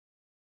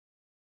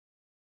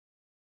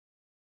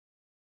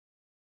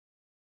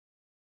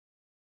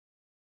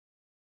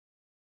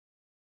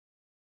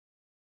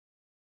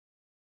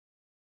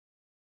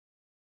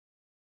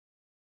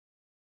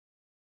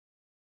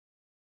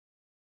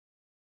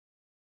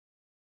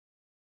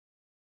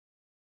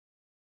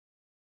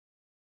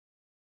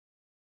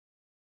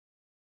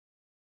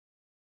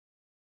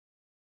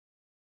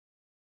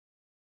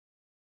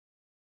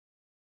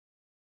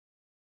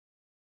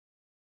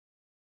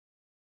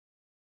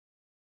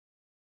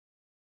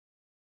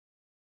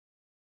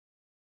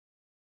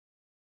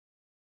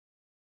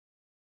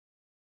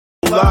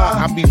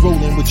lie. I be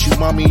rolling with you,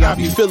 mommy, I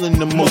be feeling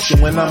the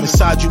motion. When I'm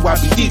inside you, I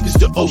be deep as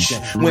the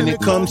ocean. When it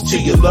comes to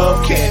your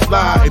love, can't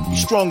lie, it be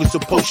strong as a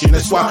potion.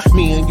 That's why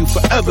me and you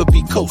forever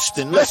be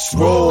coasting. Let's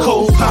roll.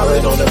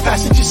 Co-pilot on the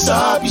passenger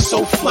side, be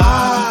so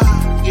fly.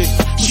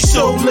 Yeah, she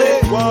so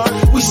lit,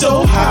 we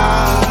so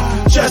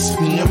high.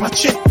 Just me and my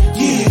chick,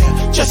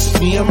 yeah. Just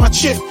me and my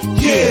chick,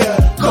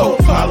 yeah.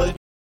 Co-pilot.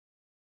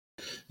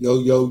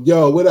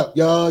 Yo, what up,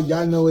 y'all?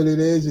 Y'all know what it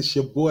is. It's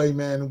your boy,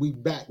 man. We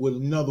back with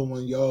another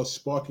one, y'all.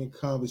 Sparking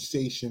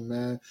conversation,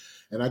 man.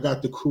 And I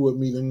got the crew with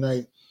me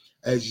tonight.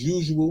 As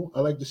usual,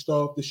 I like to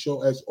start off the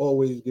show, as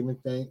always, giving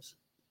thanks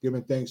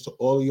to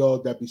all of y'all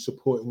that be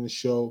supporting the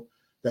show,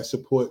 that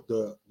support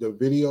the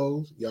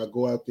videos. Y'all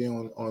go out there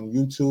on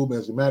YouTube.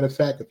 As a matter of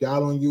fact, if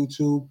y'all on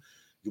YouTube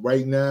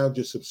right now,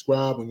 just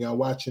subscribe. When y'all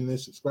watching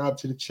this, subscribe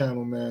to the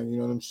channel, man. You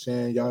know what I'm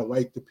saying? Y'all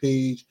like the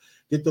page.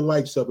 Get the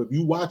likes up. If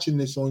you watching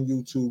this on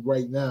YouTube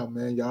right now,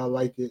 man, y'all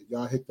like it.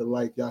 Y'all hit the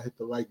like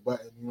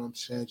button. You know what I'm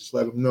saying? Just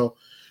let them know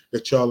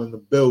that y'all in the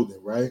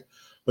building, right?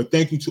 But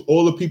thank you to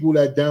all the people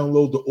that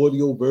download the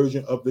audio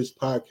version of this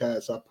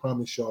podcast. I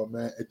promise y'all,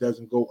 man, it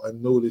doesn't go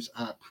unnoticed.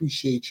 I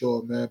appreciate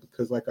y'all, man,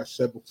 because like I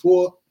said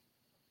before,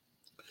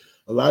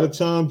 a lot of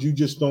times you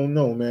just don't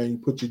know, man. You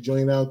put your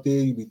joint out there,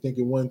 you be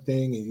thinking one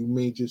thing, and you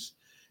may just,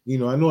 I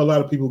know a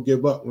lot of people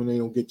give up when they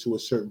don't get to a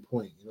certain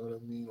point. You know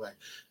what I mean? Like,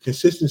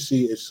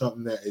 consistency is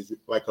something that is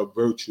like a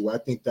virtue. I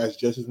think that's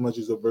just as much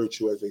as a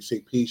virtue as they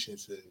say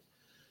patience is.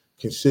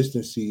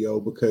 Consistency, yo,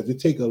 because it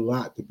take a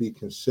lot to be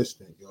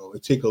consistent, yo.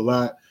 It take a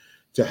lot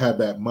to have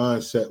that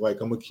mindset, like,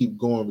 I'm going to keep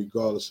going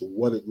regardless of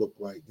what it look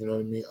like. You know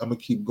what I mean? I'm going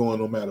to keep going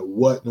no matter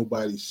what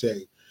nobody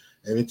say.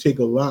 And it take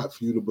a lot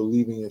for you to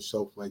believe in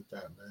yourself like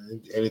that,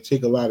 man. And it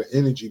take a lot of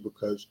energy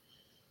because,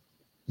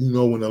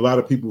 when a lot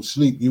of people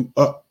sleep, you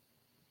up.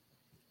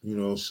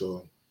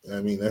 So,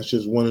 I mean, that's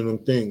just one of them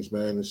things,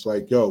 man. It's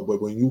like, yo,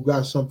 but when you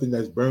got something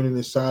that's burning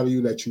inside of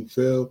you that you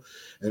feel,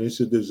 and it's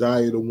a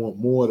desire to want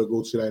more, to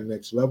go to that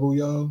next level,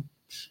 yo,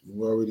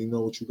 you already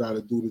know what you got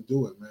to do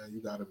it, man.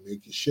 You got to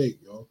make it shake,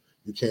 yo.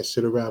 You can't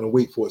sit around and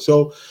wait for it.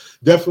 So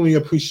definitely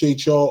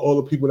appreciate y'all,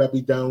 all the people that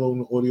be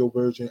downloading the audio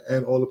version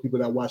and all the people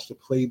that watch the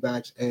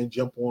playbacks and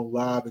jump on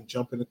live and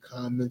jump in the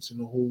comments and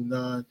the whole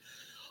nine.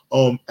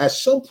 At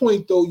some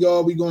point, though,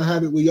 y'all, we're going to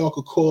have it where y'all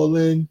could call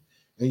in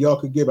and y'all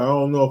could give. I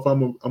don't know if I'm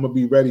going to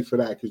be ready for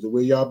that, because the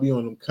way y'all be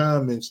on them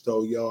comments,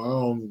 though, yo, I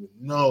don't even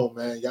know,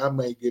 man. Y'all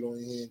might get on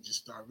here and just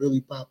start really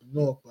popping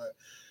off, but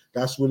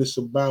that's what it's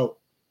about.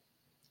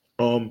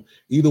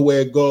 Either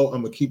way it go,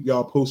 I'm going to keep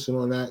y'all posted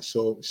on that.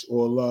 So it's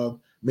all love.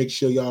 Make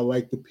sure y'all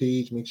like the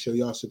page. Make sure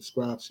y'all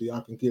subscribe so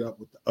y'all can get up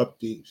with the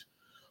updates.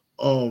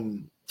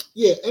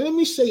 Yeah, and let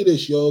me say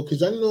this, yo,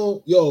 because I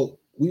know, yo,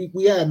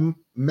 we have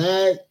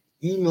mad,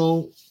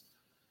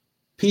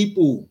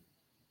 people.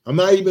 I'm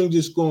not even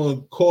just going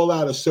to call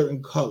out a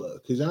certain color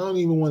because I don't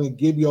even want to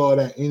give y'all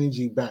that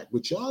energy back.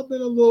 But y'all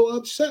been a little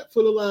upset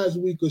for the last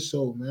week or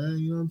so, man.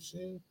 You know what I'm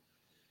saying?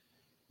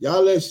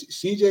 Y'all let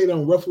CJ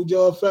done ruffled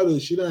y'all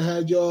feathers. She done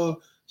had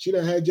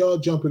y'all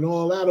jumping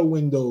all out of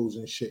windows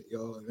and shit,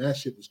 y'all. And that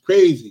shit was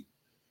crazy.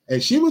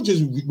 And she was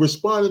just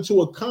responding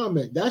to a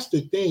comment. That's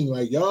the thing.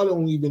 Like, y'all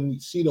don't even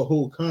see the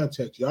whole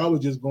context. Y'all were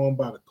just going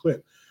by the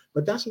clip.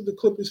 But that's what the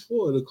clip is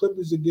for. The clip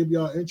is to give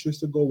y'all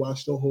interest to go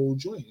watch the whole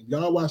joint. If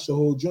y'all watch the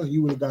whole joint,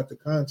 you would have got the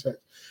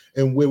context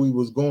and where we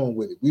was going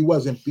with it. We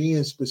wasn't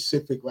being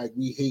specific like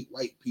we hate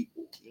white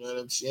people. You know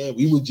what I'm saying?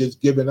 We were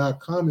just giving our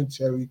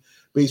commentary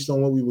based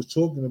on what we was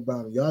talking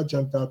about. And y'all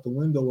jumped out the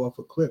window off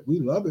a clip. We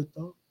love it,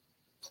 though.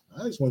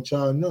 I just want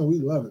y'all to know we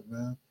love it,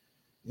 man.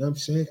 You know what I'm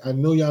saying? I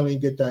know y'all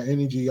ain't get that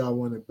energy y'all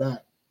wanted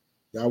back.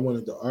 Y'all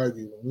wanted to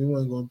argue. We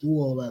wasn't going to do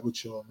all that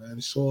with y'all, man.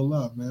 It's all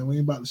love, man. We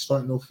ain't about to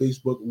start no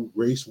Facebook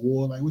race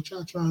war. Like, what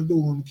y'all trying to do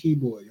on the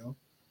keyboard, yo?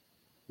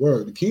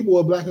 Word. The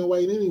keyboard black and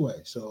white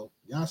anyway. So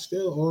y'all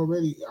still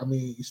already,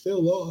 you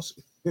still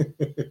lost.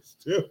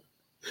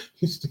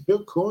 You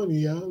still corny,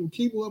 yo. The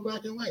keyboard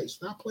black and white.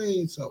 Stop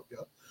playing yourself,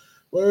 yo.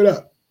 Word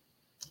up.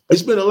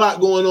 It's been a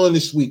lot going on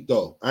this week,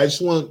 though. I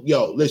just want,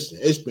 listen,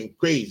 it's been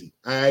crazy.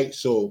 All right.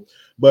 So,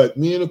 but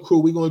me and the crew,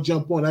 we're going to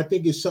jump on. I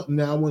think it's something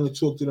that I want to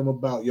talk to them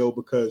about, yo,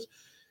 because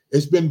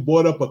it's been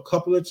brought up a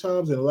couple of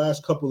times in the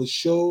last couple of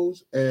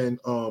shows. And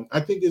I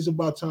think it's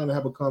about time to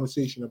have a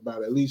conversation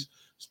about it. At least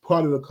it's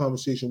part of the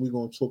conversation. We're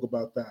going to talk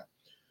about that.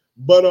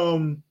 But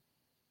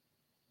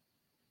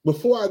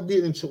before I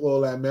get into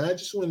all that, man, I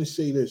just want to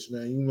say this,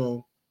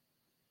 man.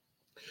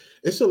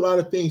 It's a lot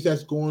of things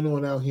that's going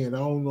on out here, and I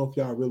don't know if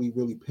y'all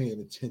really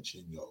paying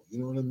attention, yo. You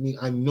know what I mean?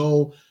 I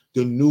know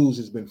the news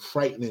has been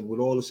frightening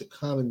with all this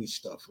economy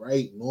stuff,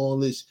 right? And all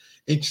this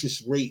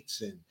interest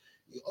rates and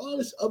all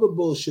this other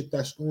bullshit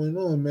that's going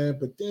on, man.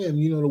 But damn,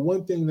 the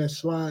one thing that's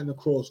sliding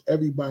across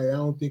everybody, I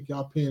don't think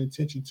y'all paying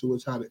attention to,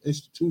 is how the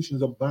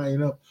institutions are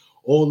buying up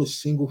all the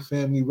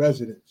single-family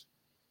residents.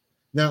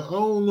 Now, I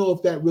don't know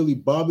if that really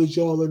bothers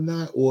y'all or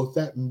not, or if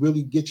that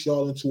really gets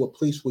y'all into a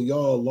place where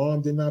y'all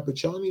alarmed or not,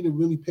 but y'all need to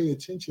really pay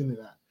attention to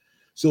that.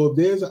 So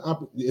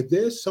if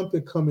there's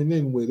something coming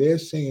in where they're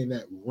saying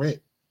that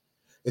rent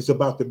it's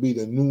about to be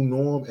the new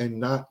norm and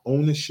not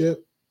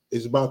ownership.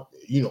 It's about,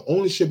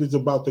 ownership is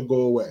about to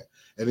go away.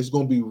 And it's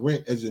going to be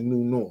rent as a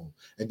new norm.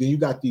 And then you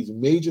got these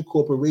major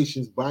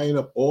corporations buying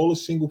up all the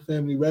single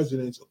family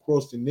residents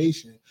across the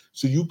nation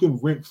so you can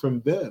rent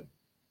from them.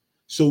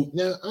 So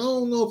now I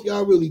don't know if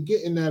y'all really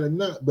getting that or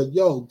not, but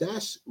yo,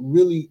 that's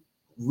really,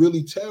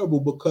 really terrible,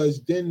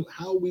 because then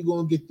how are we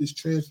going to get this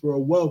transfer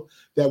of wealth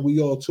that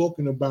we all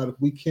talking about if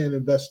we can't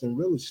invest in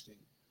real estate?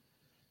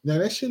 Now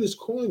that shit is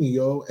corny,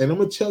 yo. And I'm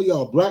going to tell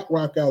y'all,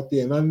 BlackRock out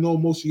there, and I know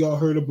most of y'all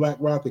heard of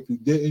BlackRock. If you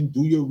didn't,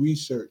 do your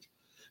research,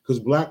 because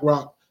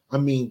BlackRock, I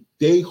mean,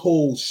 they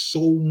hold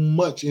so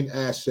much in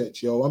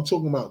assets, yo. I'm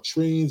talking about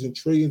trillions and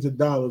trillions of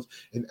dollars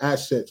in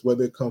assets,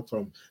 whether it come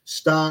from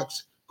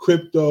stocks,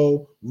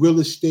 crypto, real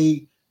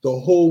estate, the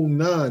whole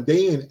nine.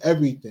 They in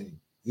everything.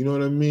 You know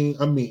what I mean?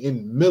 I mean,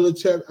 in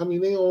military, I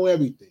mean, they own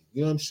everything.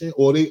 You know what I'm saying?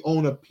 Or they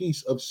own a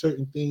piece of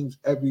certain things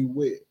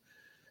everywhere.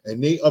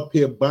 And they up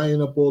here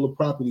buying up all the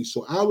properties.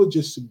 So I would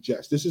just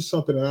suggest, this is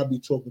something that I'll be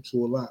talking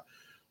to a lot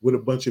with a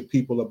bunch of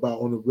people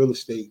about on the real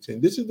estate.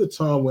 And this is the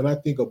time when I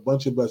think a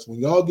bunch of us, when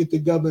y'all get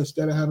together,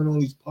 instead of having all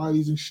these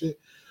parties and shit,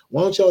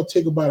 why don't y'all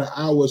take about an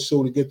hour or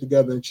so to get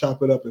together and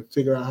chop it up and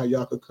figure out how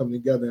y'all could come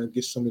together and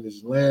get some of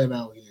this land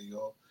out here,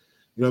 y'all.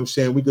 You know what I'm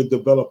saying? We could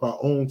develop our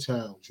own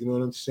towns. You know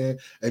what I'm saying?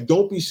 And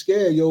don't be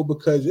scared, yo,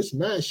 because it's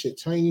mad shit,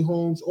 tiny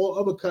homes, all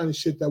other kind of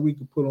shit that we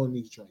could put on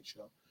these joints,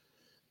 yo.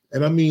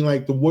 And I mean,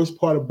 like, the worst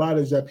part about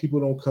it is that people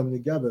don't come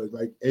together.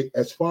 Like,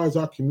 as far as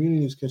our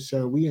community is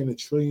concerned, we in the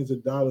trillions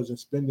of dollars in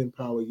spending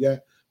power,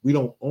 yet we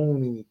don't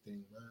own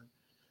anything, man.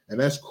 And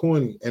that's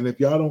corny. And if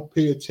y'all don't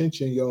pay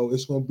attention, yo,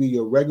 it's going to be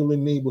a regular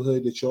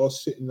neighborhood that y'all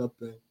sitting up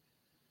in.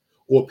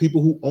 Or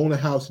people who own a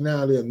house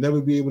now, they'll never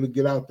be able to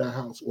get out that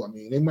house. Well, I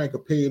mean, they might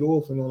could pay it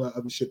off and all that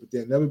other shit, but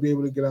they'll never be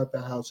able to get out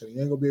that house, and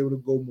they ain't going to be able to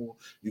go more.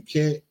 You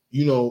can't,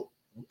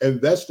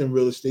 invest in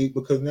real estate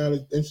because now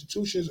the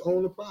institutions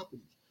own the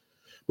property.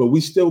 But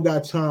we still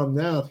got time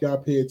now if y'all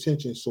pay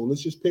attention. So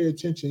let's just pay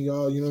attention,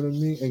 y'all, you know what I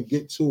mean? And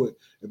get to it.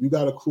 If you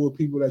got a crew of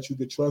people that you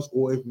can trust,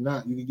 or if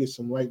not, you can get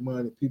some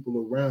like-minded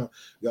people around.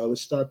 Y'all,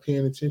 let's start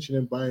paying attention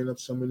and buying up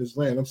some of this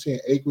land. I'm saying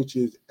acreage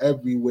is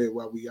everywhere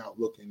while we out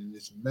looking, and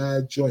it's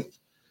mad joints.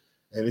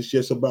 And it's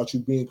just about you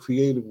being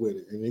creative with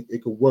it, and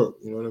it could work,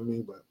 you know what I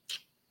mean? But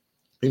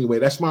anyway,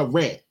 that's my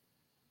rant.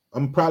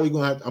 I'm probably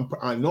going to have,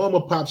 I know I'm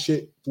going to pop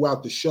shit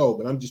throughout the show,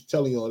 but I'm just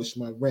telling y'all, this is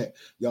my rant.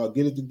 Y'all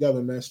get it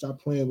together, man. Stop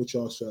playing with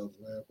yourselves,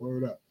 man.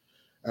 Word up.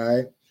 All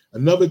right.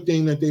 Another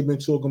thing that they've been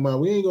talking about,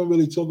 we ain't going to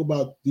really talk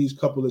about these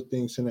couple of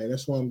things tonight.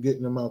 That's why I'm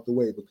getting them out the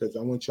way, because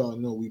I want y'all to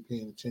know we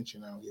paying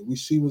attention out here. We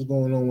see what's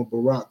going on with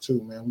Barack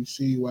too, man. We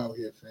see you out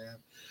here, fam.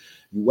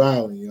 You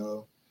wilding,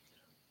 y'all.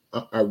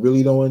 I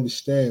really don't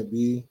understand,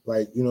 B.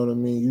 Like, you know what I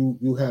mean?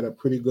 You had a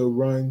pretty good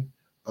run.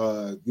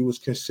 You was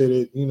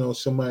considered,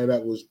 somebody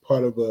that was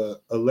part of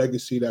a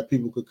legacy that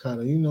people could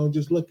kind of,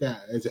 just look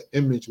at as an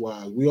image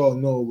wise. We all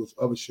know it was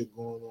other shit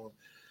going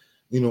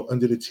on,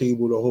 under the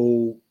table, the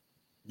whole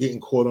getting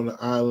caught on the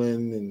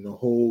island and the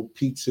whole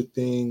pizza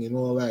thing and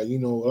all that.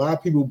 A lot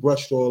of people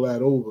brushed all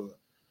that over.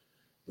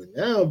 But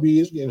now, B,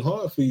 it's getting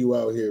hard for you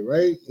out here,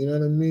 right? You know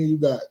what I mean? You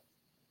got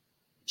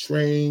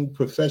trained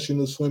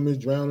professional swimmers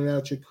drowning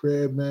out your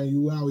crib, man.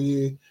 You out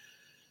here.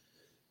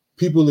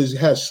 People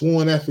have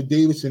sworn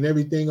affidavits and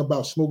everything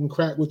about smoking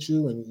crack with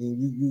you, and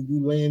you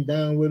laying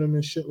down with them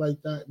and shit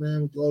like that,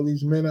 man, with all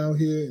these men out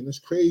here. And it's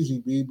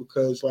crazy, B,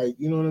 because, like,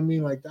 you know what I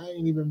mean? Like, that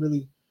ain't even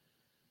really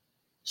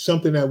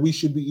something that we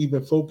should be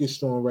even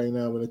focused on right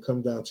now when it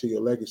comes down to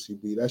your legacy,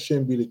 B. That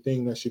shouldn't be the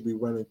thing that should be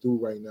running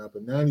through right now.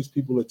 But now these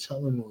people are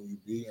telling on you,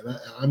 B. And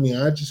I mean,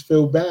 I just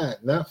feel bad,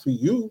 not for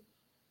you,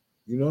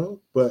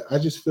 but I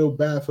just feel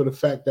bad for the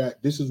fact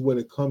that this is what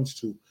it comes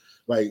to.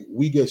 Like,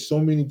 we get so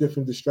many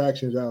different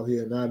distractions out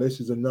here. Now, this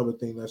is another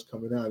thing that's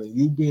coming out, and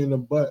you being the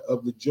butt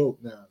of the joke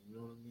now. You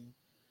know what I mean?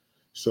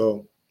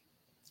 So,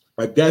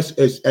 I guess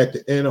it's at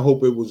the end. I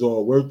hope it was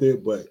all worth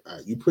it, but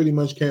you pretty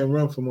much can't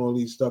run from all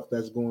these stuff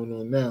that's going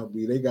on now.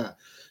 B, they got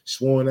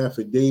sworn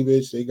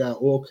affidavits, they got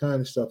all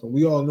kind of stuff, and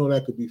we all know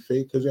that could be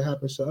fake because it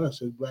happens to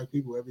us as Black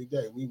people every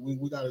day. We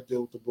got to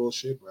deal with the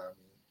bullshit, bro. I mean,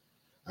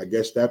 I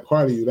guess that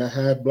part of you, that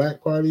half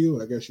Black part of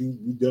you, I guess you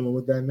dealing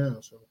with that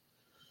now. So.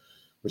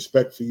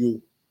 Respect for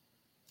you.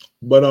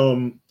 But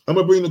I'm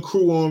gonna bring the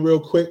crew on real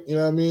quick, you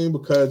know what I mean?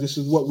 Because this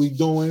is what we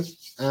doing,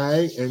 all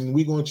right? And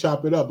we're gonna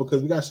chop it up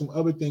because we got some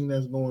other thing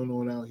that's going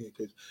on out here,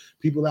 because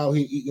people out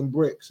here eating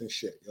bricks and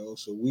shit, yo.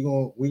 So we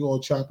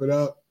gonna chop it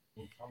up.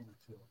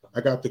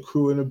 I got the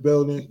crew in the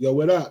building. Yo,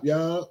 what up,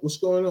 y'all? What's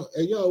going on?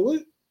 Hey, yo,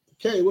 what?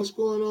 Okay, what's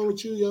going on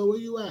with you, yo? Where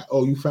you at?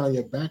 Oh, you found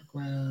your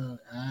background.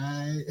 All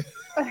right.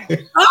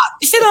 Oh,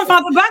 she don't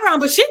find the background,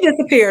 but she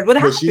disappeared. What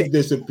happened? She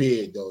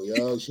disappeared, though,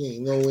 yo. She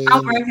ain't no way.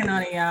 I'm working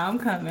on it, y'all. I'm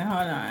coming.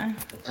 Hold on.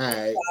 All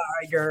right.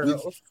 Sorry,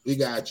 girls. We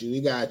got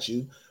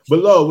you. But,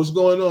 Lo, what's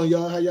going on,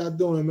 y'all? How y'all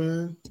doing,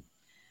 man?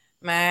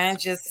 Man,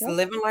 just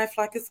living life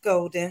like it's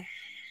golden.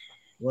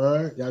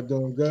 What? Y'all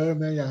doing good,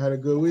 man? Y'all had a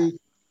good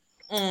week?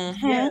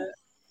 Mm-hmm. Yeah.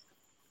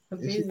 A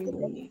busy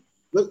week.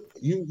 Look,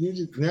 you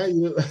just now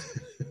you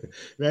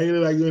Now you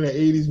look like you're in an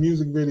 80s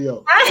music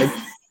video.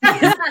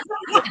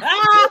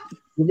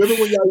 Remember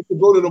when y'all used to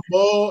go to the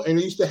mall and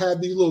they used to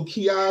have these little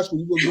kiosks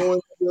where you would go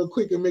in real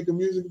quick and make a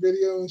music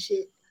video and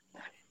shit?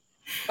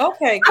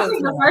 Okay, I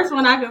think the first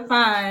one I could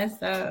find.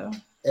 So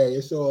hey,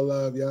 it's all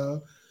love,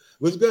 y'all.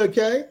 What's good,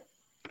 Kay?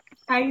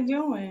 How you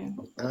doing?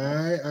 All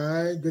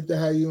right. Good to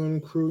have you on the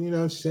crew. You know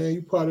what I'm saying?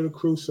 You part of the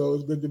crew, so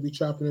it's good to be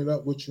chopping it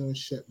up with you and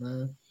shit,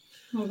 man.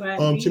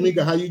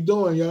 Tamika, how you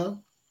doing,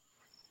 y'all?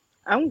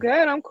 I'm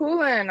good. I'm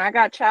cooling. I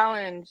got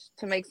challenged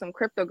to make some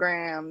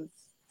cryptograms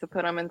to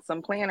put them in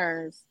some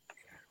planners.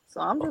 So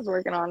I'm just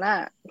working on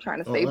that. I'm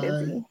trying to stay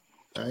busy.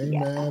 I ain't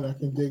mad. I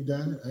can dig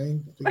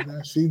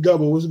that. C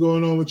double, what's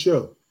going on with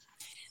you?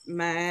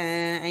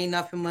 Man, ain't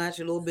nothing much.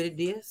 A little bit of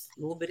this, a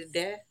little bit of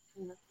that.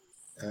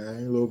 A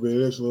little bit of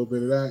this, a little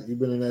bit of that. You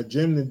been in that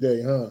gym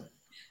today, huh?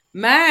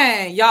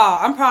 Man, y'all,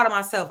 I'm proud of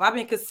myself. I've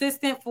been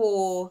consistent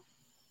for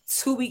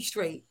 2 weeks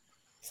straight.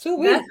 2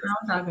 weeks. That's what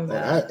I'm talking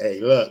about. Hey,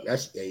 look,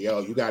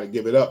 yo, you got to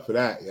give it up for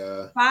that,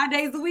 y'all. 5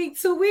 days a week,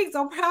 2 weeks.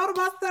 I'm proud of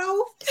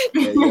myself.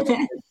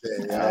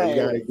 Hey, you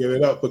got to give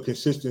it up for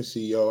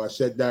consistency, yo. I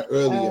said that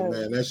earlier,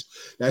 man.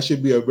 That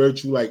should be a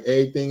virtue like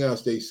everything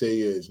else they say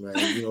is, man.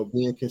 You know,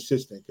 being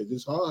consistent because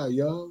it's hard,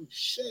 yo.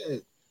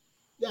 Shit.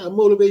 You gotta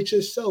motivate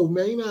yourself,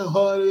 man. You know how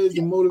hard it is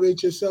to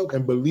motivate yourself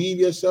and believe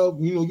yourself.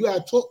 You know, you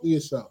gotta talk to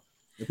yourself.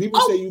 And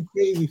people say you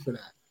crazy for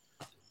that.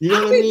 You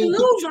know what I mean?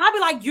 Delusional. I'll be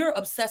like, you're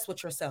obsessed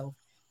with yourself.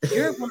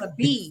 You're gonna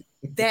be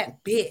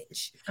that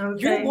bitch. Okay.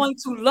 You're going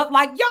to look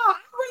like y'all. I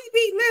really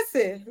be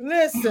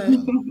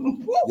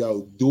listen.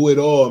 Yo, do it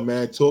all,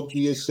 man. Talk to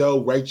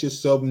yourself, write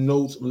yourself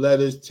notes,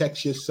 letters,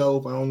 text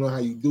yourself. I don't know how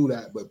you do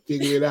that, but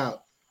figure it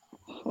out.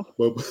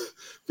 But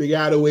figure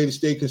out a way to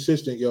stay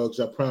consistent, yo, because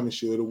I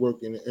promise you it'll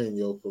work in the end,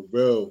 yo, for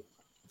real.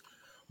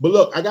 But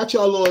look, I got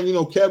y'all on. You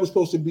know, Kev was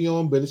supposed to be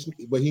on, but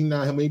he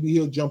not. Maybe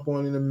he'll jump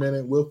on in a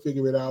minute. We'll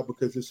figure it out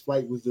because his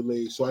flight was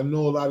delayed. So I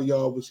know a lot of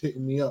y'all was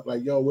hitting me up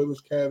like, yo, where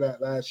was Kev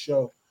at last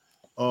show?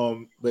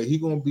 But he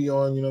gonna be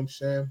on. You know what I'm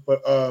saying?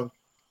 But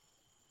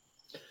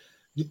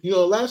you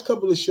know, last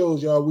couple of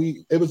shows, y'all,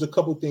 it was a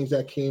couple things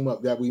that came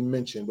up that we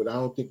mentioned, but I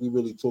don't think we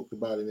really talked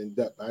about it in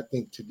depth. I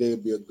think today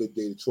would be a good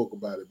day to talk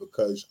about it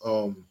because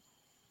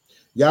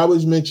y'all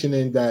was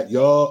mentioning that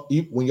y'all,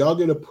 when y'all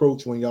get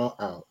approached when y'all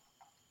out,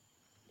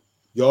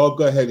 y'all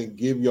go ahead and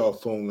give your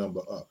phone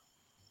number up.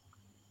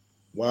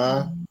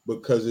 Why?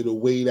 Because of the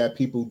way that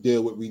people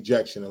deal with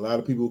rejection. A lot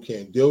of people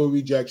can't deal with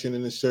rejection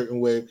in a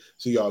certain way,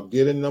 so y'all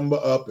get a number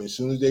up, and as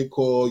soon as they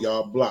call,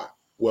 y'all block.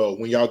 Well,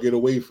 when y'all get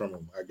away from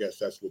them, I guess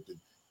that's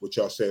what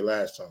y'all said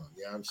last time.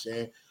 You know what I'm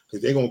saying?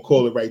 Because they're going to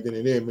call it right then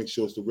and there and make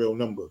sure it's the real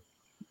number.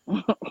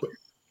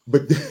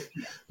 but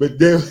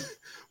then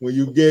when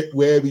you get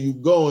wherever you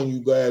going,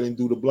 you go ahead and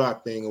do the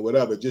block thing or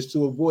whatever, just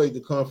to avoid the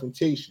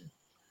confrontation.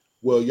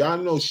 Well, y'all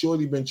know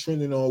Shorty been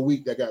trending all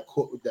week that got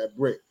caught with that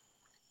brick,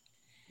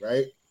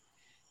 right?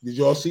 Did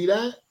y'all see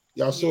that?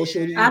 Y'all saw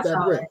Shorty with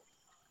that brick?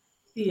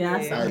 Yeah,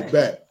 I saw it. I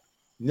bet.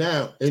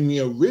 Now, in the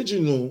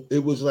original,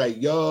 it was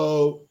like,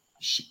 yo,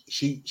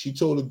 she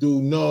told the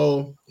dude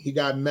no. He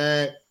got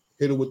mad,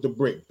 hit her with the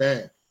brick.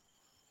 Bam.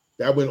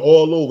 That went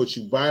all over.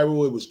 She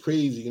viral. It was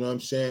crazy. You know what I'm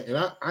saying? And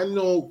I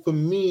know for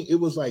me, it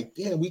was like,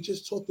 damn, we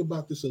just talked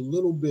about this a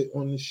little bit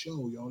on the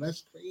show, yo.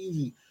 That's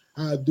crazy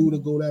how a dude to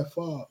go that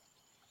far.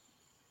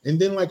 And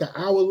then like an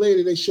hour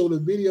later, they showed a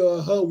video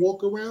of her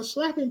walk around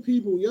slapping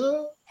people,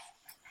 yo.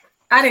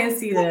 I didn't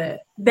see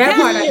that. That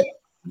part.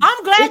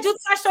 I'm glad you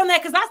touched on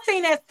that because I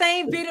seen that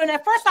same video. And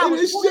at first I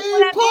was the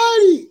same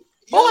party.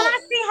 Oh, when I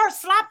seen her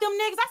slap them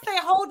niggas, I said,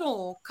 hold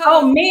on.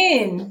 Oh,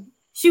 men.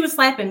 She was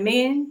slapping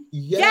men?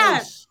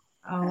 Yes.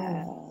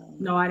 Oh,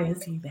 no, I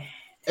didn't see that.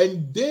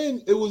 And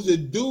then it was a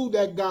dude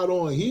that got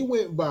on. He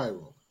went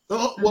viral.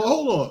 Well,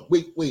 hold on.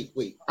 Wait.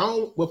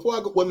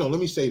 Let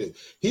me say this.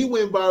 He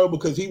went viral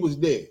because he was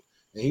there.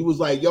 And he was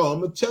like, yo, I'm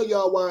going to tell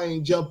y'all why I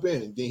ain't jump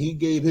in. And then he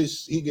gave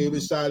his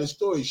side of the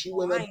story. She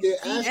went up there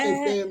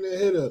asking for him to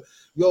hit her.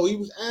 Yo, he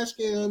was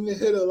asking him to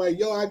hit her like,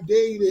 yo, I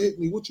dare you to hit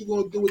me. What you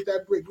going to do with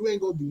that brick? You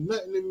ain't going to do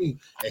nothing to me.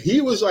 And he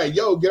was like,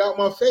 yo, get out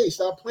my face.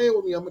 Stop playing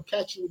with me. I'm going to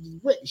catch you with this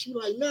brick. And she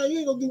was like, no, you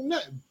ain't going to do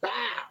nothing. Bow.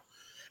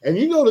 And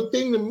you know the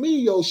thing to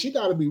me, yo, she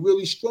got to be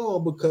really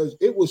strong because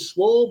it was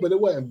swole, but it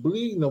wasn't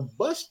bleeding or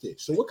busted.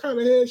 So what kind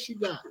of hair she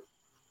got?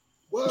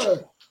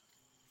 What?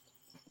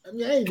 I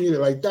mean, I ain't need it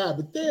like that,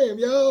 but damn,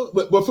 yo.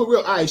 But for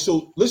real, all right,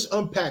 so let's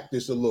unpack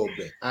this a little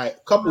bit. All right,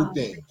 couple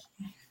things.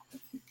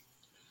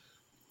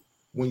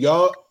 When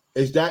y'all,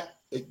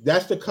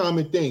 that's the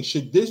common thing.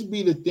 Should this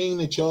be the thing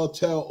that y'all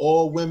tell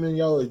all women,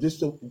 yo? Is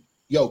this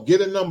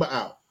get a number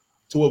out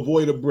to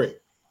avoid a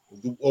brick?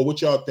 Or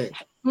what y'all think?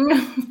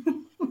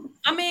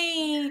 I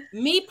mean,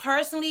 me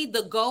personally,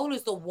 the goal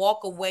is to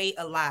walk away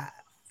alive.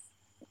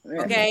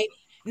 Okay.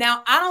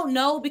 Now, I don't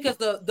know because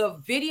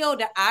the video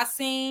that I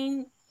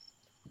seen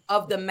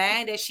of the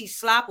man that she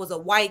slapped was a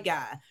white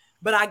guy,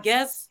 but I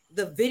guess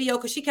the video,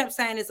 because she kept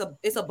saying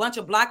it's a bunch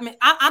of black men.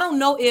 I don't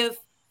know if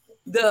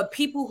the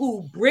people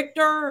who bricked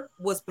her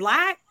was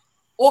black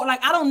Or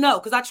like, I don't know,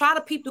 because I tried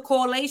to peep the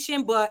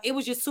correlation, but it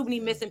was just too many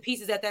missing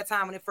pieces at that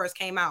time when it first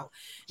came out.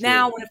 True.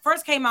 Now, when it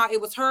first came out,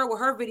 it was her with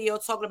her video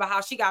talking about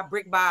how she got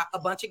bricked by a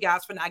bunch of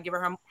guys for not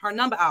giving her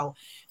number out.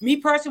 Me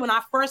personally, when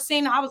I first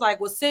seen it, I was like,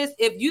 well, sis,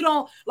 if you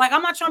don't, like,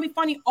 I'm not trying to be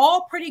funny.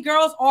 All pretty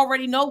girls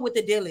already know what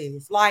the deal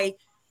is. Like,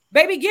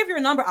 baby, give your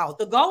number out.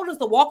 The goal is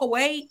to walk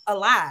away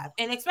alive.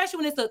 And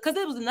especially when because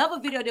there was another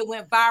video that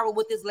went viral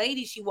with this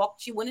lady. She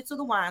went into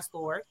the wine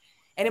store.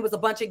 And it was a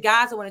bunch of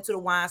guys that went into the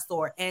wine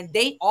store and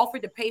they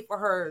offered to pay for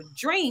her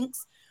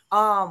drinks.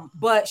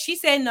 But she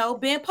said no,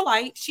 being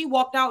polite. She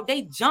walked out.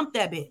 They jumped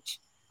that bitch.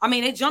 I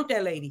mean, they jumped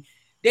that lady.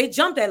 Damn,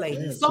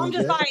 so I'm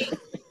just like,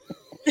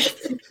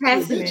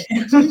 passionate.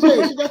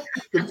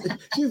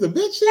 She's a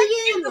bitch.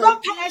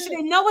 I'm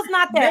passionate. No, it's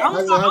not that.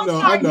 I'm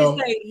sorry,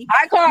 Miss Lady.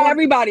 I call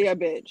everybody a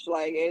bitch.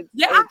 Like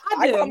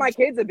I call my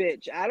kids a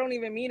bitch. I don't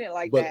even mean it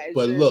like that.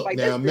 But look, like,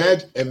 now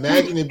imagine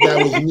if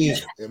that was me.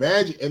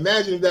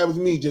 Imagine if that was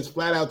me, just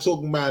flat out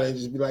talking about it and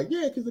just be like,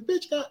 yeah, because the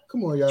bitch got.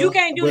 Come on, y'all. You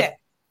can't do that.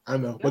 I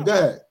know, but go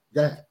ahead.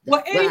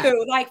 Well,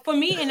 anywho, like for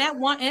me in that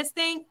one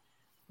instinct,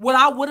 what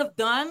I would have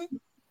done.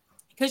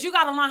 Because you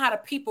got to learn how to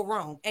peep a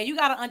room. And you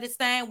got to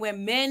understand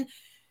when men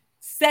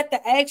set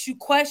to ask you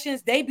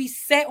questions, they be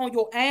set on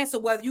your answer,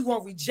 whether you're going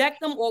to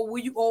reject them or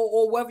whether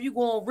you're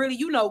going to really,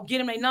 get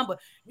them their number.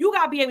 You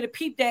got to be able to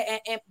peep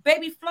that and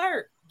baby,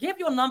 flirt. Give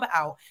your number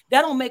out.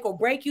 That don't make or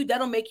break you. That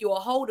don't make you a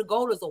hoe. The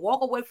goal is to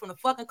walk away from the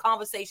fucking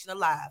conversation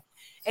alive.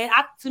 And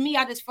to me,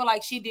 I just feel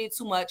like she did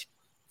too much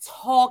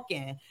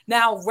talking.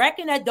 Now,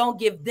 reckon that don't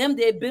give them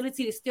the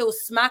ability to still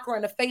smack her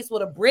in the face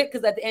with a brick,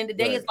 because at the end of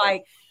the day, It's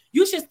like,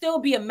 you should still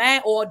be a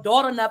man or a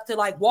daughter enough to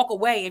like walk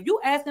away. If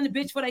you asking the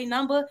bitch for their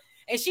number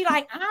and she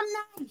like, I'm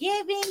not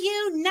giving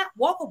you, not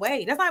walk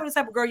away. That's not even the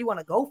type of girl you want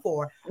to go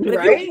for. But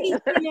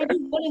if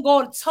you wouldn't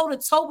go toe to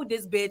toe with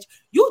this bitch,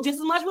 you just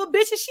as much of a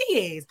bitch as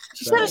she is.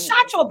 She should have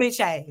shot your bitch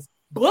ass,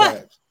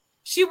 but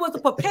she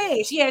wasn't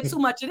prepared. She had too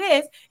much of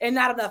this and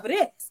not enough of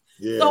this.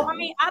 Yeah. So I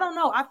mean, I don't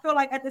know. I feel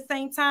like at the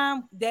same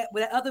time that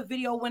when that other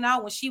video went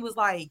out when she was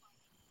like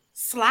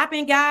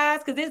slapping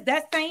guys, because it's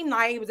that same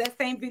night, it was that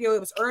same video,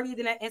 it was earlier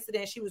than that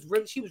incident. She was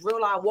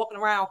real loud walking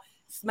around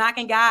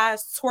smacking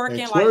guys,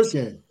 twerking.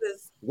 Like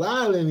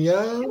wilding,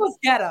 yo. It was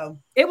ghetto.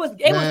 It was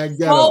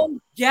so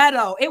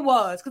ghetto. It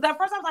was, because at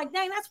first I was like,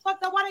 dang, that's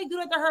fucked up. Why they do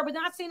that to her? But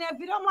then I seen that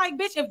video, I'm like,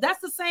 bitch, if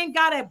that's the same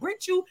guy that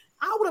bricked you,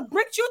 I would have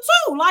bricked you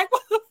too. Like,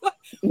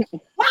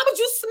 why would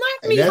you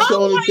smack me? That's the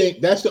only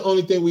thing. That's the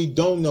only thing we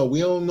don't know.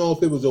 We don't know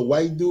if it was a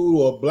white dude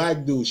or a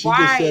black dude. She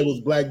just said it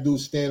was black dude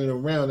standing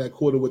around that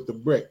quarter with the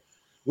brick.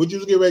 What'd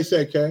you get ready to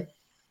say, Kay?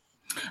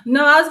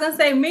 No, I was gonna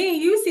say me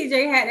and you,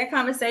 CJ, had that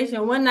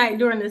conversation one night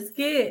during the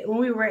skit when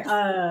we were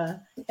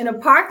in a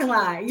parking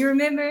lot. You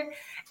remember?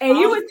 And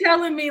you were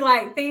telling me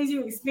like things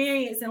you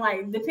experienced and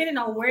like depending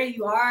on where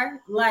you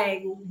are,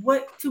 like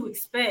what to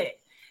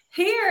expect.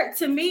 Here,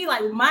 to me,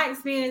 like my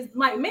experience,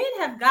 like men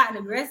have gotten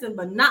aggressive,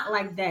 but not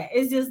like that.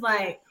 It's just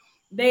like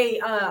they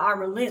are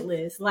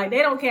relentless. Like they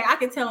don't care. I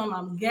can tell them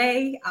I'm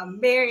gay, I'm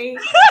married.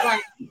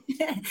 Like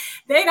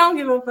they don't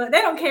give a fuck.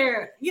 They don't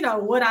care,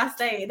 what I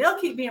say. They'll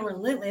keep being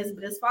relentless.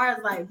 But as far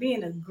as like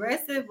being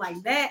aggressive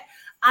like that,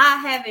 I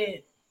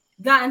haven't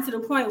gotten to the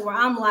point where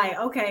I'm like,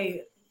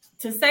 okay,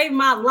 to save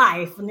my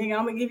life, nigga,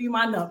 I'm gonna give you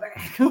my number.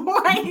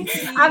 Like,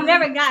 I've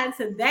never gotten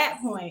to that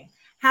point.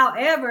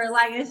 However,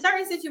 like in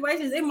certain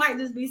situations, it might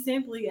just be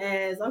simply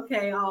as,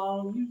 okay,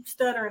 you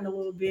stuttering a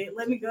little bit.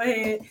 Let me go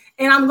ahead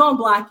and I'm gonna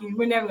block you.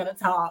 We're never gonna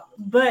talk.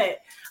 But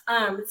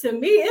to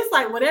me, it's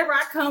like whatever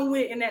I come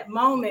with in that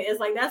moment, it's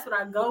like that's what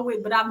I go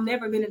with. But I've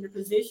never been in a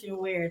position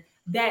where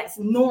that's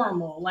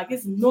normal. Like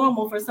it's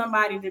normal for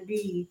somebody to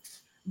be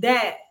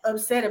that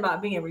upset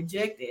about being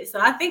rejected. So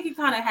I think you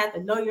kind of have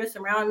to know your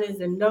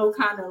surroundings and know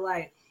kind of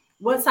like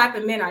what type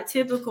of men are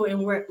typical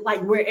and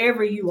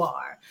wherever you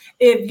are.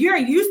 If you're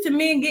used to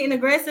men getting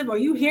aggressive or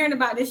you hearing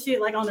about this shit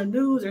like on the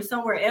news or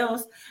somewhere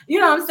else, you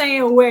know what I'm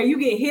saying, where you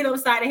get hit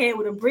upside the head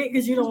with a brick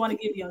because you don't want to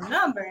give your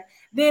number,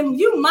 then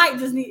you might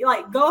just need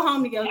like go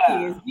home to your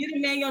kids, get a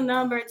man your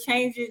number,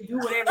 change it, do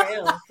whatever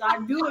else. So I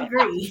do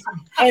agree.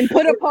 And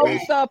put a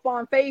post up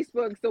on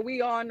Facebook so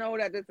we all know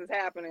that this is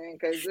happening,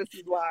 because this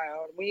is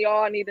wild. We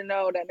all need to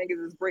know that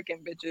niggas is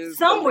bricking bitches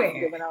somewhere,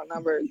 giving out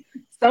numbers.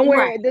 Somewhere,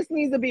 right. This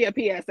needs to be a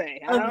PSA.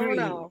 I don't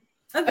know.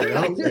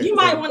 You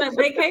might want a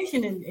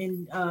vacation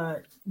in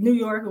New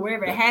York or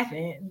wherever it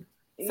happened.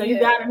 So you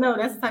gotta know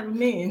that's the type of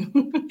men.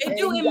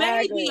 It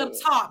may be up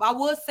top. I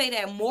will say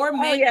that more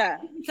men,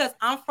 because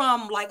I'm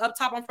from like up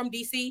top. I'm from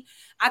DC.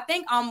 I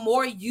think I'm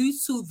more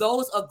used to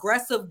those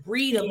aggressive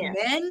breed of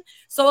men.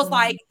 So it's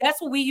like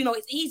that's what we,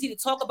 it's easy to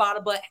talk about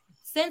it, but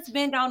since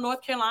being down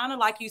North Carolina,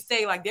 like you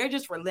say, like they're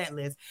just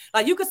relentless.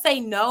 Like you could say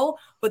no,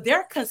 but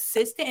they're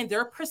consistent and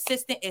they're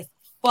persistent as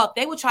fuck.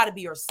 They will try to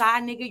be your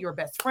side nigga, your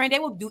best friend. They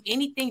will do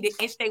anything to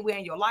inch their way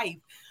in your life.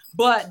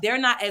 but they're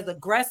not as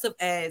aggressive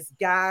as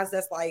guys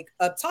that's like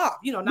up top,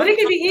 you know. But it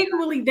can be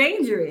equally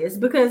dangerous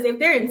because if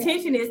their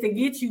intention is to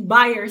get you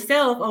by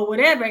yourself or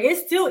whatever,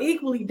 it's still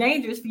equally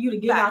dangerous for you to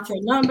give out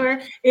your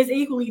number. It's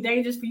equally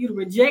dangerous for you to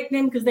reject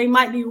them because they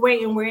might be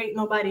waiting where ain't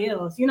nobody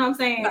else. You know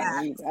what I'm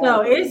saying?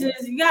 So it's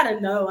just, you gotta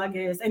know, I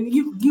guess. And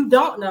you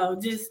don't know,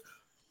 just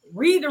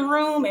read the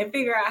room and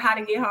figure out how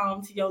to get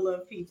home to your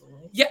little people.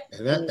 Yeah.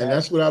 And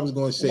that's what I was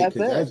going to say.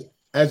 Because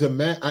as a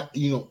man,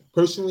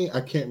 personally,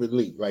 I can't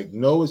relate. Like,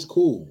 no, it's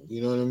cool.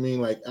 You know what I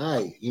mean? Like,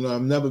 I've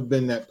never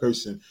been that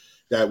person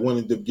that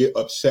wanted to get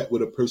upset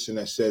with a person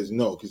that says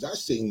no, because I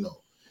say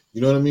no.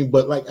 You know what I mean?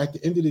 But like at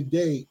the end of the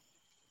day,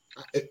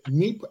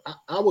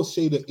 I will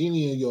say to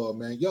any of y'all,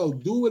 man, yo,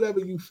 do whatever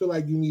you feel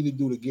like you need to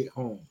do to get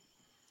home.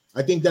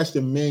 I think that's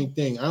the main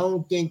thing. I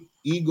don't think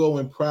ego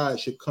and pride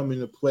should come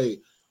into play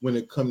when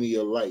it comes to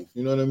your life.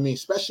 You know what I mean?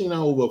 Especially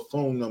not over a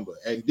phone number,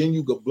 and then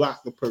you could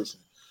block the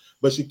person.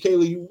 But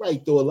Shakayla, you're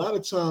right, though. A lot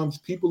of times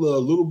people are a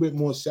little bit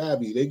more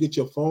savvy. They get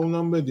your phone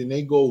number, then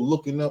they go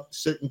looking up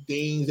certain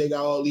things. They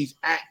got all these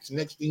apps.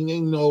 Next thing they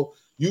know,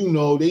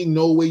 they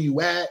know where you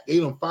at. They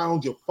done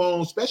found your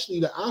phone, especially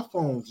the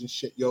iPhones and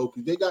shit, yo,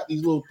 because they got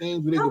these little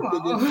things where they can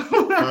figure.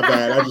 My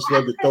bad. I just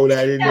wanted to throw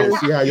that in there and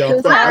see how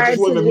y'all felt. I just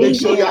wanted to make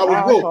sure y'all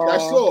was woke.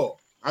 That's all.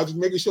 I was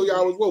just making sure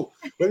y'all was woke.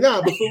 But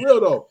for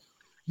real, though.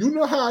 You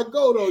know how I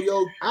go though,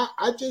 yo.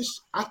 I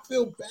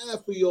feel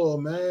bad for y'all,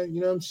 man.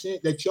 You know what I'm saying?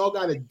 That y'all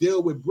got to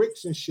deal with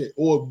bricks and shit,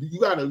 or you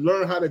got to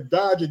learn how to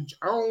dodge it.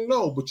 I don't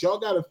know, but y'all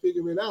got to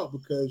figure it out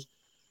because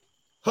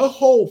her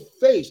whole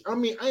face. I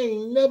mean, I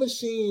ain't never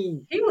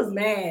seen. He was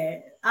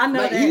mad. I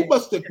know like, that. He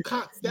must have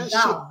cocked that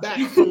shit back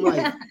from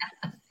like.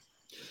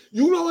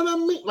 You know what I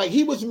mean? Like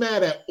he was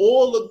mad at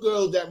all the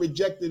girls that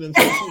rejected him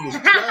since he was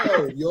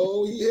 12.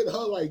 Yo, he hit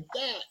her like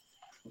that.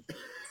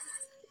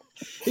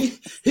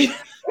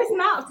 It's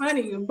not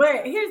funny,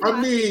 but here's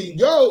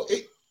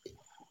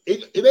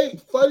it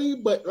ain't funny,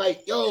 but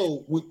like,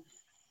 yo,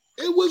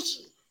 it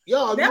was,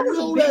 yo, that was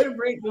a bigger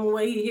break than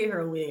what he hit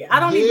her with. I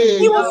don't even.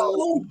 He was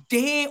so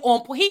dead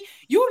on point.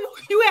 You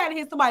had to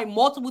hit somebody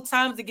multiple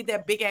times to get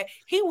that big ass.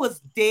 He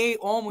was dead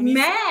on when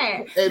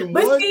mad. Sorry.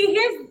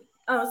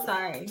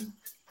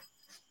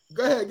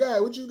 Go ahead.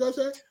 What you gonna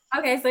say?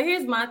 Okay, so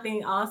here's my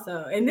thing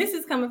also, and this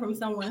is coming from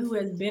someone who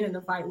has been in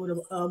a fight with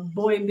a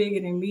boy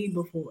bigger than me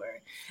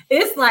before.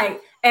 It's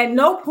like at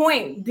no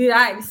point did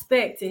I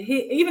expect to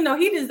hit, even though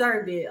he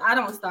deserved it. I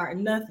don't start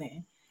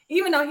nothing.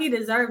 Even though he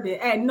deserved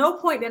it, at no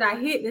point did I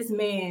hit this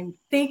man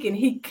thinking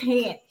he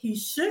can't, he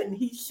shouldn't,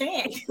 he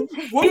shan't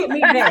hit me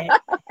back.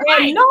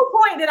 At no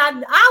point did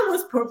I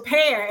was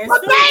prepared. As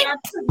soon as I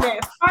took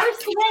that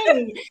first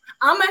swing,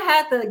 I'm gonna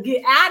have to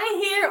get out of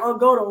here or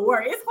go to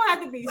work. It's gonna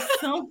have to be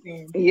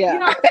something. Yeah. You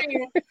know what I'm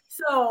saying?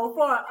 So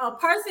for a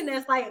person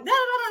that's like da, da,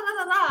 da,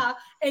 da, da, da,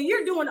 and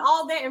you're doing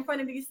all that in front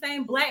of these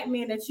same black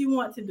men that you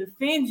want to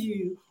defend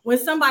you when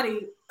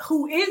somebody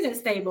who isn't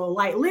stable,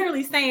 like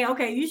literally saying,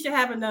 okay, you should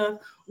have enough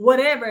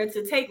whatever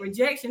to take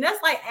rejection.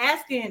 That's like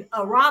asking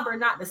a robber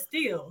not to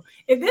steal.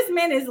 If this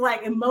man is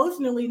like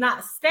emotionally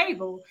not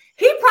stable,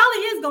 he probably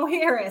is gonna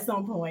hit her at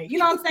some point. You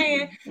know what I'm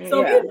saying?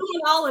 So if you're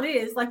doing all of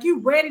this, like you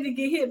ready to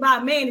get hit by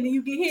a man, and then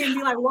you get hit and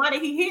be like, why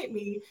did he hit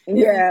me?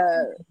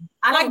 Yeah.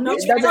 I don't know.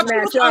 It doesn't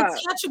match up.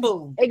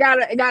 Untouchable. It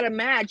gotta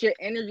match. Your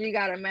energy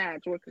gotta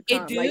match. What could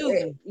come. It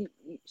do. Like,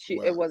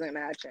 it wasn't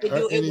matching.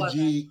 Her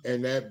energy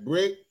and that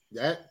brick,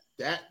 the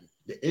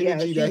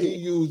energy that he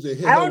used to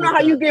hit. I don't know how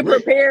you get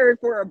prepared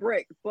for a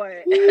brick, but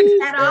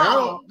at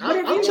all.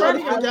 I'm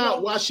trying to figure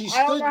out why she stood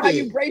there. I don't know how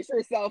you brace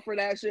yourself for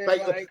that shit.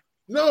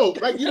 No,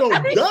 like you don't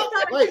duck.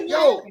 Like,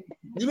 yo,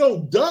 you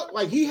don't duck.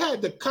 Like he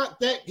had to cock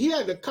that. He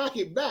had to cock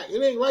it back.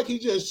 It ain't like he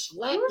just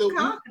slapped. He was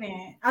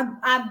confident.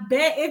 I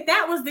bet if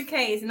that was the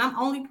case, and I'm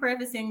only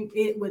prefacing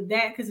it with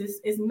that because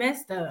it's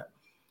messed up.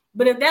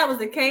 But if that was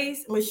the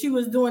case, when she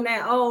was doing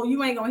that, oh,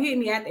 you ain't gonna hit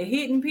me after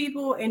hitting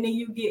people, and then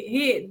you get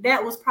hit,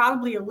 that was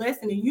probably a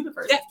lesson the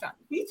universe was trying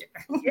to teach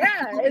her.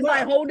 Yeah, it's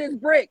like hold this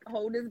brick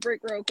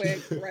real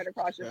quick, right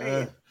across your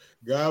face.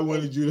 God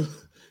wanted you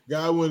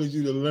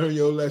to learn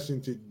your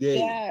lesson today.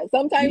 Yeah,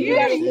 sometimes you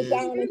gotta sit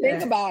down and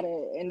think about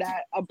it, and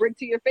that a brick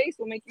to your face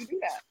will make you do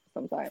that.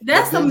 Sometimes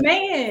that's a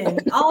man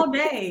all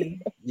day.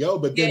 Yo,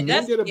 but then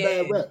men get a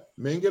bad rep.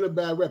 Men get a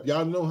bad rep.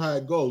 Y'all know how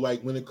it go. Like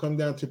when it comes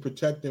down to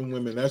protecting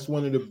women, that's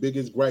one of the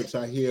biggest gripes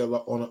I hear a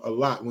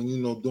lot when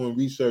doing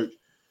research.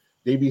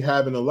 They be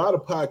having a lot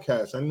of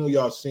podcasts. I know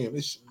y'all see them.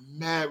 It's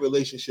mad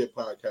relationship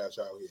podcasts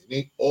out here.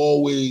 They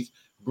always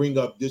bring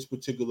up this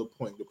particular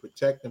point, the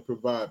protect and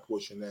provide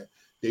portion that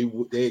they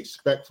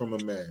expect from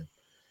a man.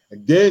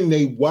 And then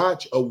they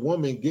watch a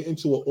woman get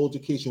into an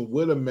altercation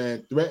with a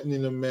man,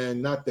 threatening a man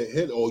not to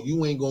hit, or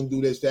you ain't gonna do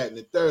this, that, and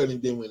the third.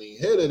 And then when they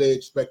hit her, they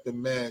expect the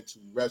man to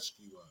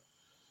rescue her.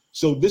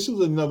 So this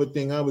was another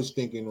thing I was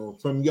thinking on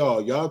from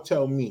y'all. Y'all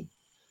tell me,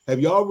 have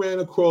y'all ran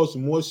across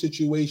more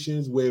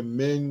situations where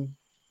men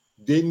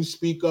didn't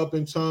speak up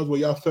in times where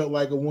y'all felt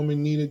like a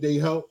woman needed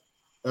their help?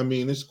 I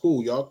mean, it's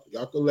cool. Y'all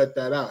could let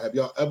that out. Have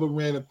y'all ever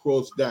ran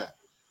across that?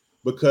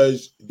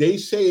 because they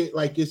say it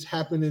like it's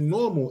happening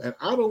normal, and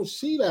I don't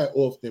see that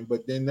often.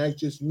 But then that's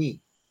just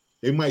me.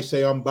 They might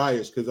say I'm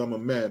biased because I'm a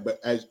man, but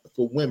as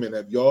for women,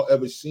 have y'all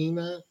ever seen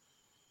that?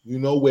 You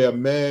know, where a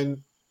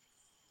man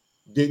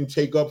didn't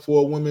take up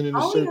for a woman in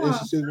a certain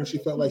instances when she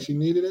felt like she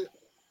needed it?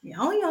 Yeah,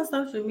 only on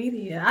social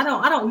media. I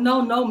don't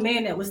know no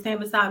man that would stand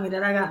beside me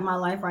that I got in my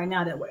life right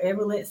now that would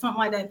ever let something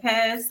like that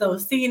pass. So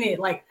seeing it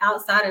like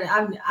outside of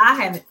it, I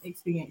haven't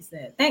experienced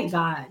that. Thank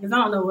God, because I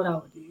don't know what I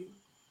would do.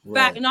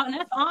 Right. No, and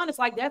that's honest.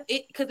 Like that's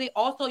it, because it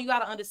also you got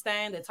to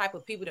understand the type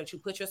of people that you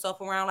put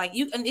yourself around. Like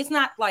you, and it's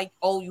not like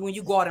when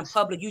you go out in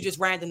public, you just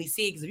randomly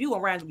see it. Because if you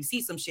gonna randomly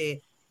see some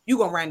shit, you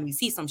gonna randomly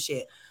see some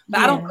shit. But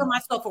I don't put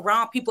myself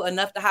around people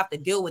enough to have to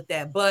deal with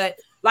that. But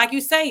like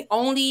you say,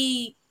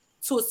 only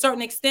to a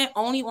certain extent,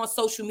 only on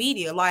social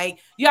media. Like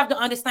you have to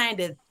understand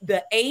that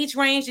the age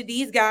range that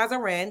these guys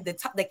are in,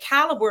 the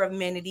caliber of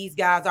men that these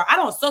guys are. I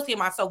don't associate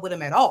myself with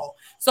them at all.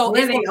 So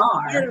where it's they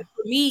are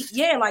for me,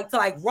 yeah, like to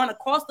like run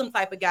across them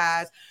type of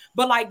guys.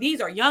 But like these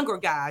are younger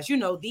guys,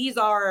 these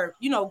are,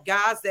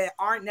 guys that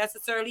aren't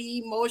necessarily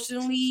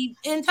emotionally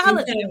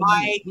intelligent.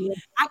 Like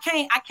I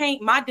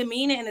can't, my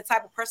demeanor and the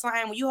type of person I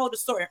am, when you hold a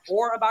certain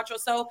aura about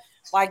yourself,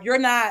 like you're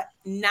not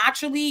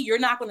going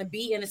to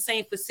be in the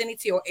same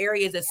vicinity or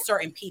areas as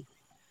certain people.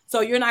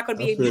 So you're not going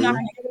to be able to get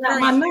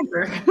my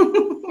number.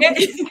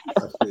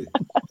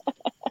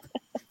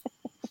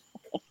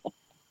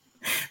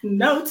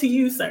 No to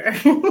you, sir.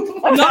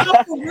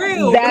 No, for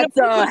real. That's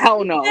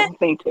hell no.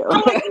 Thank you.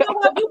 I'm like, you know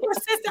what? You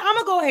persistent. I'm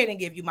gonna go ahead and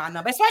give you my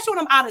number, especially when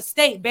I'm out of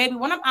state, baby.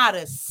 When I'm out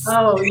of state.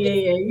 Oh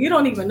yeah. You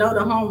don't even know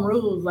the home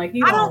rules. Like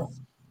you don't.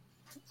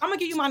 I'm gonna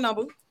give you my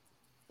number.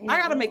 I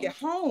gotta make it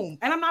home,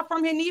 and I'm not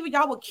from here neither.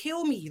 Y'all would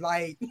kill me.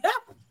 Like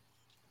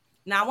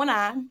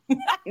 919.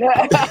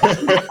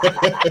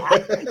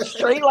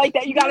 Straight like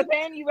that. You got a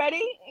pen? You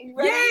ready?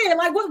 Yeah.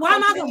 Like what? Why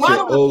am I? Why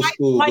old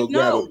school? Like go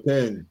no. grab a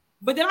pen.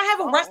 But then I have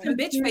a resting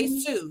bitch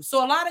face too.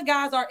 So a lot of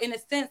guys are, in a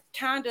sense,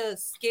 kind of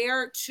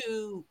scared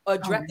to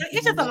address.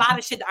 It's just a lot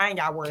of shit that I ain't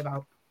got to worry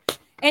about.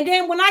 And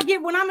then when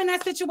I'm in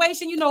that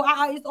situation,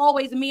 it's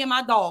always me and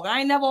my dog. I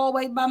ain't never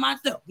always by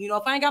myself.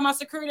 If I ain't got my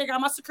security, I got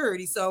my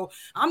security. So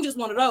I'm just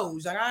one of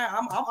those. Like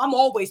I'm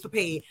always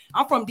prepared.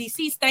 I'm from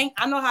DC, Stank.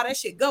 I know how that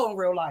shit go in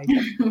real life.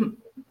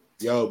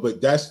 Yo, but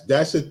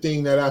that's a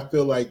thing that I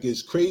feel like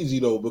is crazy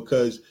though,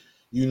 because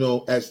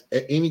as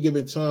at any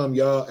given time,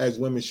 y'all as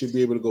women should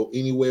be able to go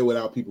anywhere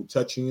without people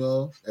touching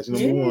y'all. That's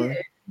number one.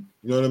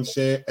 You know what I'm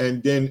saying?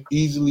 And then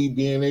easily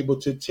being able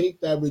to take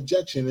that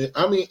rejection. And,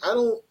 I mean, I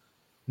don't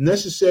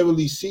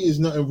necessarily see there's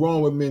nothing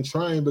wrong with men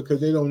trying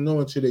because they don't know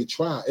until they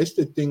try. It's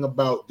the thing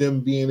about them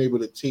being able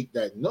to take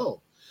that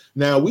no.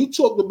 Now, we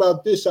talked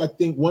about this, I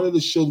think, one of the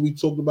shows we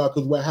talked about,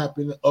 because what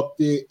happened up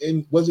there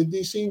in, was it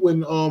DC, when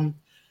the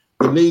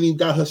lady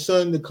got her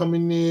son to come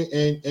in there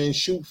and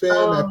shoot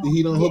fam after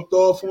he done hooked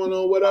off on her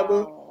or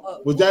whatever.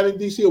 Was that in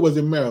DC or was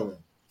it Maryland?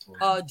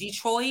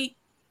 Detroit.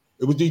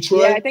 It was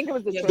Detroit? Yeah, I think it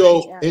was Detroit.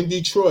 So in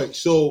Detroit.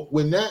 So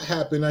when that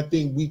happened, I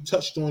think we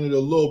touched on it a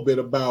little bit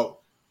about,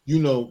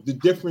 the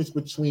difference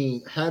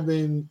between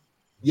having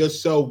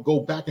yourself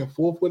go back and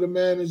forth with a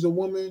man as a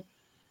woman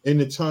in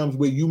the times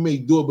where you may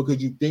do it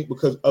because you think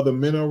because other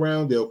men are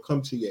around, they'll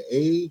come to your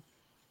aid.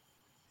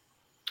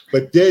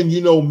 But then,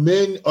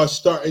 men are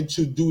starting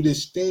to do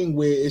this thing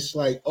where it's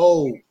like,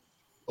 oh,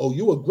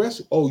 you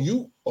aggressive. Oh,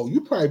 you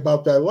probably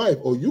about that life.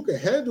 Oh, you can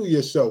handle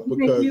yourself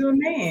because you're a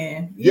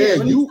man. Yeah,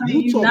 you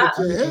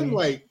talking to him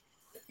like,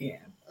 yeah.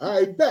 All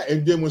right, bet.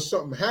 And then when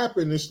something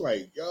happened, it's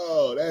like,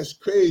 yo, that's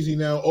crazy.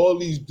 Now all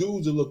these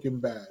dudes are looking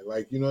bad.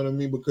 Like, you know what I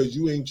mean? Because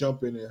you ain't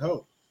jumping and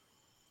help.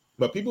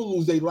 But people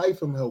lose their life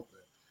from helping.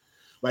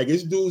 Like,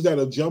 it's dudes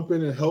that'll jump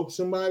in and help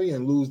somebody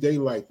and lose their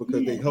life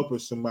because they helping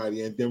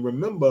somebody. And then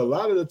remember, a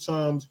lot of the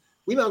times,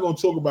 we're not going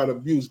to talk about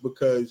abuse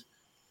because,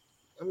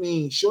 I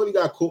mean, Shorty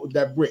got caught with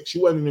that brick. She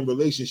wasn't in a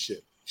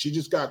relationship. She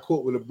just got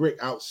caught with a brick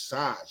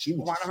outside. She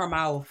was out of her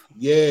mouth.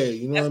 Yeah,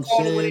 you know that's what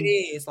I'm saying? What it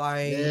is.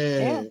 Like,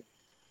 yeah.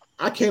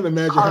 I can't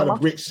imagine how the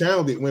brick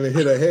sounded when it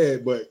hit her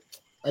head, but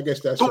I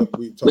guess that's something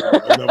we talk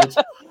about another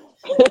time.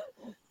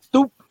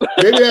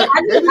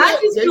 I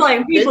just feel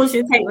like people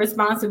should take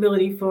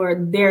responsibility for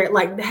their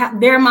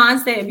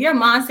mindset. If your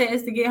mindset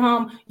is to get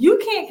home, you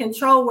can't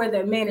control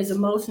whether a man is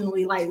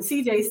emotionally, like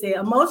CJ said,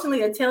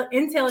 emotionally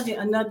intelligent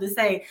enough to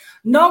say,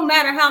 no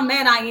matter how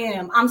mad I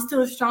am, I'm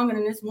still stronger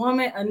than this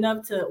woman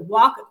enough to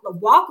walk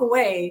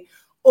away.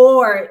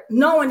 Or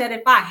knowing that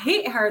if I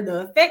hit her,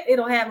 the effect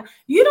it'll have,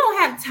 you don't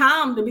have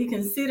time to be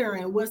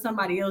considering what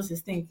somebody else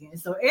is thinking.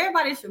 So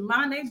everybody should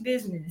mind their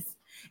business.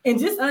 And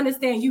just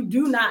understand you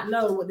do not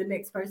know what the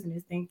next person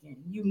is thinking.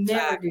 You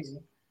never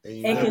do.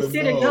 And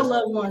consider your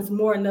loved ones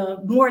more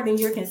than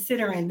you're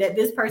considering that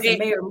this person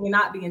may or may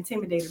not be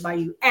intimidated by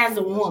you as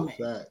a woman.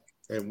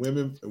 And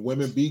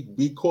women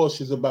be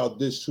cautious about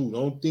this too.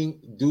 Don't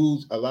think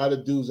a lot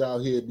of dudes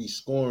out here be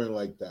scoring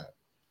like that.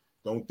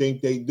 Don't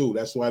think they do.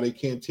 That's why they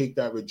can't take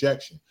that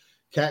rejection.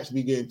 Cats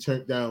be getting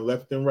turned down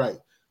left and right.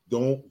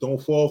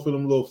 Don't fall for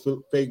them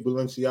little fake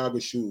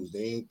Balenciaga shoes.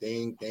 They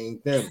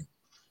ain't them.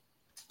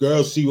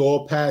 Girls see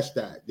all past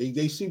that.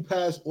 They see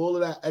past all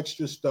of that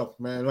extra stuff,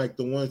 man, like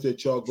the ones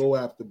that y'all go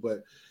after.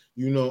 But,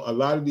 you know, a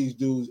lot of these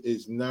dudes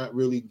is not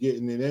really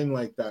getting it in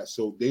like that.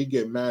 So they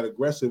get mad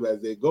aggressive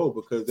as they go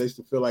because they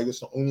still feel like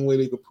it's the only way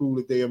they could prove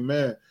that they a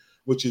man,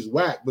 which is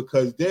whack.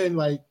 Because then,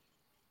 like,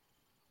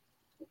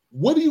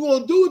 what are you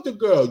going to do with the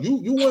girl?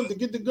 You want to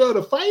get the girl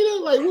to fight her?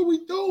 Like, what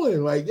we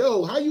doing? Like,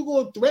 yo, how you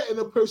going to threaten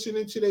a person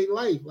into their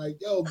life?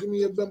 Like, yo, give me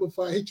your number if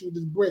I hit you with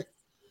this brick.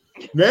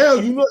 Now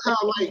you know how,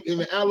 like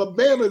in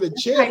Alabama, the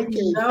chair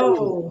became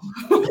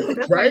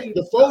right.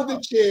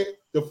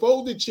 The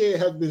folded chair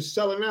has been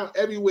selling out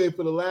everywhere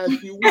for the last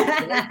few weeks.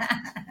 Right?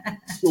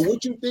 So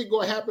what you think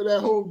gonna happen at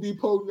Home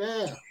Depot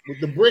now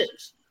with the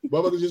bricks?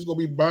 Motherfuckers just gonna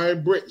be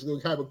buying bricks.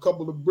 Gonna have a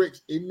couple of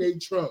bricks in their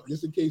trunk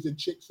just in case the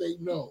chick say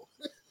no.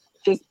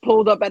 Just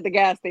pulled up at the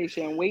gas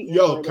station, waiting.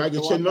 Yo, can I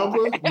get your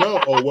number?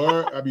 No, oh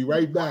word. I'll be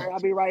right back. I'll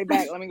be right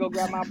back. Let me go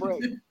grab my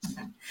brick.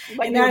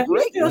 Like, now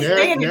brick? Now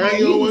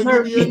you don't want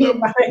to give me your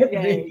number.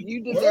 Yeah,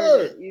 you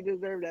deserve it. You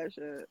deserve that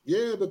shit.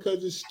 Yeah,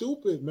 because it's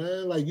stupid,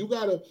 man. Like you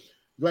gotta,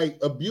 like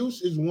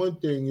abuse is one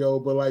thing,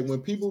 yo, but like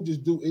when people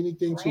just do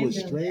anything to a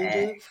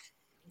stranger.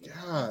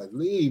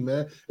 Golly,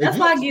 man. That's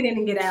why I get in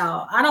and get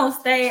out. I don't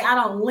stay. I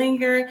don't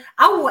linger.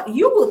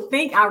 You would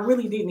think I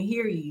really didn't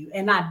hear you,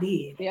 and I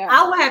did. Yeah.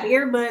 I will have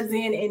earbuds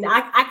in, and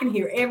I can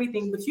hear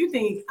everything. But you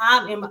think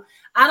I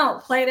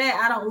don't play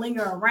that. I don't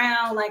linger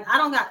around. Like I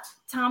don't got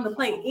time to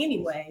play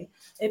anyway.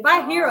 If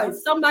I hear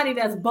somebody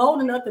that's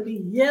bold enough to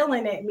be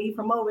yelling at me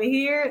from over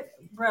here,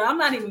 bro, I'm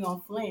not even gonna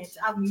flinch.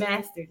 I've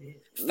mastered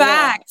it.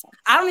 Fact.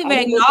 I don't even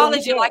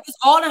acknowledge it. Like it's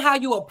all in how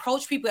you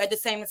approach people at the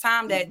same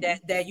time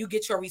that you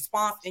get your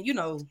response, and you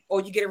know,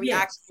 or you get a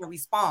reaction or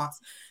response.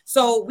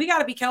 So we got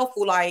to be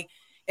careful. Like,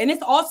 and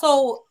it's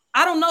also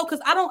I don't know because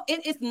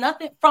it's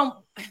nothing from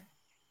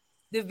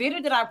the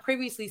video that I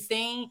previously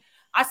seen.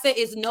 I said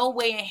it's no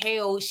way in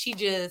hell she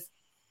just.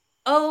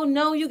 Oh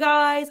no, you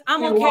guys,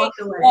 I'm okay.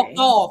 Walked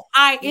off.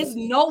 It's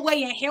no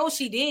way in hell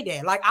she did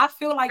that. Like I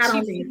feel like I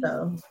don't think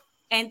so.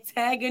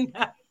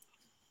 Antagonized.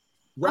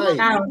 Right.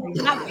 I'm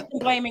not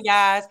blaming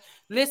guys.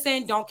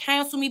 Listen, don't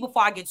cancel me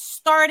before I get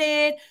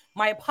started.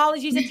 My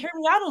apologies. It turned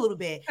me out a little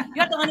bit.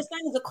 You have to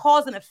understand there's a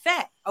cause and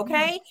effect.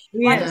 Okay.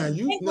 Yeah,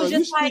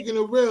 you speaking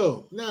of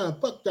real. Nah,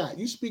 fuck that.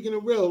 You speaking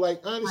of real.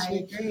 Like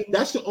honestly,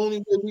 that's the only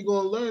way we're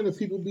gonna learn if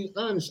people be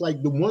honest.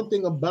 Like the one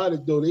thing about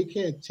it though, they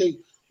can't take.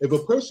 If a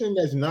person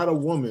that's not a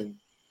woman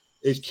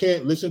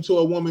can't listen to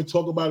a woman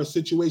talk about a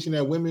situation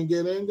that women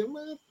get in, then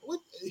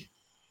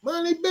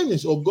mind their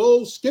business or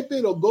go skip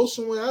it or go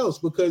somewhere else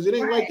because it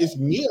ain't like it's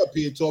me up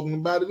here talking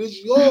about it.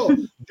 It's y'all.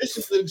 This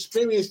is the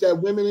experience that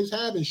women is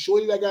having.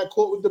 Shorty that got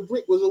caught with the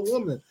brick was a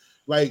woman.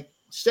 Like,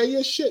 say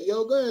your shit,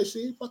 yo. Go ahead,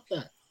 see. Fuck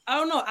that. I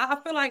don't know. I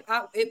feel like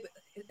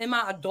in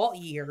my adult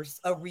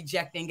years of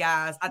rejecting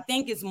guys, I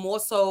think it's more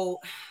so,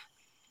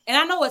 and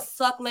I know it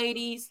suck,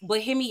 ladies,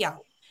 but hear me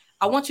out.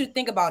 I want you to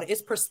think about it.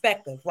 It's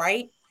perspective,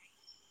 right?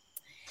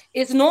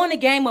 It's knowing the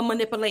game of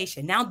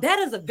manipulation. Now, that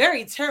is a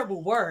very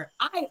terrible word.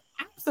 I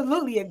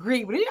absolutely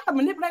agree. But you got to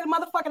manipulate a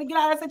motherfucker to get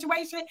out of that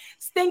situation.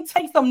 Sting,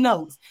 take some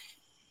notes.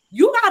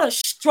 You got to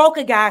stroke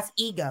a guy's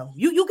ego.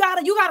 You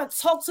gotta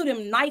talk to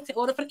them nice in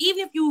order for,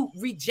 even if you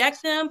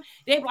reject them,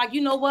 they be like,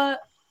 you know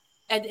what?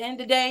 At the end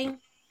of the day,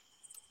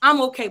 I'm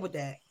okay with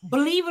that.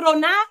 Believe it or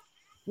not,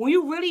 when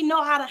you really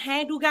know how to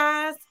handle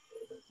guys,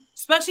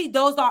 especially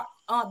those that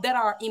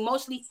are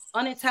emotionally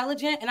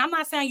unintelligent. And I'm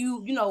not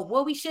saying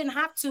we shouldn't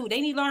have to.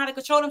 They need to learn how to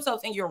control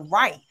themselves. And you're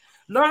right.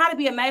 Learn how to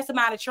be a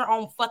mastermind at your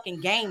own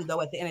fucking game,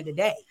 though, at the end of the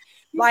day.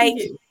 Like,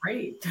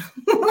 great.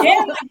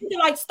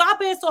 Like, stop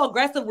being so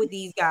aggressive with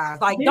these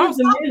guys. Like, don't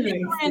stop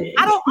being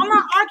I'm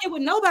not arguing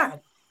with nobody.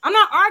 I'm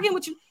not arguing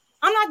with you.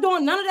 I'm not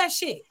doing none of that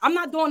shit. I'm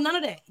not doing none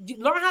of that.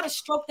 Learn how to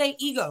stroke their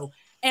ego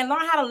and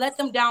learn how to let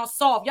them down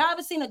soft. Y'all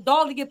ever seen a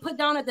dog that get put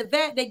down at the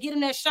vet? They get in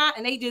that shot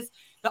and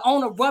the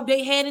owner rub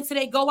their head until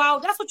they go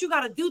out. That's what you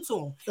got to do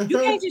to them. You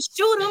can't just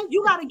shoot them.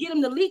 You got to get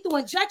them the lethal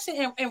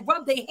injection and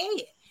rub their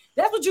head.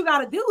 That's what you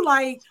got to do.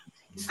 Like,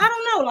 I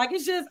don't know. Like,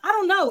 it's just, I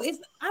don't know.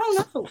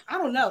 I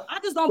don't know. I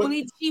just don't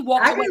believe she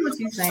walked away. I get what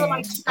you're saying.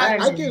 Like,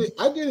 I get it.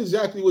 I get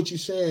exactly what you're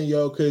saying,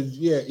 yo, because,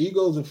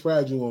 egos are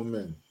fragile on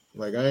men.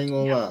 Like, I ain't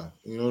gonna lie.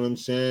 You know what I'm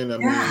saying? I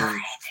mean,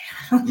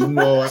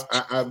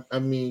 I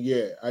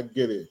mean, I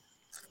get it.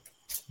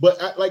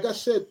 But like I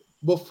said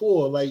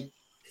before, like,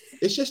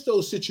 it's just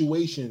those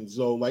situations,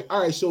 though. Like,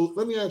 all right, so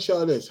let me ask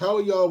y'all this. How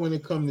are y'all when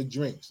it comes to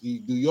drinks? Do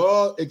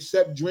y'all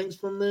accept drinks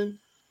from men?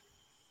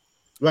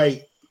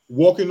 Like,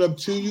 walking up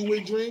to you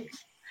with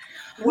drinks?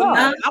 Well,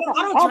 I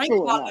don't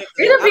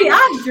drink.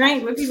 I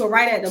drink with people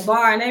right at the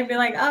bar, and they be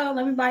like, "Oh,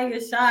 let me buy you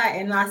a shot,"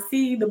 and I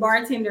see the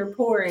bartender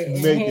pour it.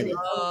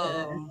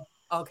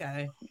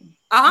 Okay.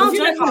 I don't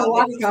drink.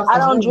 I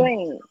don't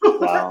drink.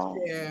 So.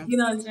 You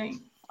don't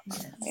drink.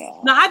 Yeah.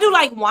 No, I do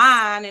like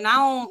wine, and I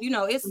don't.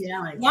 It's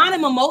like wine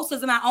and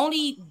mimosas, and I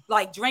only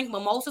like drink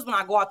mimosas when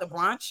I go out to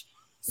brunch.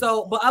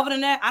 So, but other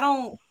than that, I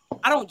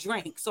don't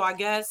drink. So I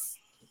guess.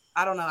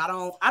 I don't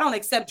know. I don't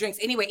accept drinks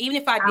anyway. Even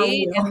if I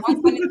did, I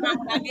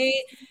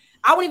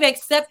wouldn't even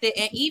accept it.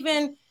 And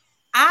even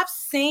I've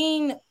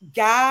seen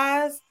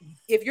guys,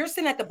 if you're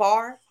sitting at the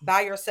bar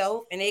by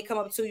yourself and they come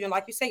up to you and,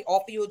 like you say,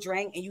 offer you a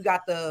drink and you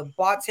got the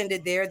bartender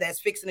there that's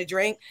fixing a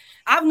drink.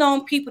 I've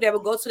known people that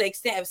would go to the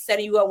extent of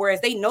setting you up,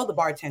 whereas they know the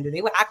bartender.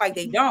 They would act like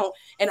they don't.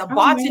 And a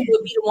bartender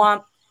would be the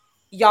one,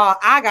 y'all,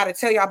 I got to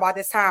tell y'all about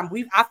this time.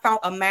 I found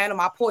a man on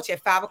my porch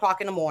at 5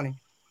 o'clock in the morning.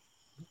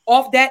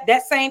 Off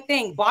that same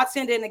thing.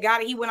 Bartender and the guy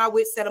that he went out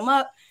with set him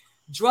up,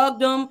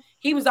 drugged him.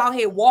 He was out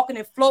here walking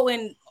and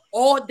floating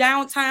all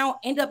downtown,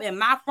 end up in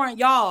my front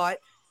yard.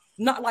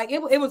 Not like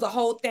it was a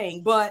whole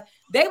thing, but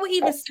they would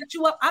even set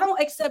you up. I don't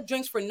accept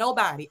drinks for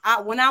nobody.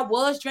 When I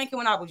was drinking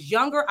when I was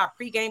younger, I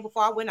pre-gamed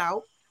before I went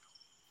out.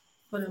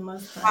 For the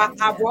most part,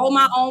 I roll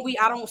my own weed.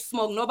 I don't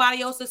smoke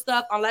nobody else's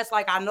stuff unless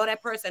like I know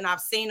that person.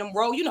 I've seen them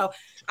roll. You know,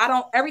 I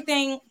don't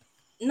everything.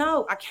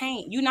 No, I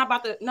can't. You're not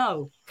about to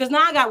no, because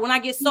now when I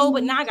get sober,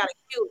 now I gotta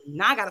kill you.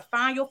 Now I gotta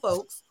find your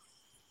folks,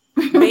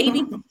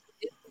 baby.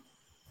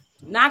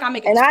 Now I gotta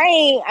make it. And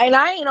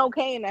I ain't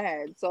okay in the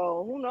head.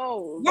 So who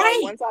knows?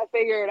 Right. Like, once I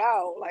figure it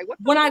out, like what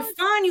when I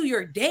find you,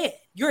 you're dead.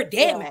 You're a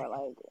dead man.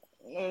 Like,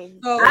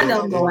 So, I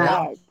don't go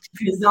out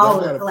because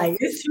like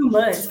it's too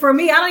much for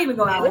me. I don't even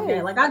go out like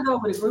that. Like I go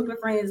with a group of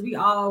friends. We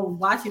all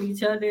watching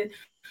each other.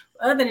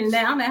 Other than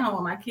that, I'm at home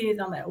with my kids.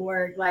 I'm at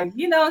work. Like,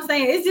 you know what I'm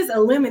saying? It just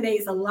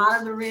eliminates a lot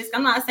of the risk.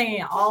 I'm not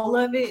saying all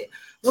of it,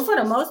 but for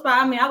the most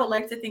part, I mean, I would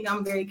like to think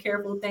I'm very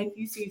careful. Thank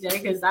you,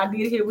 CJ, because I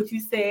did hear what you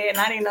said, and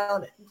I didn't know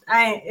that.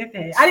 I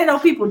didn't know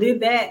people did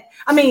that.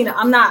 I mean,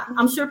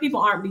 I'm sure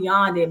people aren't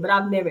beyond it, but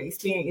I've never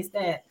experienced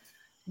that.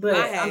 But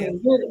I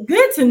mean,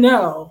 good to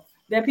know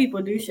that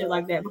people do shit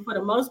like that. But for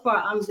the most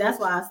part,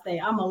 that's why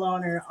I'm a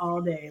loner all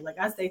day. Like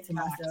I say to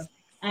myself,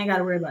 I ain't got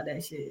to worry about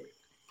that shit.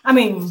 I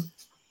mean,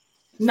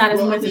 not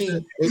as much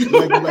as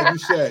like you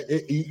said,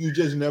 you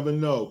just never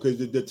know, because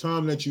the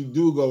time that you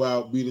do go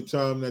out be the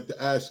time that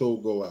the asshole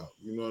go out.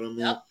 You know what I mean?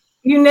 Yep.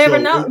 You never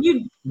know.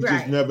 You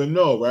just never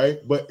know, right?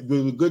 But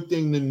the good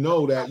thing to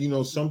know that, you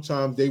know,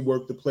 sometimes they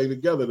work to play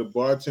together. The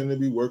bartender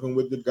be working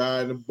with the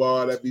guy in the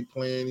bar that be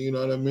playing, you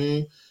know what I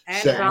mean?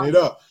 Setting it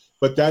up.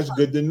 But that's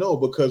good to know,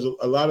 because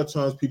a lot of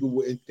times people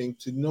wouldn't think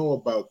to know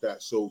about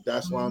that. So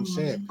that's why I'm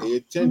saying pay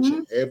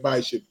attention.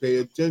 Everybody should pay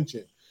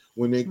attention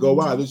when they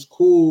go out. It's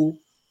cool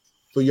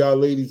for y'all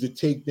ladies to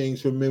take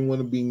things from men,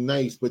 want to be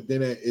nice, but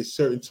then at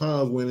certain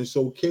times when it's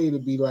okay to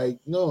be like,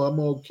 no, I'm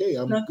okay,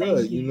 I'm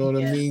good. You know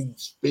what I mean?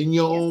 Spend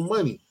your own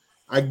money.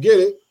 I get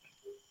it.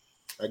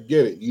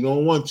 You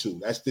don't want to.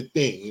 That's the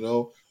thing, you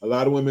know. A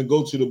lot of women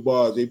go to the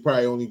bars, they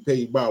probably only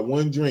pay about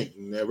one drink,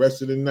 and the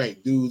rest of the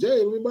night, dudes,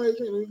 hey, let me buy a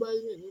drink.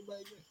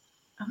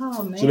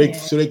 Oh man!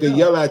 So they could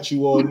yell at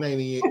you all night in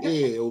your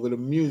ear over the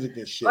music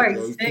and shit. Or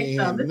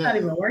it's not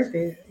even worth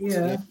it.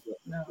 Yeah.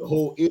 The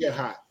whole ear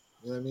hot.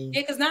 You know what I mean?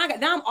 Yeah, because now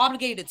I'm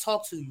obligated to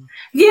talk to you.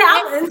 Yeah,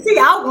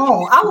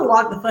 I will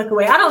walk the fuck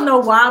away. I don't know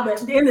why,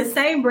 but in the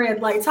same breath,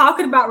 like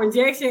talking about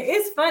rejection,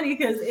 it's funny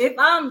because if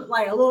I'm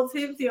like a little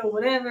tipsy or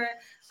whatever,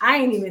 I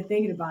ain't even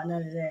thinking about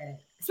none of that.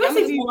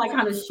 Especially if you're like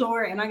kind of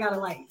short and I gotta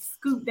like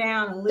scoop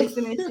down and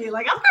listen and shit.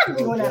 Like I'm not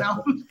doing that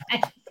on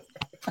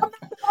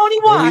only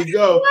one.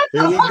 Here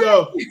we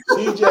go.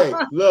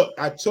 CJ, look,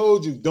 I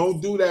told you,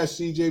 don't do that,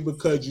 CJ,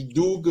 because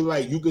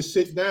you can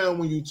sit down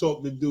when you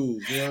talk to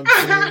dudes. You know what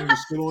I'm saying? You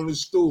sit on the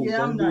stool. Yeah,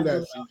 don't do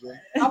that, CJ.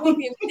 I won't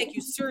be able to take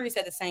you serious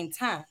at the same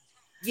time.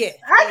 Yeah.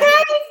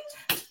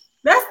 Okay.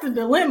 That's the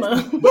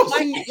dilemma. But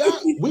see,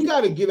 we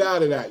got to get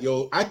out of that,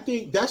 yo. I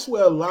think that's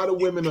where a lot of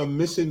women are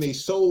missing their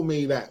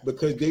soulmate at,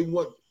 because they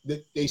want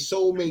their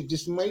soulmate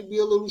just might be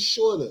a little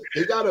shorter.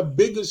 They got a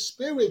bigger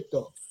spirit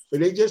though. But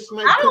they just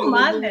might. I don't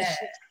mind that.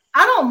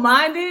 I don't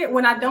mind it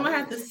when I don't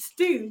have to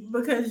stoop,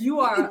 because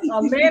you are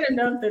a man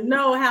enough to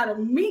know how to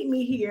meet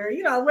me here.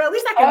 You know, well, at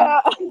least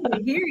I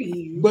can hear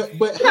you.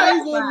 But how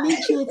you gonna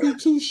meet you if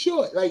he's too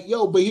short? Like,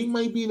 yo, but he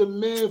might be the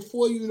man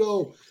for you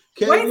though.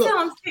 Wait till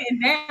I'm sitting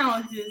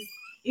down, just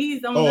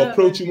ease on.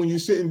 Approach you when you're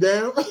sitting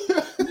down.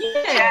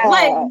 Yeah,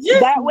 like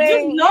just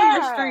know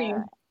your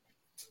stream.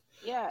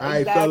 Yeah. All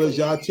right, fellas,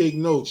 y'all take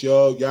notes,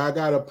 y'all. Y'all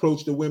gotta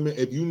approach the women.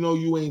 If you know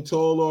you ain't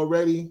tall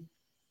already,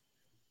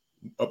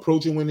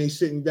 approach them when they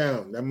sitting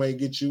down. That might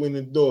get you in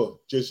the door.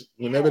 Just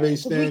whenever they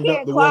stand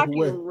up to walk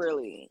away.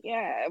 Really,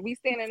 yeah. If we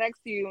standing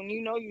next to you and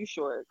you know you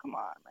short, come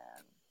on, man.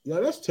 Yeah,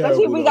 that's terrible.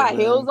 Especially if we got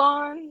heels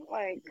on,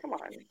 like, come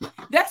on.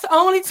 That's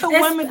only to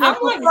women that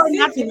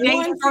not to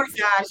date short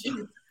guys.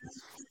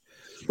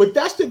 But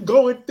that's the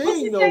going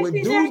thing, though. When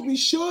dudes be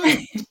short,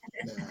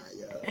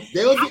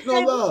 they don't get no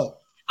love.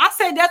 I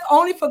say that's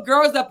only for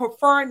girls that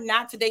prefer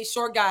not to date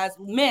short guys,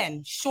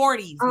 men,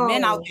 shorties,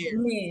 men out there.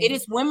 Man. It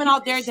is women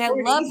out there that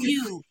love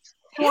you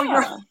for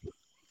your.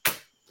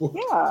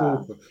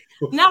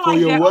 Not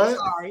like that. What? I'm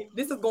sorry,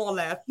 this is going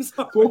left.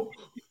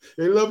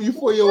 They love you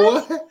for your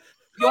what?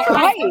 Your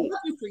height. They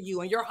love you for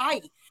you and your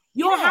height.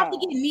 You don't have to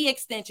get knee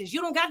extensions.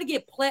 You don't got to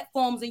get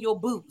platforms in your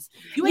boots.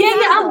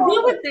 I'm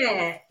good with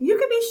that. You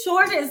can be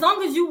short as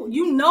long as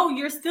you know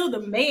you're still the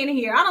man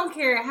here. I don't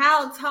care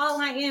how tall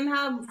I am,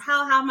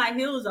 how my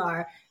heels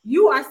are.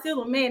 You are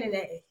still a man in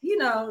that. You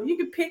know, you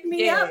can pick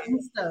me up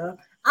and stuff.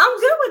 I'm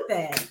good with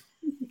that.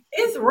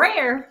 It's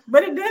rare,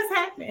 but it does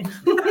happen.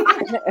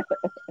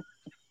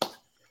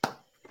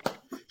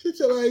 She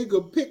said, "Oh, you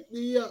could pick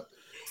me up."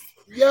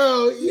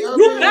 Yo, I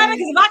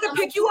if I can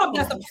pick you up,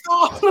 that's a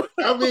problem.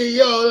 I mean,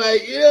 yo,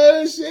 like, you know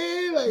what I'm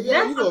saying? Like,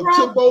 yo, you gonna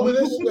tip over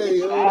this way,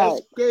 yo.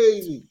 That's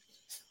crazy.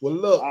 Well,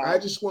 look, I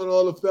just want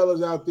all the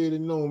fellas out there to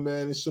know,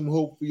 man, there's some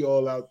hope for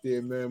y'all out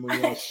there, man,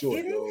 when y'all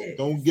short, yo.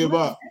 Don't give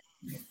up.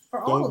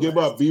 Don't give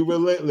up. Be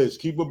relentless.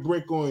 Keep a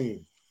brick on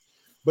you.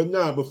 But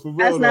for real,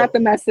 that's not the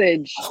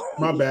message.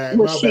 My bad.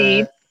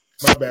 Rashid.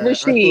 My bad.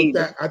 Rashid.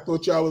 I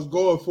thought y'all was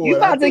going for you it. You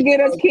about to get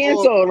us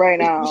canceled right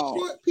now.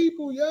 Short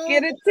people, yo.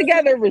 Get it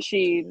together,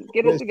 Rashid.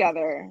 Get it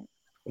together.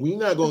 We're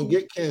not gonna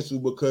get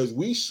canceled because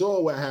we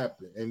saw what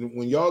happened. And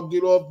when y'all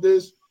get off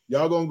this,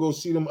 y'all gonna go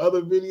see them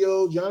other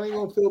videos. Y'all ain't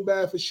gonna feel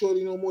bad for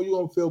Shorty no more. You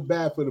gonna feel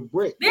bad for the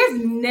brick. There's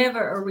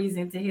never a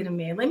reason to hit a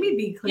man. Let me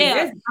be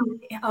clear. I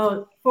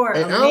don't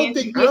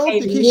think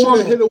he should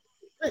have hit her with a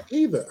brick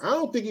either. I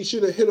don't think he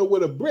should have hit her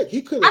with a brick.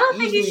 He could have. I don't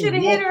think he should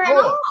have hit her at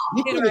all.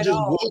 He could have just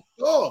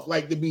walked off.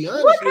 Like, to be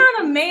honest, what kind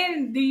of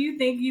man do you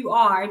think you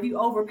are if you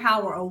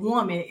overpower a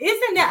woman?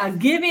 Isn't that a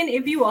given?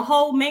 If you a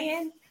whole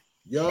man.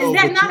 Yo, is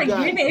that not a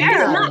given?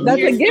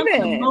 That's a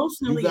given.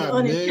 Emotionally you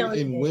got men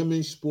in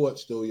women's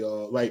sports, though,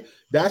 y'all. Like,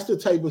 that's the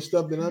type of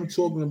stuff that I'm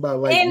talking about.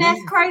 Like, and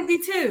that's crazy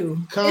too.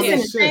 It's in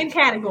the same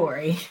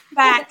category.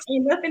 Facts.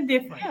 Ain't nothing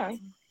different.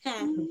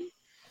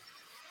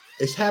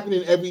 It's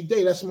happening every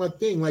day. That's my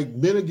thing. Like,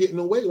 men are getting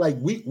away. Like,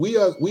 we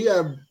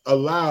are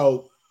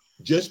allowed,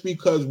 just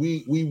because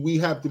we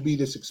have to be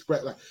this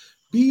express. Like,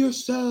 be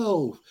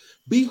yourself.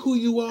 Be who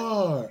you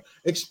are.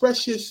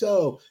 Express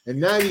yourself. And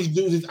now these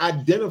dudes is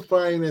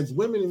identifying as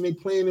women and they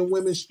playing in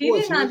women's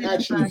sports. And they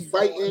actually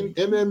fighting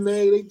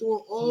MMA. They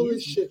doing all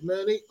this shit,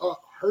 man. They are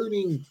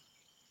hurting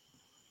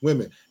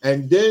women.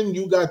 And then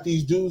you got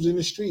these dudes in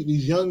the street,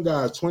 these young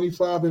guys,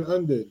 25 and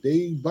under.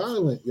 They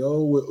violent,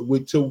 yo,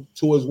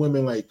 towards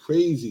women like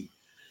crazy.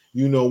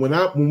 You know,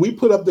 when we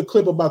put up the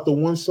clip about the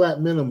 1 slap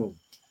minimum,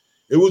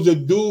 it was a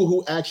dude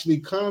who actually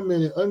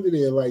commented under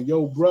there like,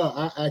 yo, bro,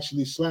 I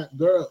actually slapped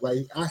girl.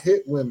 Like, I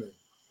hit women.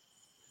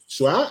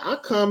 So I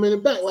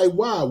commented back like,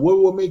 wow, what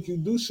will make you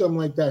do something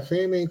like that?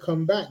 Fame ain't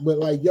come back. But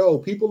like, yo,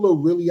 people are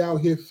really out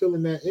here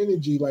feeling that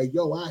energy. Like,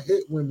 yo, I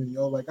hit women,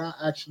 yo. Like, I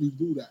actually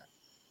do that.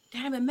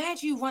 Damn,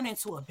 imagine you run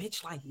into a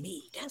bitch like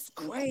me. That's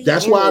crazy.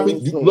 That's why I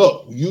mean,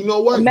 look, you know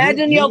what?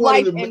 Imagine your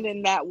life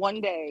ending that one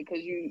day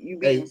because you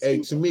Hey,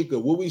 Tamika,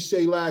 what we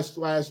say last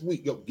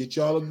week? Yo, get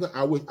y'all a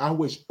gun. I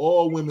wish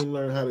all women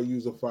learn how to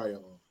use a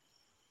firearm.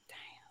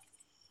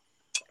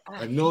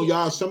 Damn. I know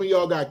y'all. Some of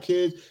y'all got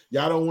kids.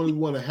 Y'all don't really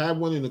want to have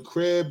one in the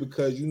crib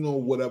because you know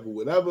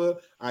whatever.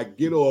 I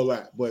get all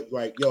that, but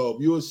like, yo,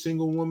 if you're a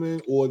single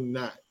woman or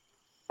not.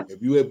 If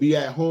you would be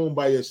at home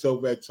by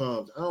yourself at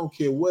times, I don't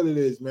care what it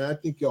is, man. I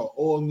think y'all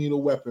all need a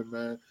weapon,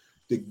 man.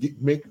 To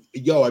make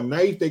a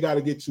knife, they got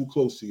to get too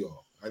close to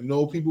y'all. I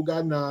know people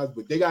got knives,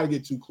 but they got to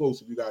get too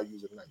close if you got to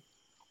use a knife.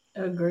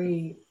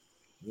 Agreed.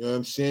 You know what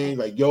I'm saying?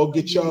 Like, yo,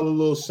 get y'all a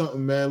little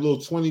something, man. A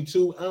little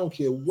 22. I don't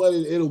care what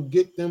it'll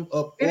get them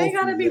up. It ain't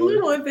gotta be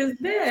little if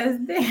it's there.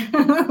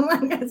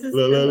 It's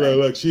there.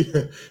 Look. She.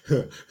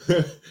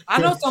 I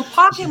know some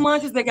pocket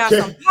munchers that got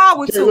some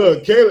power to it.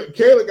 Look,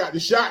 Kayla got the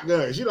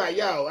shotgun. She like,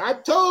 yo, I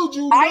told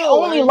you. I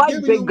only like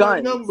big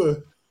guns.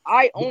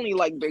 I only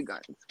like big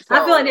guns. So,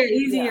 I feel like they're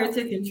easier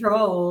to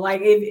control.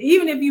 Like,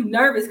 even if you're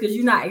nervous because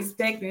you're not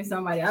expecting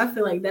somebody, I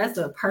feel like that's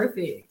a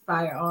perfect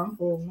firearm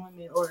for a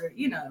woman, or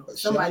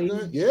somebody.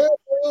 Yeah,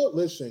 well,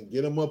 listen,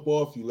 get them up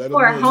off you. Let them.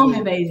 Or a home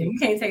invasion. You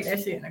can't take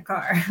that shit in a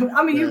car.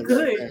 I mean, you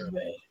could,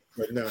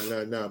 but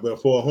no. But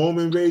for a home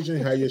invasion,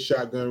 have your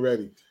shotgun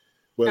ready.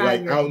 But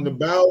like out and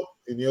about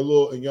in your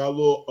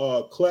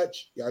little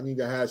clutch, y'all need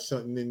to have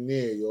something in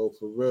there, yo,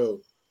 for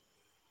real.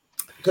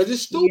 Because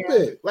it's stupid.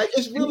 Yeah. Like,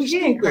 it's really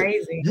stupid.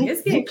 Crazy.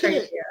 It's getting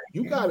crazy.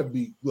 You gotta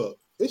be, look,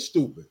 it's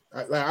stupid.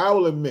 I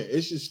will admit,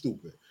 it's just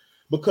stupid.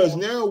 Because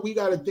now we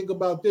gotta think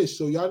about this.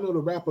 So y'all know the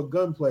rapper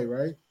Gunplay,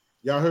 right?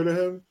 Y'all heard of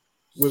him?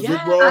 With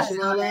Rick Ross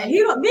and all that?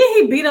 Did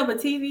he beat up a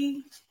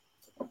TV?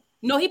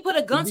 No, he put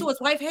a gun to his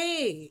wife's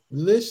head.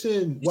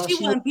 Listen. She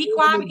wouldn't be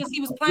quiet because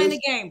he was playing the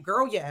game.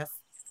 Girl, yes.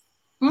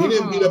 He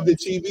didn't beat up the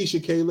TV,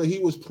 Shakayla. He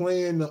was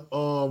playing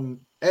the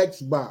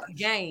Xbox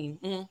game.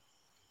 Mm-hmm.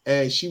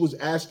 And she was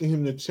asking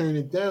him to turn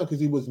it down because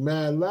he was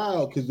mad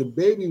loud because the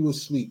baby was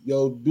asleep.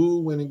 Yo,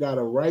 dude went and got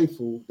a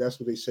rifle. That's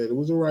what they said. It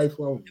was a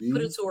rifle.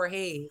 Put it to her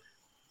head.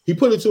 He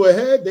put it to her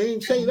head? They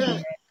didn't say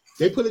that.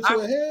 They put it to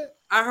her head?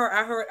 I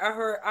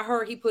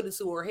heard he put it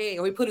to her head,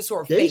 or he put it to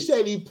her face. They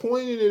said he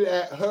pointed it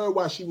at her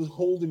while she was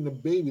holding the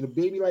baby. The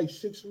baby like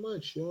 6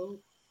 months, yo.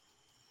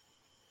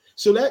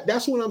 So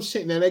that's what I'm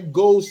saying. Now that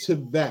goes to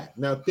that.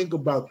 Now think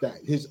about that.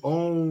 His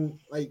own,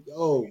 like,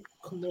 oh,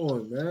 come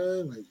on,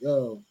 man. Like,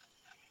 yo.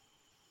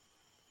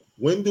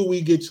 When do we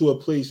get to a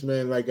place,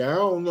 man? Like, I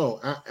don't know.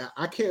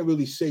 I can't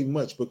really say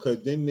much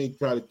because then they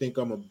try to think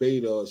I'm a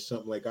beta or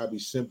something. Like, I be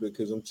simple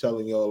because I'm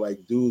telling y'all,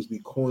 like, dudes be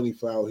corny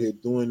for out here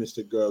doing this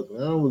to girls. And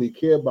I don't really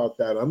care about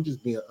that. I'm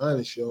just being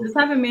honest, yo. The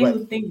type of men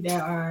who think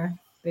there are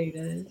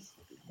betas.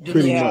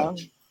 Pretty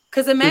much.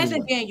 Because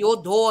imagine being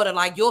your daughter,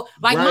 like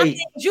my thing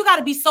is, you got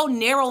to be so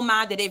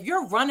narrow-minded. If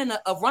you're running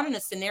a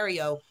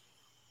scenario,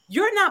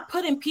 you're not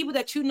putting people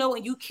that you know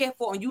and you care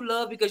for and you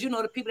love, because you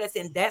know the people that's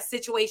in that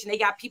situation, they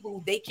got people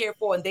who they care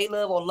for and they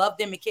love or love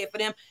them and care for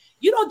them.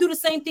 You don't do the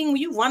same thing when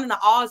you running the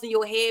R's in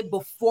your head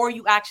before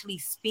you actually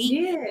speak.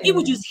 Yeah.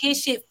 People just hear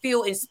shit,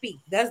 feel, and speak.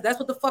 That's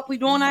what the fuck we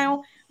doing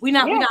now. We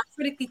not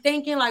critically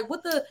thinking. Like,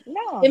 what the?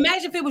 No.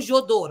 Imagine if it was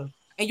your daughter.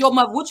 And your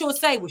mother, what you'll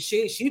say? Well,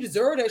 shit, she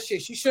deserved that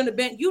shit. She shouldn't have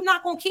been. You're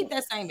not gonna keep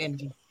that same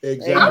energy.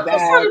 Exactly. I'm just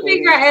trying to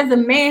figure out, as a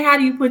man, how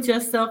do you put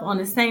yourself on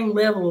the same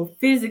level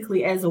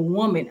physically as a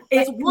woman?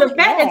 The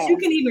fact that you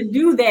can even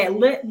do that,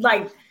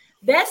 like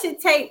that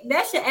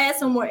should add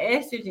some more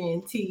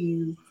estrogen to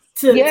you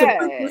to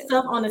put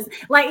yourself on this.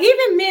 Like,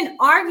 even men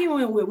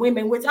arguing with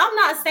women, which I'm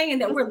not saying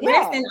that we're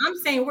less than. I'm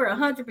saying we're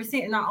 100%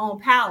 in our own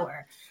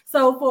power.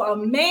 So for a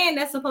man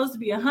that's supposed to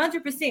be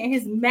 100% in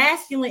his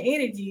masculine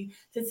energy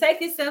to take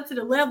himself to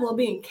the level of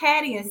being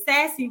catty and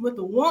sassy with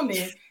a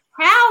woman,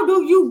 how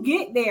do you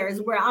get there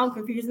is where I'm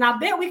confused. And I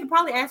bet we could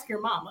probably ask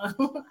your mama.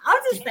 I'm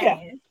just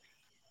saying.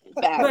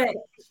 But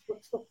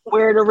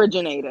where it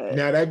originated.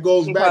 Now that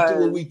goes back to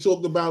what we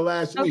talked about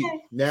last week.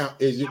 Now,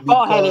 is it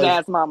because had an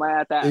ass mama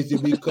at that? Is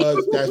it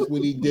because that's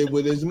what he did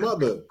with his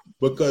mother?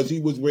 Because he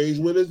was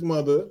raised with his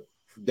mother.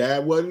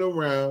 Dad wasn't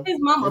around. His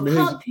mama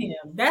pumped him.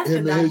 That's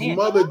him the and dynamic. his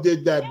mother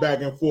did that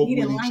back and forth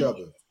with each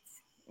other.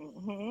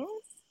 Mm-hmm.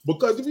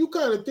 Because if you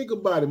kind of think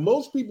about it,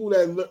 most people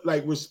that look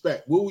like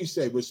respect, what we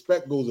say,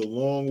 respect goes a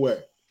long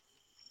way.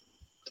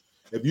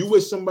 If you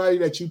with somebody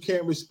that you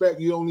can't respect,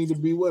 you don't need to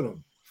be with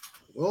them.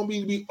 You don't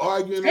need to be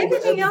arguing over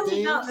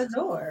everything. Out the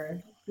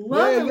door.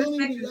 Love and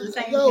respect is the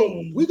same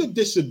thing. We could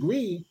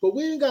disagree, but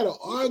we ain't gotta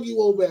argue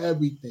over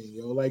everything,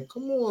 yo. Like,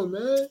 come on,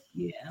 man.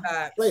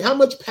 Yeah. Like, how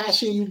much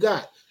passion you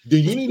got? Do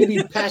you need to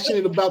be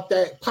passionate about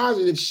that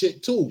positive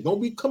shit too?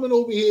 Don't be coming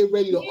over here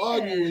ready to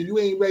argue and you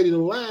ain't ready to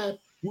laugh.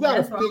 You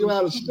gotta figure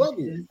out a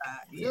struggle. You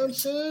know what I'm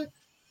saying?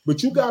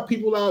 But you got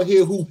people out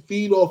here who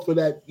feed off of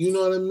that, you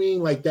know what I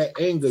mean? Like that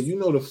anger, you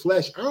know, the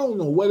flesh. I don't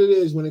know what it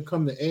is when it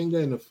comes to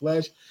anger and the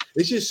flesh.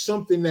 It's just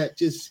something that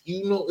just,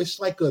 you know, it's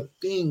like a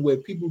thing where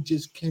people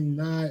just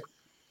cannot,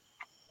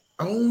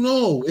 I don't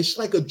know. It's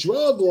like a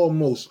drug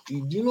almost.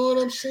 You know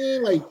what I'm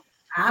saying? Like,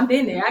 I've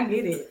been there. I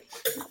get it.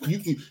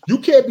 You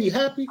can't be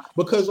happy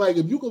because, like,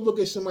 if you could look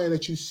at somebody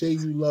that you say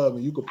you love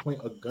and you could point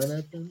a gun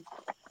at them.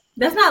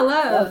 That's not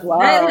love. That's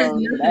love. That has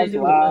nothing to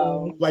do with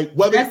love. Like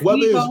whether it's,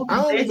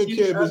 I don't even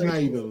care if it's not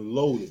even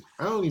loaded.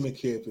 I don't even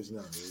care if it's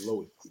not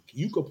loaded.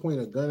 You could point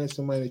a gun at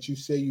somebody that you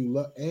say you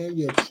love and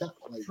your child,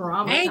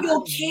 like, and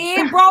your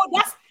kid, bro.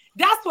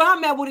 That's what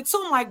I'm at with it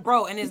too. I'm like,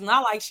 bro, and it's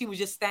not like she was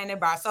just standing there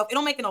by herself. It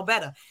don't make it no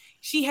better.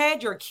 She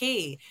had your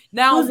kid.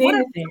 Now, what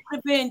if it would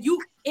have been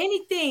you?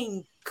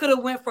 Anything could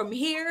have went from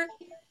here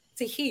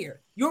to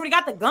here. You already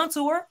got the gun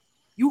to her.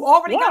 You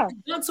already got the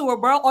gun to her,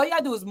 bro. All you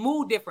gotta do is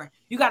move different.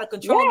 You gotta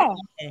control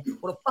it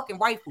with a fucking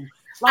rifle.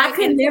 Like, I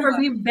could never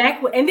be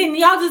back with, and then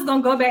y'all just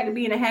gonna go back to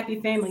being a happy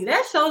family.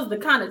 That shows the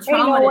kind of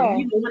trauma that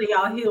neither one of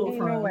y'all healed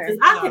from. Because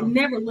I could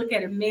never look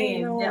at a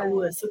man that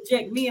would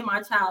subject me and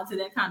my child to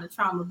that kind of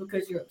trauma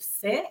because you're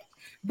upset.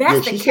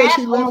 That's the cap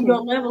on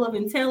your level of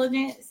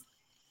intelligence.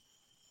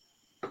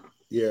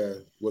 Yeah.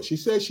 Well, she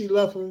said she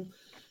left him.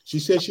 She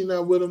said she's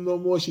not with him no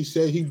more. She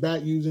said he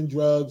back using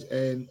drugs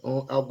and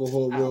on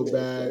alcohol real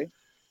bad.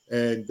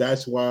 And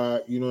that's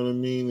why, you know what I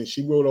mean? And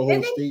she wrote a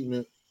whole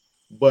statement.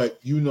 But,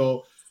 you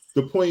know,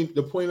 the point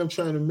I'm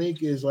trying to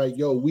make is like,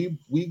 yo,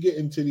 we get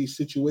into these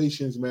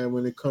situations, man,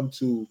 when it comes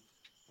to,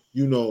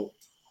 you know,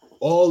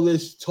 all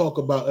this talk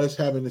about us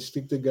having to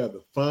stick together,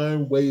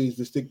 find ways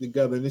to stick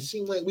together. And it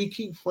seems like we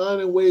keep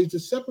finding ways to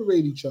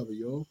separate each other,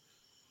 yo.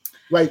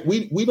 Like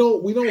we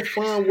don't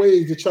find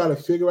ways to try to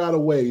figure out a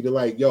way to,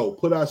 like, yo,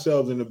 put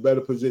ourselves in a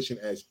better position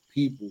as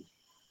people.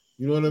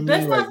 You know what I mean?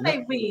 Let's not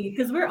say we,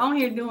 because we're on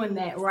here doing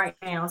that right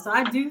now. So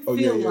I do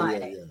feel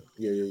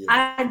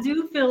I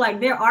do feel like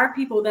there are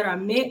people that are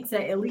meant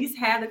to at least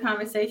have the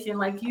conversation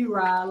like you,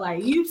 Rod.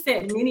 Like, you've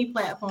set many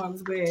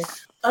platforms where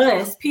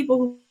us,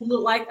 people who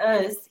look like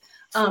us,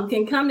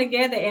 can come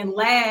together and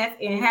laugh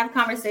and have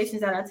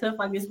conversations that are tough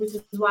like this, which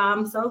is why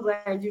I'm so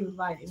glad you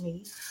invited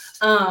me.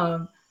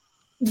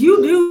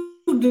 You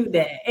do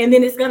that, and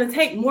then it's going to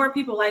take more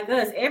people like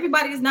us.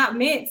 Everybody is not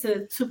meant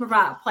to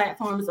provide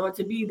platforms or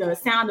to be the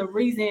sound of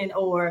reason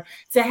or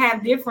to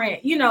have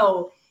different, you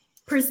know,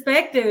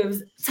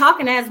 perspectives.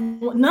 Talking as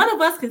none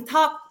of us can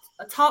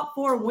talk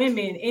for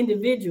women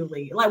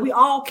individually. Like, we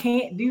all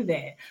can't do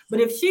that. But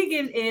if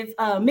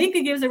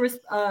Mika gives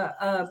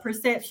a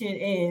perception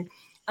and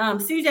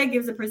CJ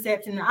gives a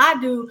perception, and I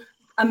do.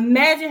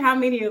 Imagine how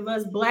many of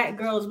us black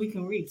girls we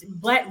can reach,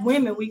 black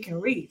women we can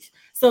reach.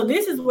 So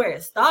this is where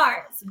it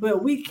starts,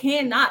 but we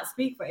cannot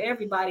speak for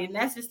everybody, and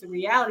that's just the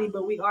reality.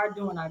 But we are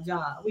doing our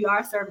job. We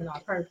are serving our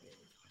purpose.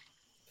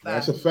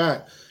 That's a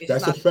fact.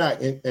 That's a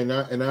fact, and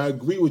I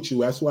agree with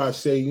you. That's why I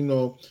say, you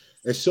know,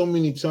 there's so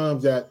many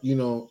times that, you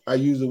know, I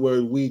use the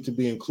word we to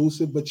be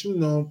inclusive, but, you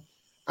know,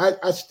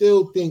 I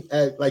still think,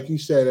 like you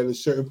said, at a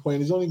certain point,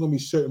 there's only going to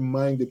be certain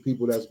minded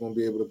people that's going to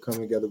be able to come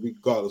together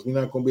regardless. We're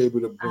not going to be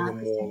able to bring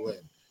them all in.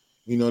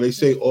 You know, they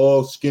say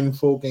all skin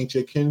folk ain't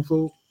your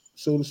kinfolk,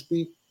 so to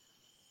speak.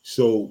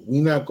 So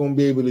we're not going to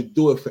be able to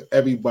do it for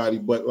everybody.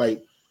 But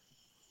like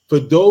for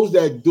those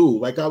that do,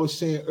 like I was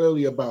saying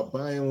earlier about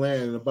buying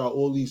land and about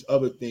all these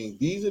other things,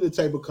 these are the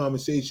type of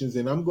conversations.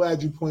 And I'm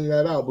glad you pointed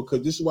that out,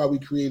 because this is why we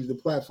created the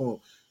platform.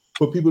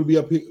 For people to be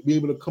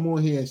able to come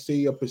on here and say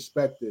your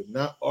perspective,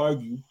 not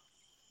argue,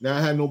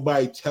 not have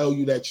nobody tell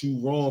you that you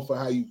wrong for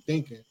how you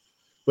thinking,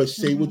 but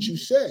say what you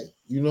say,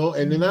 you know.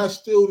 And then I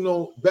still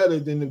know better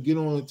than to get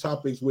on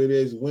topics where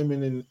there's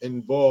women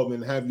involved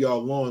and have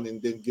y'all on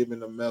and then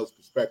giving a male's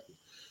perspective.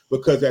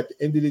 Because at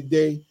the end of the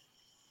day,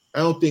 I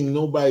don't think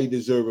nobody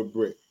deserve a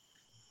brick.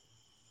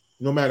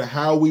 No matter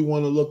how we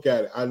want to look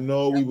at it. I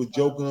know we were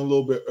joking a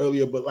little bit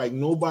earlier, but like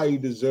nobody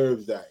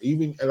deserves that.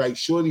 Even like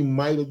Shorty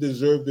might have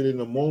deserved it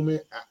in a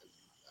moment,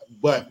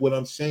 but what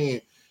I'm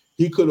saying,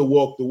 he could have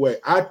walked away.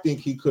 I think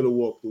he could have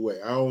walked away.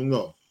 I don't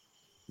know.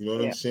 You know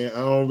what I'm saying?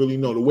 I don't really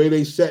know. The way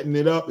they setting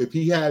it up, if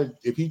he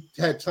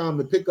had time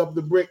to pick up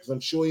the bricks,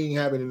 I'm sure he ain't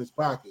have it in his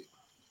pocket.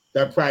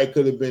 That probably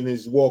could have been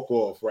his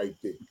walk-off right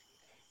there.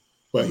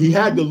 But he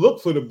had to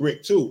look for the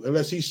brick too,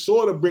 unless he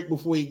saw the brick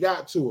before he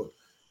got to it.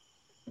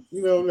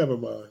 You know, never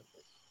mind.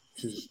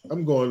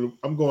 I'm going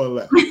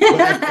left. But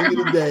at the end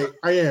of the day,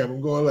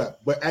 I'm going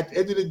left. But at the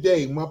end of the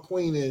day, my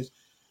point is,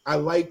 I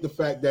like the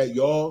fact that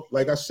y'all,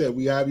 like I said,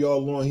 we have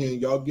y'all on here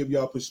and y'all give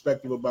y'all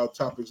perspective about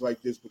topics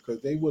like this, because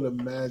they would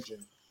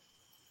imagine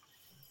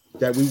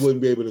that we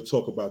wouldn't be able to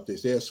talk about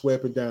this. They'll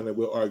sweep it down and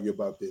we'll argue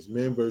about this.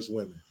 Men versus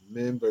women.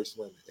 Men versus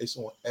women. It's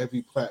on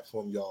every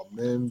platform, y'all.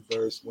 Men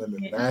versus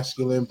women.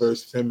 Masculine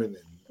versus feminine.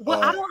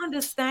 Well, I don't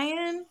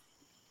understand.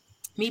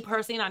 Me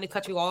personally, not to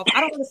cut you off,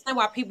 I don't understand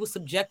why people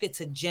subject it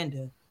to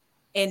gender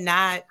and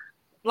not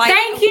like.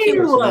 Thank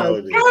you.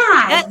 God,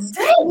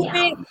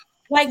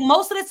 like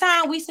most of the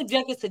time, we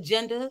subject it to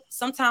gender.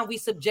 Sometimes we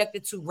subject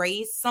it to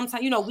race.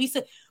 Sometimes, you know, we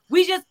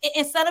just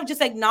instead of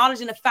just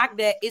acknowledging the fact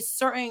that it's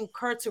certain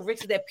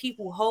characteristics that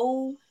people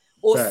hold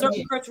or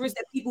certain characteristics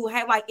that people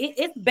have, like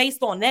it's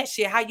based on that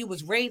shit, how you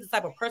was raised, the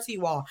type of person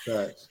you are. How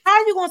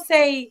are you gonna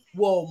say,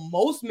 well,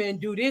 most men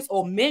do this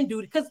or men do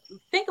it? Because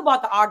think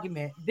about the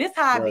argument. This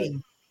how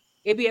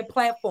it be a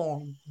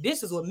platform.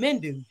 This is what men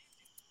do.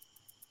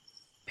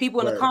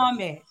 People in the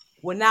comment,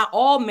 well, not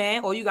all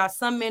men, or you got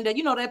some men that,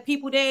 you know, that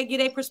people there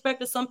get a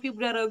perspective, some people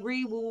that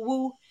agree,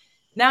 woo.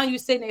 Now you're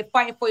sitting there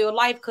fighting for your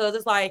life because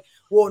it's like,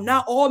 well,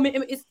 not all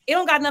men. It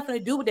don't got nothing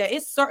to do with that.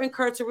 It's certain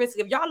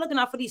characteristics. If y'all looking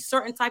out for these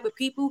certain type of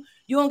people,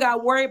 you don't got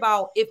to worry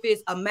about if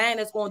it's a man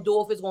that's going to do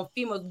it, if it's going to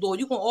female do it.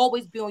 You can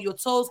always be on your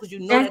toes because you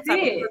know that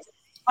type of person.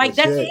 Like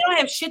that's it. It don't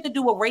have shit to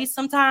do with race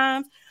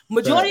sometimes.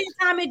 Majority of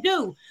the time it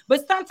do.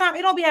 But sometimes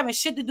it don't be having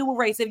shit to do with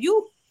race. If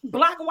you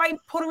black, white,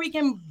 Puerto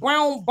Rican,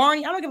 brown,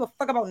 Barney, I don't give a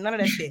fuck about none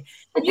of that shit.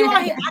 If you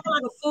out here acting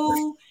like a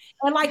fool,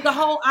 and like the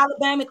whole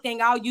Alabama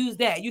thing, I'll use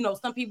that. You know,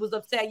 some people's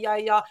upset,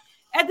 y'all.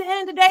 At the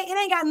end of the day, it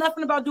ain't got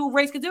nothing about do with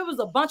race, because there was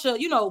a bunch of,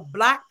 you know,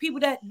 black people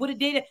that would have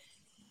did it.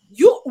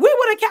 We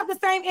would have kept the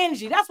same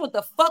energy. That's what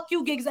the fuck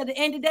you gigs at the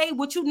end of the day.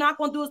 What you not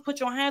gonna do is put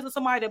your hands on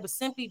somebody that was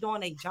simply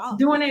doing their job.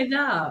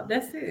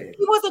 That's it.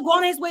 He wasn't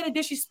going his way to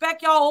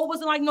disrespect y'all. It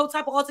wasn't like no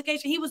type of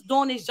altercation. He was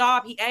doing his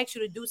job. He asked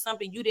you to do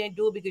something. You didn't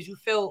do it because you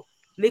felt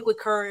liquid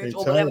courage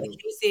or whatever the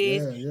case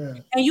is.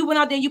 And you went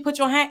out there and you put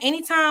your hand.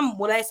 Anytime,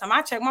 well, last time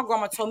I checked, my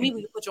grandma told me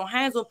when you put your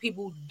hands on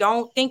people,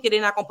 don't think that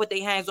they're not gonna put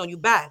their hands on you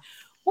back.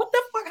 What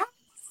the fuck?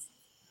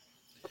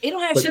 It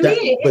don't have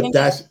shit. But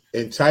that's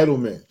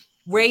entitlement.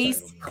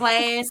 Race,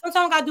 class.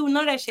 Sometimes I gotta do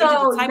none of that shit.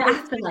 So I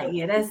feel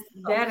like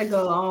that'll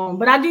go on.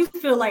 But I do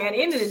feel like at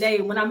the end of the day,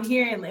 when I'm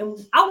hearing,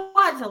 I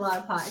watch a lot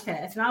of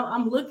podcasts and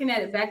I'm looking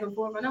at it back and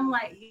forth, and I'm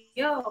like,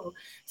 yo.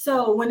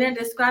 So when they're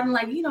describing,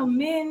 like, you know,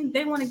 men,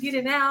 they want to get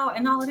it out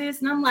and all of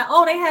this, and I'm like,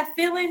 oh, they have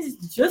feelings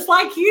just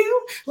like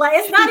you. Like,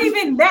 it's not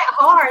even that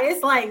hard.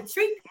 It's like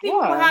treat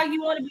people how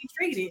you want to be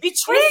treated. Be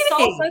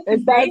treated.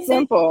 It's that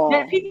simple.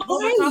 That people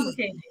overcomplicate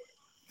it.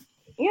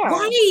 Yeah.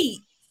 Right.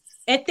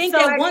 And think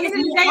that one is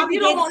you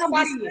don't want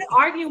nobody to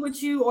argue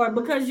with you, or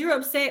because you're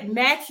upset,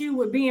 match you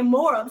with being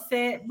more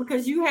upset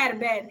because you had a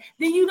bad.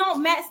 Then you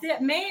don't match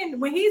that man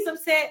when he's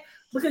upset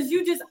because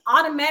you just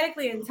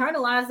automatically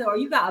internalize it, or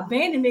you got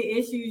abandonment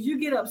issues. You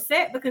get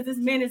upset because this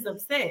man is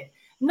upset.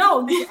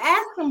 No, you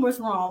ask him what's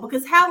wrong,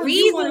 because how would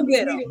you want to be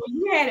treated when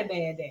you had a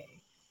bad day?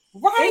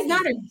 Right. It's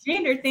not a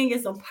gender thing,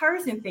 it's a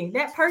person thing.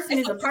 That person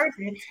is a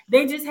person.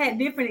 They just had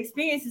different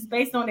experiences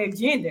based on their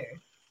gender.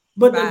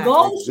 But the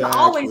goal should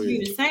always be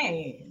the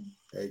same.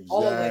 Exactly.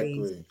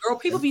 Always. Girl,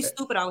 people be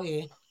stupid out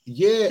here.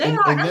 Yeah, they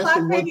are. And that's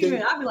the one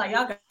thing. I'll be like,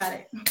 y'all got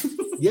it.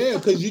 Yeah,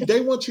 because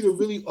they want you to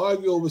really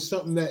argue over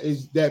something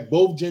that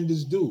both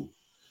genders do.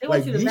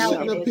 Like you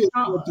sitting up here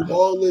going through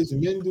all this,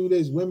 men do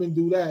this, women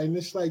do that, and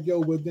it's like,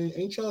 yo, but then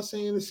ain't y'all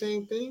saying the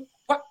same thing?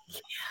 What?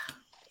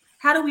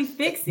 How do we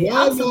fix it?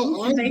 Why I'm y'all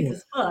solution based arguing?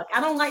 as fuck. I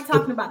don't like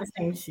talking about the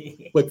same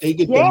shit. But they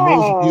get the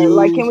most Yeah, views.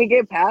 like, can we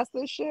get past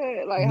this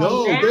shit? Like, how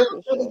No, do we now? they'll fix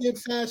this never shit?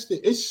 get past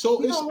it. It's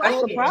so You it's don't all like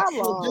That's the it.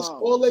 problem. that's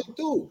all they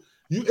do.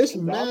 It's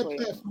mad Exactly.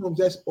 platforms.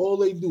 That's all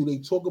they do. They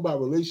talk about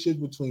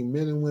relationships between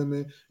men and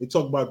women. They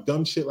talk about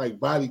dumb shit like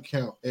body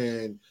count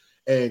and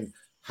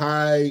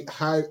high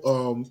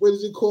what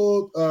is it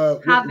called?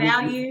 High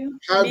value.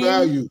 High men.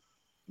 value.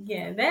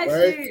 Yeah, that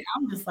Right? shit.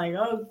 I'm just like,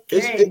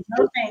 okay,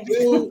 no thanks.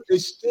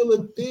 It's still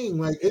a thing.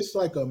 Like it's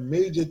like a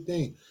major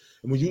thing.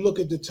 And when you look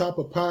at the top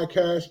of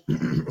podcasts,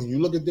 when you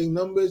look at the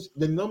numbers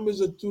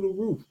are through the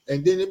roof.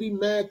 And then it be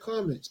mad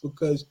comments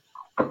because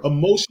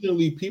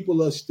emotionally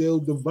people are still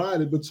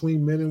divided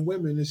between men and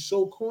women. It's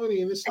so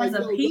corny, and it's As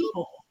like a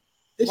people.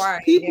 it's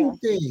Right, people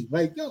thing.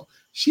 Like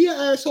she an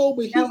asshole,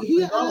 but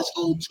he an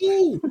asshole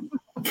too.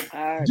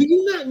 Do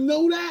you not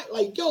know that?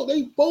 Like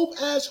they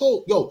both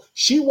assholes.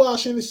 She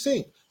washing the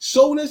sink.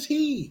 So does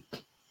he.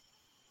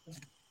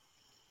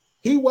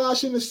 He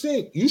washing the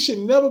sink. You should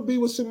never be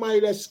with somebody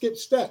that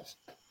skips steps.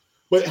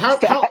 But how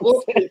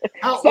often?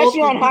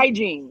 Especially on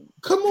hygiene.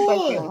 Come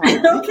on.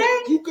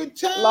 Okay. You could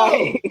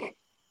tell.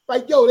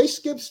 Like, they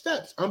skip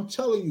steps. I'm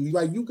telling you,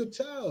 like, you could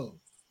tell.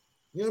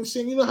 You know what I'm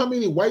saying? You know how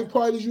many white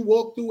parties you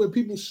walk through and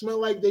people smell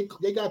like they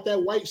got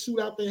that white suit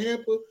out the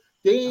hamper?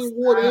 They ain't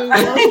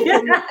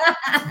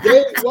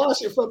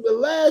wash it from the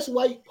last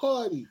white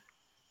party.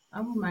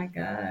 Oh my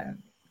God.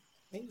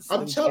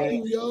 I'm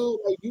telling you,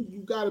 like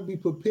you gotta be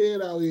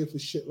prepared out here for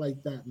shit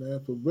like that,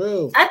 man. For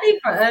real. I think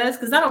for us,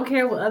 because I don't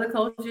care what other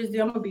cultures do,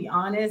 I'm gonna be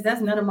honest.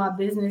 That's none of my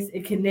business.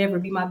 It can never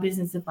be my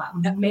business if I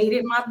made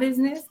it my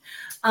business.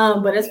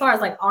 But as far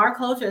as like our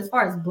culture, as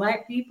far as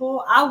Black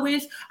people, I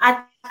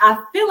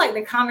feel like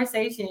the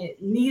conversation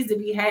needs to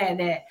be had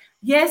that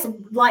yes,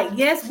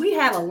 we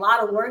have a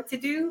lot of work to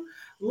do.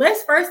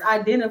 Let's first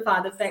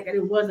identify the fact that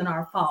it wasn't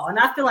our fault. And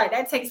I feel like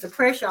that takes the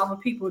pressure off of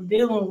people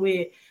dealing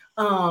with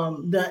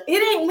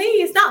it ain't me,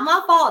 it's not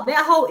my fault.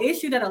 That whole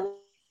issue that a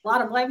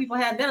lot of Black people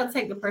have, that'll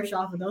take the pressure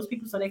off of those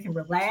people so they can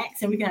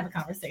relax and we can have a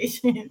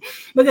conversation.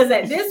 Because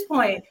at this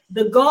point,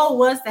 the goal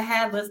was to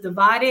have us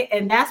divided,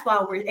 and that's why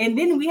and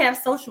then we have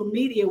social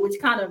media, which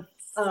kind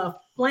of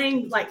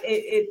flames, like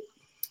it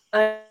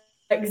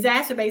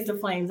exacerbates the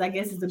flames, I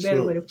guess is the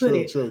better way to put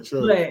it. True.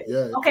 But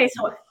yeah. Okay,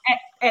 so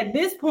at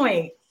this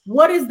point,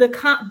 what is the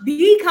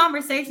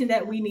conversation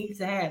that we need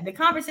to have? The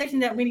conversation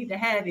that we need to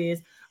have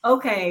is,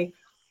 okay,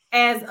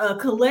 as a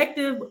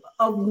collective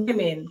of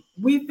women,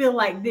 we feel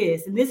like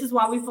this, and this is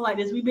why we feel like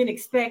this. We've been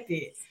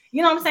expected.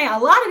 You know what I'm saying? A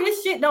lot of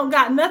this shit don't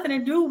got nothing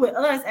to do with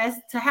us as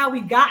to how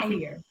we got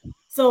here.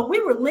 So if we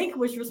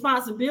relinquish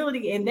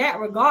responsibility in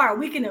that regard,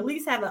 we can at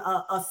least have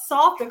a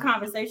softer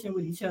conversation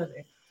with each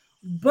other.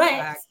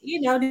 But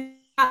you got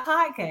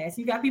podcasts,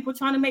 you got people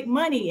trying to make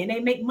money, and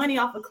they make money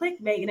off of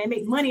clickbait, and they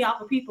make money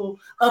off of people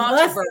of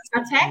us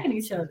attacking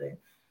each other.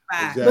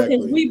 Exactly.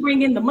 Because we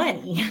bring in the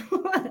money.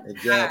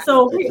 Exactly.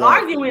 So if we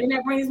arguing and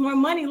that brings more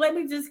money, let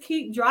me just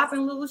keep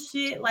dropping little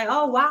shit like,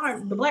 oh, why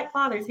aren't the Black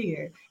fathers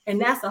here?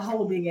 And that's a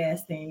whole big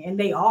ass thing. And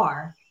they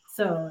are.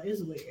 So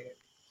it's weird.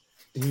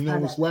 You know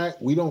what's whack?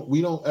 We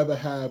don't ever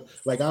have,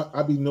 like,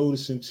 I be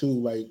noticing too,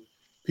 like,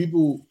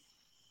 people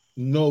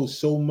know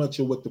so much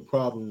of what the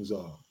problems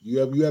are.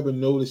 You ever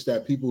notice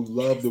that people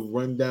love to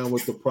run down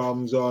what the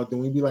problems are? Then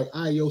we be like,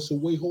 all right, so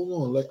wait, hold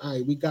on. Like, all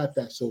right, we got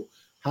that. So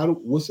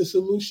what's the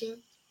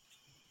solution?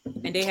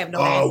 And they have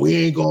no we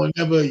ain't gonna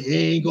it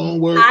ain't gonna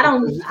work.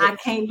 I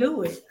can't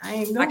do it.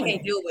 I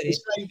can't deal with it.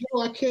 It's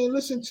like, I can't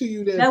listen to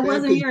you then. That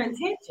wasn't your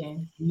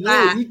intention.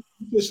 No, you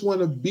just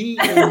want to be in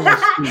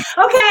that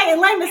Okay, in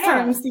layman's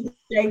terms,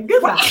 CJ,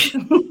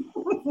 goodbye.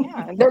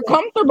 Yeah, they're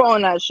comfortable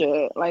in that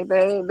shit. Like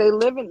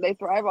they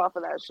thrive off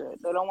of that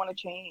shit. They don't want to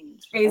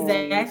change.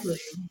 Exactly.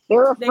 And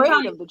they're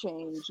afraid of the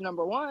change.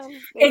 Number one.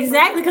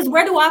 Exactly, because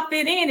where do I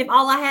fit in if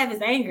all I have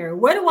is anger?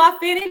 Where do I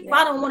fit in if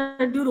I don't want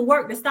to do the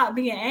work to stop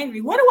being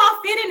angry? Where do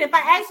I fit in if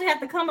I actually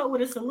have to come up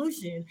with a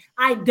solution?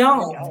 I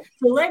don't.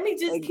 So let me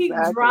just keep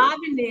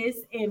driving this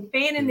and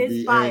fanning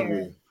this fire.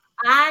 Angry.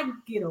 I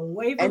get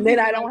away from and then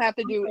I don't have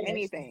to do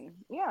anything.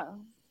 Yeah.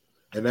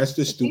 And that's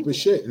the stupid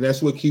shit. And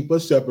that's what keep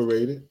us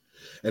separated.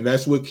 And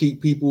that's what keep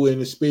people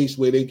in a space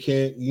where they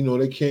can't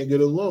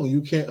get along.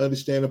 You can't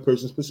understand a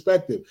person's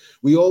perspective.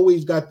 We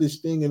always got this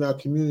thing in our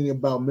community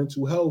about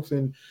mental health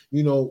and,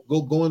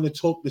 going to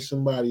talk to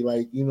somebody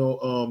like,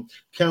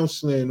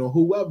 counseling or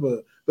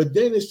whoever. But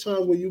then it's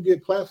times where you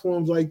get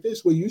platforms like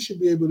this where you should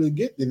be able to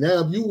get there.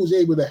 Now, if you was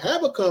able to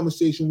have a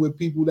conversation with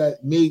people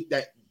that made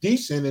that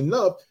decent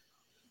enough,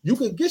 you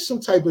could get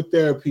some type of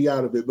therapy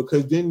out of it,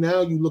 because then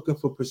now you're looking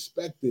for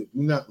perspective.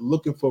 You're not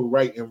looking for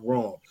right and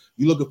wrong.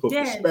 You're looking for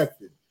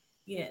perspective.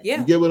 Yeah.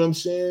 You get what I'm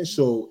saying?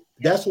 So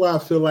that's why I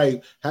feel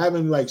like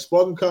having like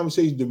sparking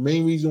conversations, the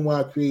main reason why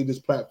I created this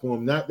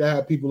platform, not to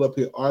have people up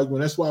here arguing.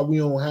 That's why we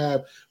don't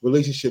have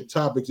relationship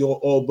topics,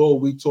 although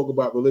we talk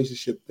about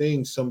relationship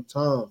things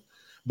sometimes.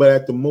 But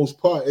at the most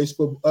part, it's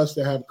for us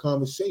to have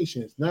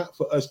conversations, not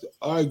for us to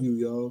argue,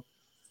 y'all.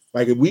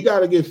 Like if we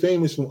got to get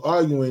famous from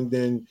arguing,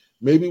 then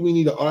maybe we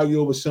need to argue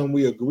over something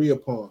we agree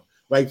upon.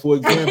 Like for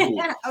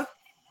example,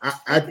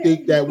 I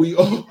think that we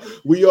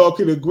all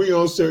can agree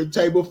on certain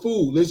type of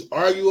food. Let's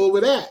argue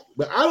over that.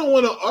 But I don't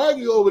want to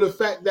argue over the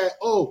fact that,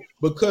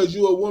 because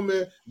you're a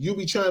woman, you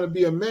be trying to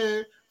be a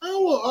man. I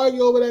don't want to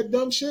argue over that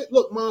dumb shit.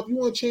 Look, Mom, if you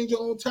want to change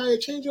your own tire,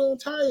 change your own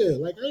tire.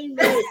 Like, I ain't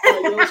mad at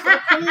that, yo.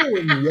 Stop playing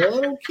with me, yo.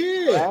 I don't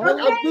care.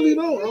 I really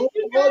don't. I don't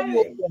argue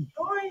over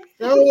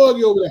that. I don't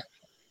argue over that.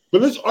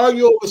 But let's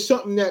argue over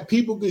something that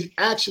people could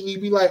actually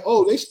be like,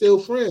 oh, they still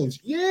friends.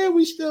 Yeah,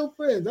 we still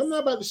friends. I'm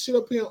not about to sit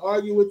up here and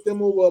argue with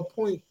them over a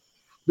point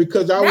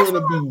because I want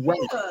to be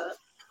right.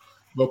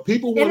 But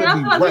people want to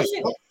be right.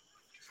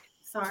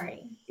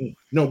 Sorry.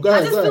 No, go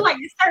ahead. I just feel like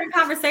there's certain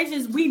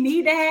conversations we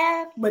need to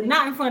have, but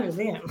not in front of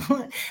them.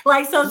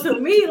 Like, so to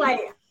me,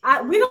 like,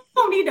 we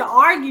don't need to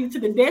argue to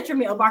the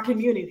detriment of our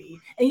community.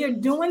 And you're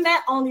doing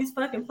that on these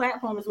fucking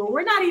platforms where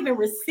we're not even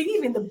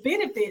receiving the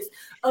benefits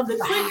of the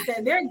clicks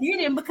that they're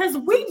getting because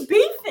we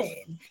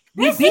beefing.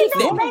 This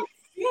don't make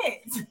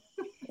sense.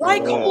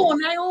 Like, come on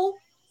now.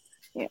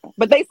 Yeah,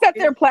 but they set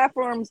their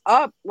platforms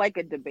up like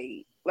a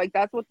debate. Like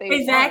that's what they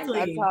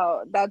exactly.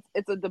 want.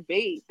 It's a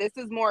debate. This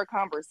is more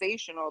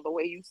conversational the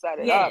way you set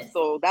it up.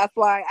 So that's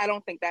why I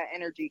don't think that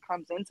energy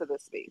comes into the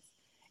space.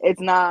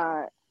 It's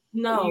not.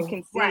 No, you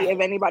can see if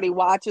anybody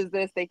watches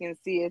this, they can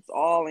see it's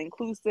all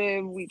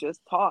inclusive. We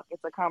just talk.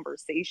 It's a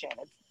conversation.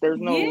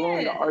 There's no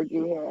room to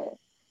argue here.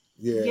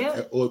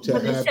 Yeah, or to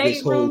but have the this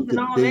shade whole rooms and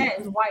all that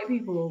is white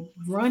people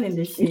running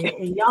this shit,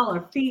 and y'all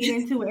are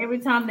feeding into it every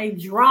time they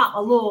drop a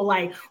little.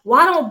 Like,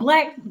 why don't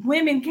black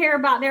women care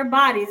about their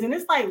bodies? And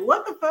it's like,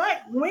 what the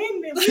fuck?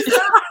 When did we start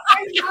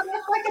How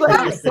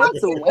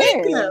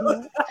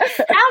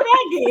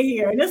that get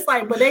here? And it's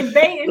like, but they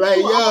baiting. Like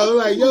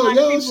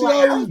yo, see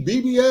all these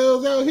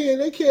BBLs out here?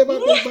 They care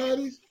about their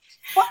bodies.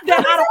 Fuck that!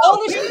 Out of all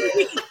the shit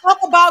we can talk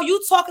about,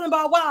 you talking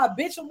about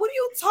bitch? What are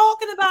you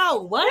talking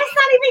about? What? That's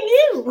not even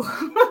you.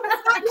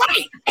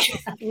 Right?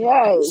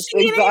 Yes,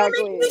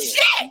 exactly.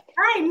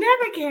 I ain't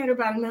never cared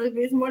about another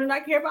bitch more than I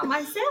care about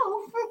myself.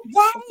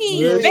 Right?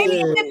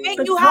 Maybe if it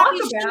make you happy,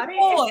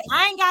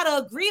 I ain't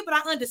gotta agree, but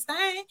I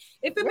understand.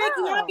 If it make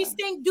you happy,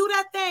 stink, do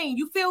that thing.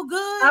 You feel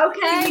good?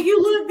 Okay,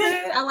 you look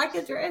good. I like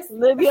your dress.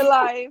 Live your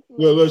life.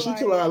 Look, she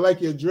told me I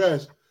like your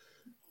dress.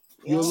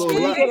 You're a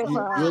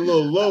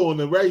little low on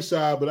the right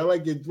side, but I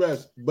like your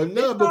dress. But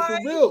no, but for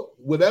real,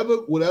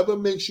 whatever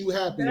makes you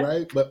happy,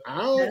 right? But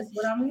that's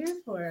what I'm here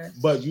for.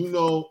 But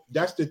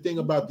that's the thing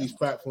about these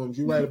platforms.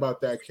 You're right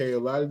about that, Kay. A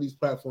lot of these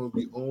platforms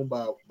be owned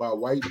by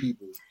white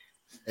people,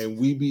 and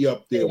we be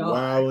up there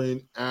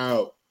wilding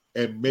out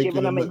and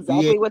making them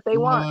exactly what they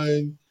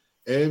want.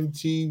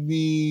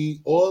 MTV,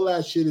 all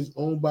that shit is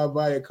owned by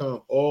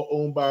Viacom, all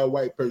owned by a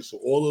white person.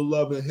 All the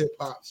love and hip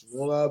hops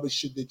and all the other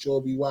shit that y'all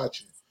be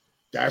watching.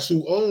 That's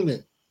who own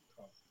it.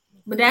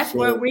 But that's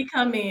where we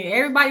come in.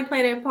 Everybody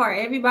played their part.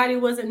 Everybody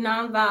wasn't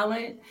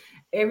nonviolent.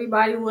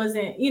 Everybody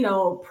wasn't,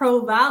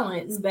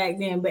 pro-violence back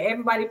then. But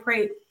everybody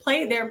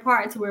played their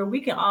part to where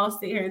we can all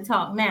sit here and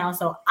talk now.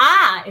 So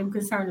I am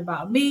concerned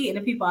about me and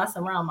the people I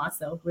surround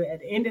myself with. At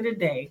the end of the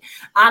day,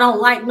 I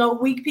don't like no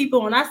weak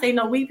people. When I say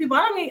no weak people,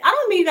 I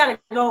don't mean you gotta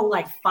go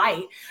like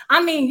fight.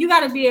 I mean you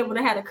gotta be able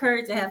to have the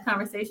courage to have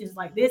conversations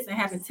like this and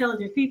have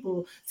intelligent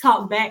people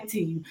talk back to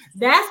you.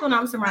 That's what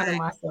I'm surrounding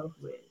myself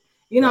with.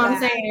 You know what I'm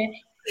saying?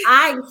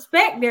 I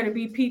expect there to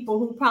be people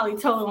who probably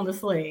told on the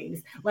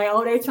slaves, like,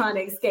 they trying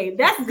to escape.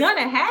 That's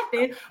gonna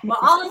happen, but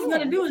all it's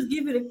gonna do is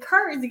give you the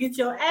courage to get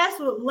your ass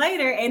whooped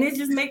later, and it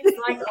just makes it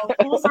like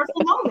a full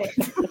circle moment.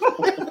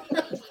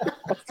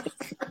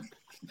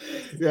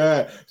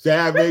 Yeah, so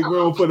I make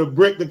room for the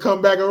brick to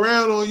come back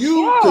around on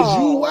you because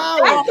you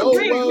wild. That's the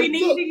brick we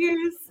need to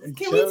use.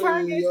 Can we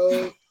turn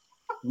it?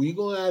 We're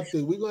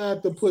gonna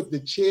have to put the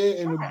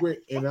chair and the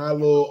brick in our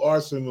little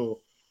arsenal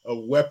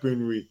of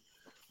weaponry.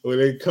 Or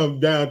they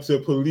come down to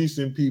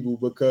policing people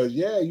because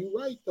you're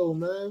right though,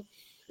 man.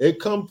 It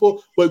come for,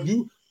 but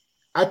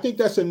I think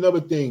that's another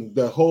thing.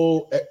 The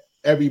whole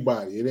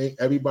everybody, it ain't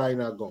everybody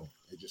not going.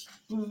 It just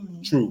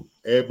true.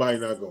 Everybody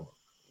not going.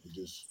 It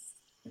just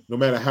no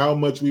matter how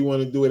much we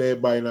want to do it,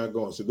 everybody not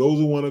going. So those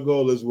who want to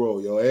go, let's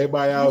roll, yo.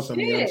 Everybody else, I'm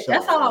sorry.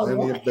 That's all I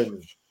want.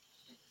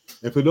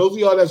 And for those of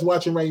y'all that's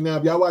watching right now,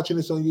 if y'all watching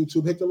this on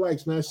YouTube, hit the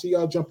likes, man. I see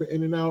y'all jumping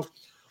in and out.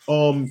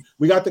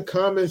 We got the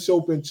comments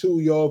open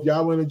too, yo. If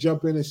y'all want to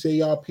jump in and say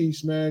y'all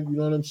piece, man, you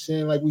know what I'm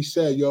saying? Like we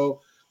said, yo,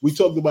 we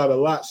talked about a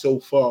lot so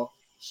far.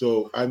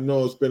 So I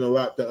know it's been a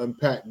lot to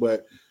unpack,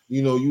 but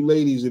you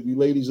ladies, if you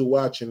ladies are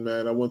watching,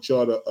 man, I want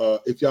y'all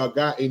to if y'all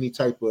got any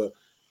type of,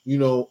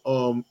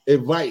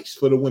 advice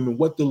for the women,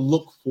 what to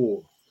look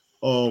for.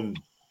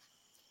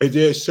 Is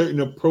there a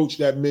certain approach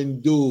that men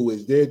do?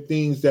 Is there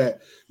things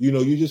that,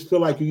 you just feel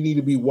like you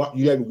need to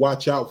you had to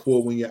watch out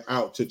for when you're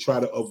out to try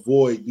to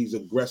avoid these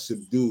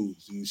aggressive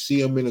dudes? You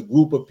see them in a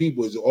group of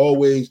people. Is it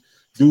always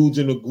dudes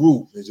in a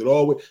group? Is it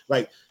always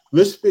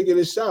let's figure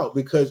this out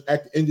because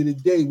at the end of the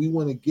day, we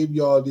want to give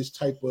y'all this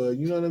type of,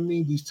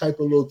 these type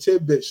of little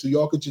tidbits so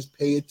y'all could just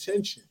pay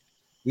attention.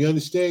 We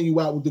understand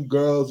you out with the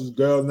girls, it's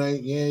girl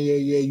night. Yeah,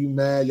 you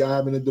mad. Y'all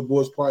having a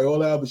divorce party, all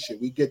that other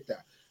shit. We get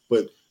that.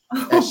 But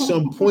at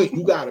some point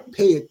you gotta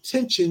pay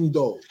attention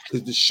though,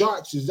 because the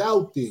sharks is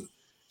out there.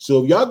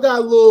 So if y'all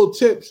got little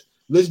tips,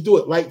 let's do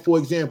it. Like for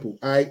example,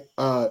 all right,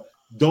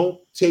 don't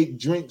take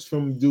drinks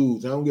from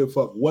dudes. I don't give a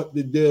fuck what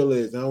the deal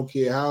is. I don't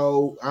care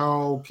how. I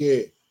don't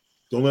care.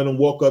 Don't let them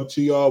walk up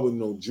to y'all with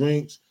no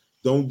drinks.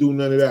 Don't do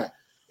none of that.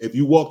 If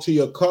you walk to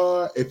your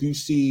car, if you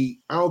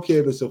see, I don't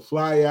care if it's a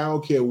flyer, I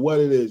don't care what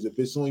it is. If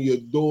it's on your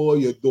door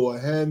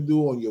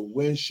handle, on your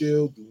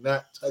windshield, do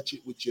not touch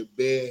it with your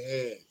bare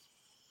hands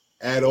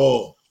at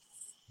all.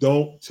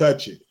 Don't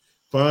touch it.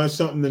 Find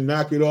something to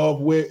knock it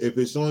off with. If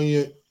it's on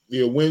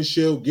your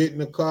windshield, get in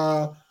the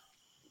car,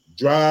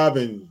 drive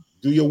and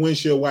do your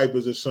windshield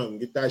wipers or something.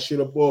 Get that shit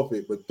up off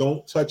it, but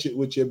don't touch it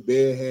with your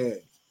bare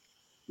hands.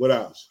 What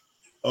else?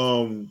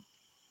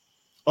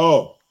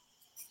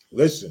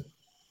 Listen.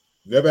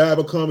 Never have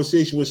a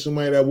conversation with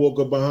somebody that walk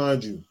up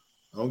behind you.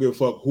 I don't give a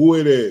fuck who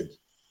it is.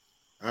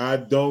 I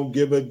don't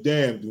give a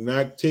damn. Do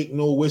not take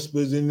no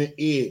whispers in the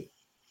ear.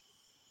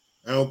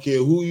 I don't care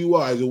who you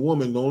are as a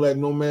woman. Don't let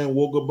no man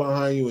walk up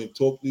behind you and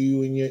talk to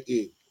you in your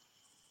ear.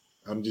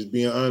 I'm just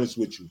being honest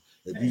with you.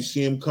 If you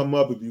see him come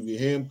up, if you can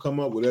hear him come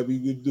up, whatever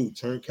you can do,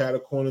 turn cat a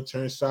corner,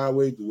 turn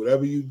sideways, do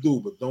whatever you do,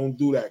 but don't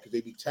do that because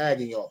they be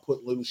tagging y'all,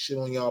 putting little shit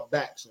on y'all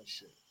backs and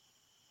shit.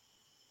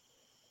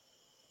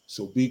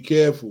 So be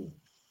careful.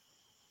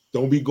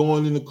 Don't be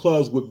going in the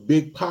clubs with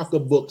big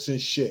pocketbooks and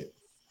shit.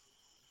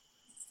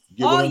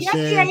 Get what I'm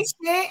saying? Ain't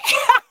shit.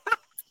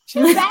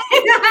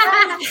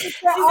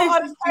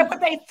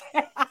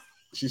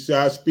 She said,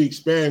 I speak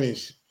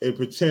Spanish and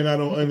pretend I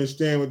don't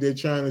understand what they're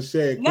trying to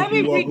say. Let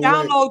me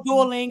download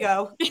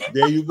Duolingo.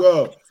 There you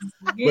go.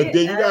 Yeah. But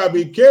then you gotta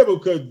be careful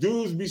because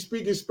dudes be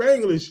speaking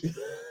Spanglish.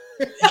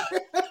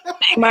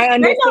 They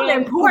know the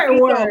important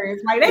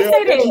words. Like they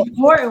say the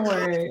important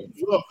words.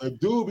 Look, a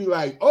dude be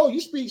like, "Oh, you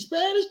speak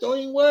Spanish? Don't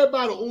even worry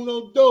about it.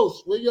 Uno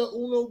dos. Where your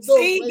uno dos?"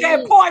 See right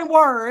that point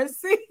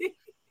words.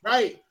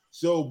 Right.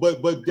 So,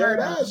 but that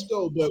ass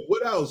though. But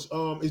what else?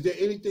 Is there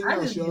anything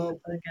else, y'all?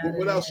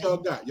 What else y'all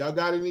got? Y'all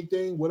got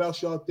anything? What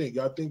else y'all think?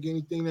 Y'all think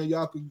anything that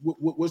y'all could?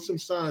 What's some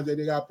signs that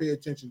they got to pay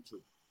attention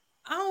to?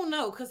 I don't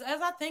know, because as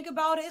I think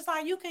about it, it's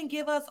like you can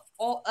give us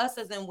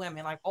as in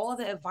women, like all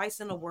the advice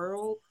in the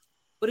world,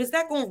 but is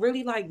that going to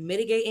really like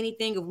mitigate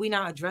anything if we're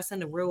not addressing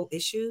the real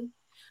issue?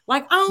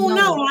 Like I don't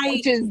know,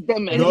 like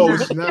no,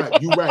 it's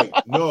not. You're right.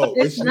 No,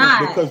 it's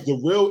not because the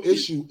real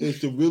issue is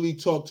to really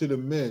talk to the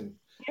men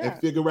and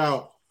figure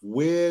out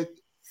where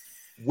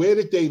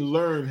did they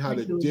learn how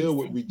to deal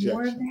with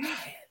rejection.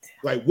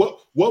 Like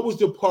what was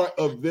the part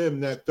of them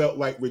that felt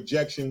like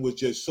rejection was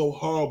just so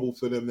horrible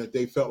for them that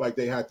they felt like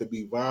they had to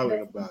be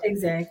violent about it?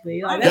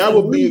 Exactly. Like, that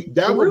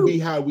would be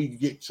how we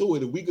get to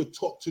it. If we could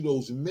talk to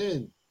those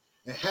men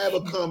and have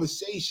a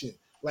conversation,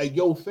 like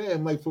yo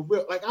fam, like for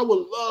real. Like I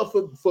would love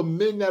for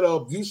men that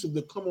are abusive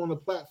to come on the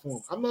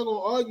platform. I'm not gonna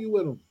argue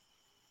with them,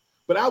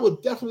 but I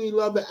would definitely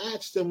love to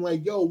ask them,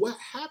 like, yo, what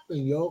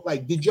happened, yo?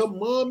 Like, did your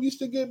mom used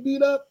to get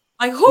beat up?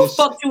 Like, who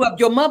fucked you up,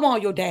 your mama or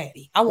your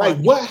daddy? I want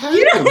like, what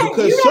happened?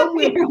 Because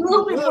somewhere a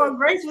little bit more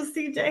grace with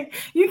CJ.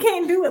 You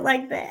can't do it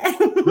like that.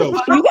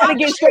 Yo, you gotta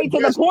get straight to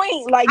the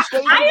point. Like,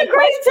 I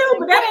agree too,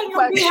 but that ain't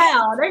gonna be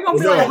how they're gonna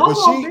be like, hold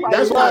on.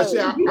 That's why I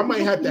say I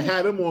might have to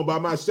have them on by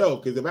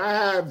myself. Because if I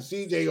have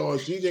CJ on,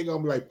 CJ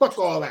gonna be like, fuck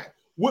all that.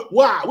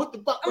 Why? What the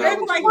fuck?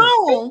 I'm like,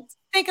 wrong.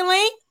 Thinking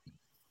link.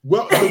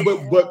 Well,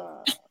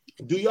 but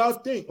do y'all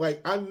think,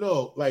 like, I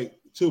know, like,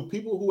 to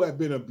people who have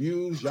been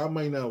abused, y'all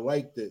might not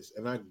like this,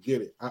 and I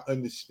get it. I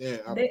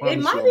understand.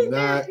 It might be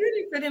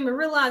therapeutic for them to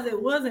realize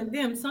it wasn't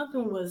them.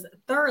 Something was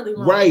thoroughly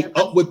wrong. Right,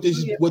 up with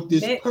this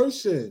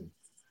person.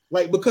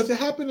 Like, because it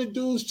happened to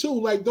dudes too.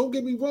 Like, don't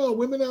get me wrong,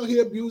 women out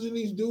here abusing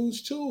these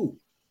dudes too.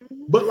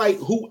 But like,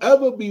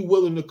 whoever be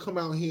willing to come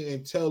out here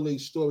and tell their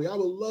story, I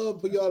would love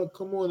for y'all to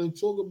come on and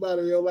talk about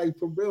it. Yo, like,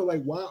 for real,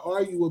 like, why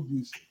are you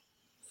abusive?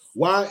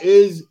 Why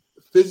is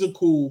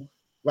physical,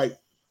 like,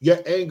 your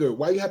anger,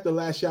 why you have to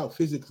lash out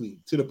physically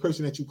to the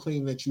person that you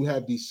claim that you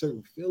have these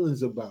certain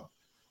feelings about?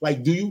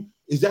 Like,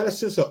 is that a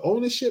sense of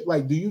ownership?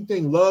 Like, do you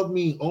think love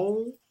mean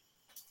own?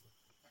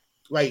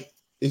 Like,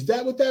 is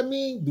that what that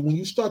means? When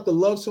you start to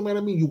love somebody,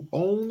 I mean, you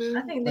own them?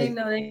 I think they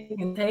know they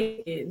can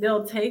take it.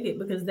 They'll take it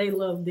because they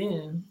love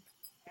them.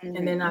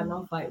 And they're not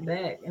going to fight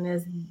back. And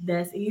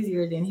that's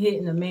easier than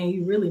hitting a man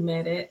you really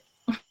mad at.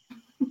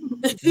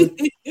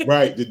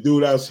 Right, the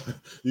dude outside,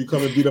 you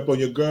come and beat up on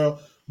your girl.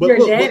 But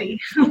your daddy.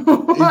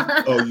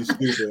 Oh, you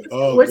stupid.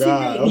 Oh, what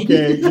God.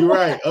 Okay, you're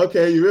right.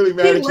 Okay, you really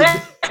mad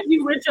at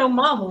you with your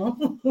mama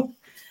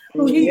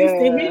who he used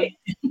to hit.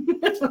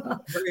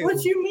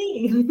 What you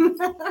mean?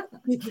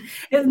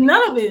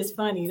 None of it is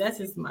funny. That's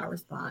just my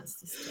response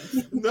to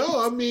stuff.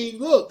 No, I mean,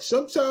 look,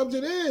 sometimes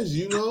it is,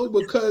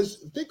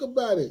 because think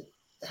about it.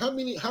 How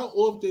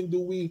often do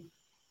we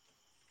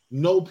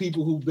know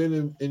people who've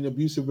been in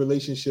abusive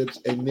relationships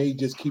and they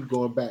just keep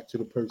going back to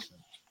the person?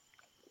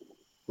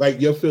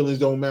 Like, your feelings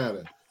don't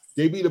matter.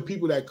 They be the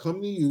people that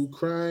come to you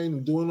crying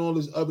and doing all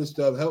this other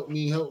stuff. Help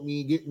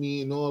me, get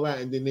me, and all that.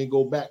 And then they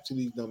go back to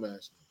these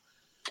dumbasses.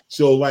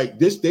 So like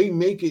this, they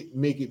make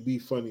it be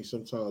funny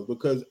sometimes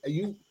because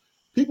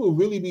people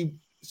really be.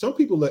 Some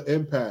people are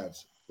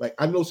empaths. Like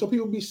I know some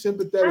people be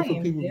sympathetic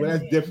for people, but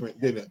that's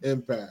different than an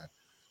empath.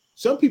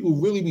 Some people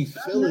really be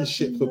feeling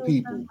shit for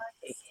people.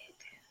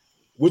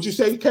 What'd you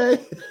say, Kay?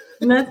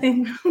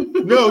 Nothing.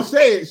 No,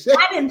 say it.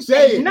 I didn't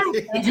say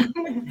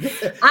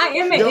it. I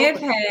am an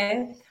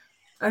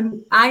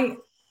empath.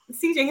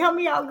 CJ, help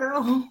me out,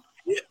 girl.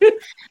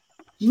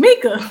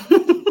 Mika.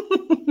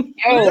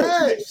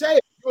 Say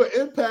it. You're an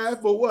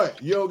empath, but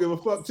what? You don't give a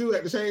fuck too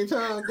at the same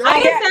time.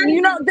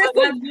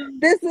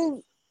 This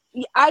is.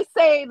 I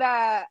say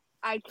that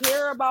I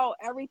care about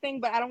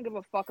everything, but I don't give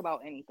a fuck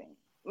about anything.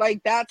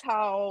 Like that's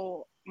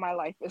how my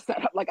life is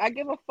set up. Like I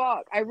give a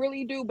fuck, I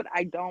really do, but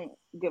I don't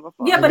give a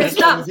fuck. Yeah, but it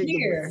stops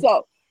here.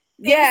 So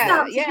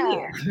yeah.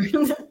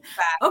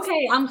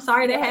 Okay, I'm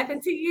sorry that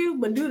happened to you,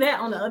 but do that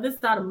on the other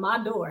side of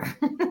my door.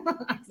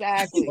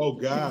 Exactly. Oh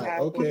God.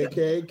 Exactly.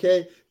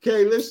 Okay,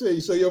 Kay, listen.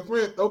 So your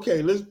friend,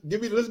 okay, let's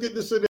get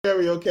the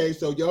scenario. Okay,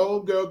 so your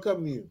old girl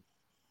come to you.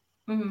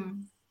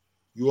 Mm-hmm.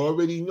 You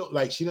already know,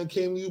 like she done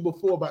came to you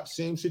before about the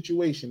same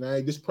situation.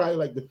 Right? This probably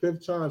like the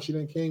 5th time she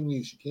done came to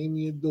you. She came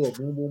to your door,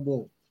 boom, boom,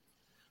 boom.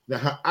 Now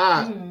her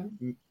eye,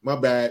 my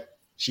bad,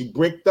 she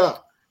bricked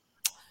up.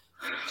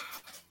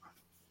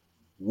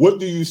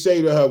 What do you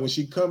say to her when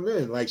she come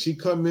in? Like she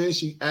come in,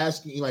 she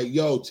asking you, like,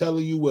 yo,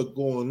 telling you what's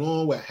going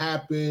on, what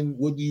happened.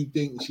 What do you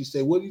think? She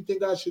say, what do you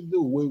think I should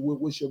do?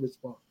 What's your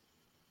response?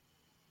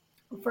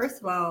 First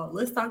of all,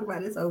 let's talk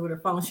about this over the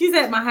phone. She's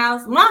at my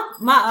house.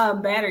 My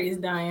battery is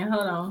dying.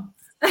 Hold on.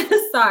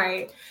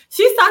 Sorry.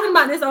 She's talking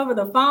about this over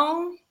the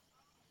phone.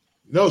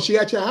 No, she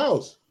at your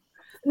house.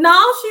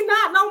 No, she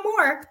not no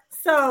more.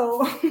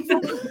 So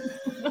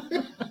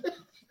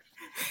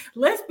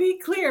let's be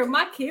clear.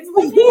 My kids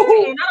was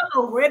here, and I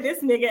don't know where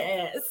this nigga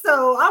at.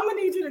 So I'm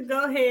gonna need you to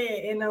go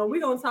ahead and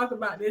we're gonna talk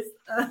about this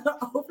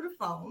over the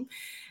phone.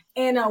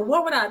 And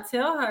what would I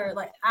tell her?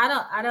 Like I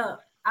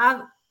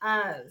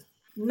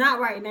not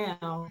right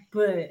now,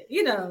 but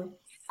you know,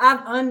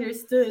 I've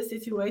understood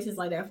situations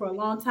like that for a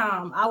long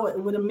time.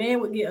 When a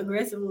man would get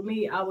aggressive with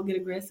me, I would get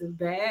aggressive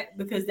back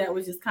because that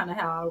was just kind of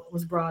how I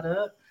was brought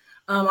up.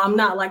 I'm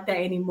not like that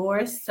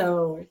anymore.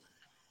 So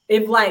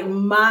if like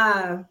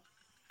my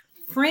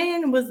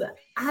friend was,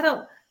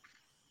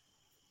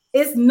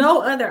 it's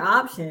no other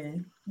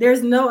option.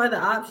 There's no other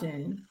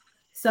option.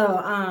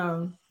 So,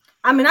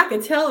 I mean, I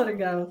could tell her to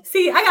go.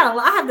 See, I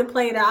have to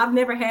play it out. I've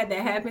never had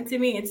that happen to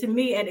me. And to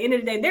me, at the end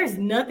of the day, there's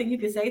nothing you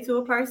can say to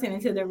a person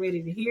until they're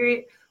ready to hear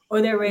it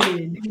or they're ready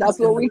to do it. That's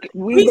what we've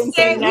been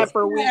saying that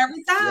for weeks.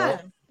 Every time.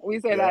 Yeah. We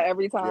say that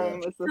every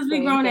time. Yeah. It's the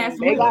same grown thing. ass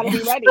They gotta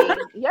be ready.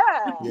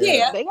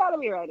 Yeah. They gotta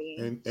be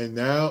ready. And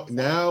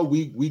now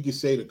we can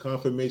say the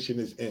confirmation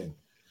is in.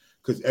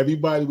 Because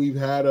everybody we've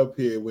had up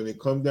here, when it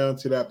comes down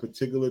to that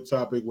particular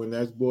topic, when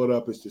that's brought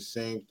up, it's the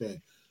same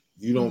thing.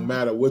 You don't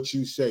matter what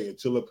you say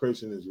until a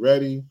person is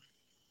ready.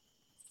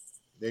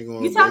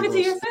 You're talking to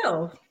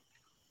yourself.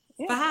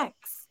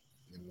 Facts.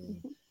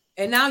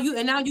 And now you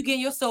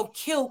getting yourself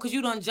killed because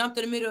you done jumped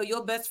in the middle of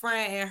your best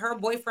friend and her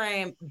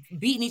boyfriend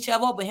beating each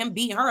other up and him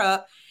beating her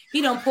up.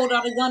 He done pulled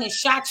out a gun and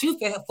shot you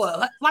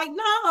for like,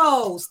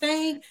 no,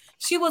 Sting.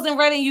 She wasn't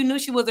ready. You knew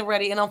she wasn't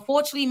ready. And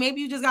unfortunately, maybe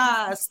you just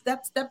gotta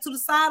step to the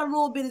side a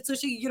little bit until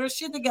she can get her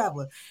shit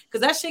together.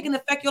 Because that shit can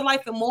affect your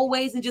life in more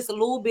ways than just a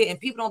little bit. And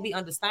people don't be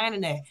understanding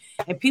that.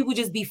 And people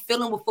just be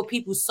feeling for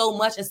people so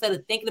much instead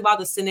of thinking about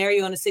the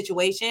scenario and the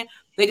situation.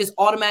 They just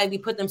automatically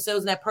put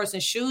themselves in that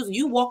person's shoes.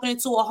 You walking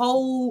into a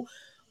whole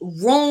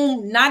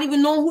room, not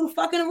even knowing who the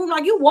fuck in the room.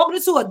 Like you walking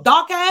into a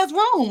dark ass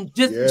room.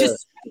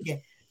 Just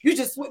you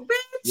just went,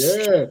 bitch.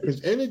 Yeah,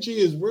 because energy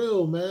is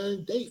real,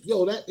 man.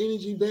 That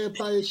energy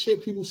vampire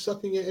shit, people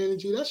sucking your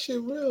energy, that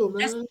shit real, man.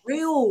 That's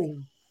real.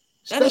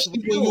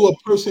 Especially when you're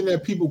a person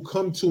that people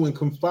come to and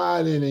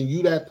confide in, and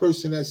you that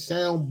person, that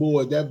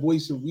soundboard, that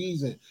voice of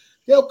reason.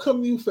 They'll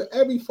come to you for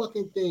every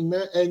fucking thing,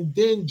 man, and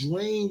then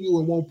drain you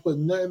and won't put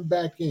nothing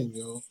back in,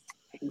 yo.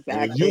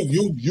 Exactly.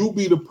 You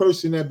be the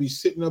person that be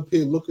sitting up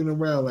here looking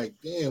around like,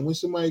 damn, when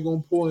somebody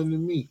gonna pour into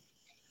me?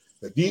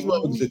 Like these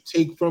motherfuckers that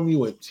take from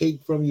you and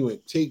take from you and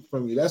take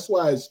from you. That's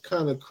why it's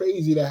kind of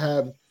crazy to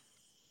have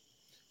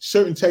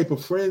certain type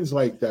of friends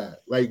like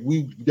that. Like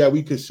we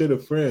consider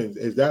friends.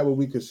 Is that what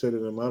we consider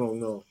them? I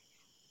don't know.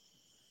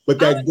 But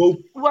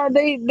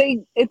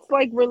they it's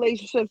like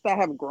relationships that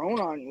have grown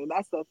on you.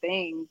 That's the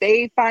thing.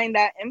 They find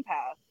that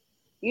empath.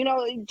 You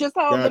know, just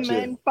how the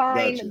men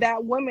find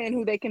that woman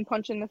who they can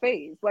punch in the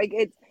face. Like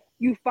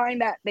they find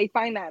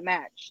that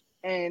match.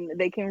 And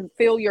they can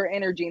feel your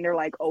energy and they're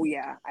like, oh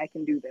yeah, I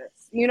can do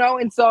this, you know?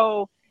 And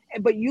so,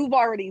 but you've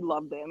already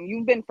loved them.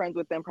 You've been friends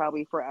with them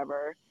probably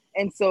forever.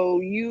 And so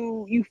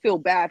you feel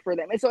bad for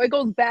them. And so it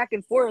goes back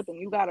and forth and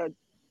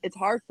it's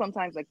hard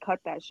sometimes to cut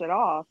that shit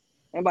off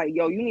and like,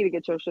 yo, you need to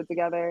get your shit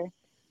together.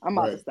 I'm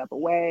about to step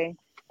away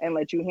and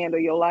let you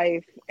handle your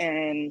life.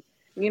 And,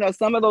 you know,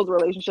 some of those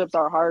relationships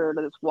are harder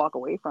to just walk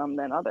away from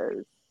than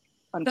others.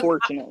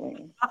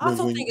 Unfortunately, I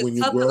also think it's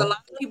tough because a lot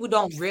of people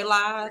don't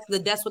realize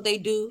that that's what they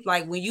do.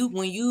 Like when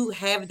you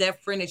have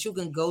that friend that you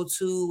can go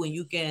to and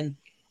you can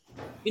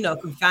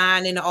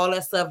confined and all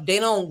that stuff, they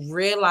don't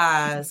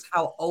realize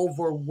how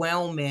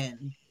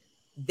overwhelming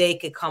they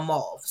could come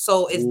off.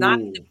 So it's not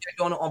that they're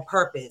doing it on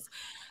purpose.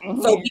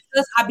 So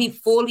because I be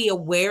fully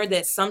aware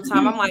that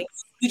sometimes I'm like,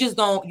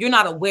 you're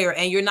not aware,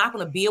 and you're not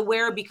going to be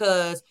aware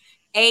because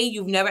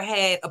you've never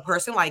had a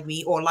person like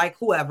me or like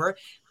whoever,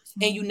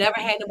 and you never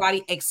had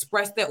nobody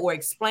express that or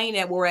explain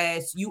that,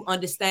 whereas you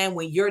understand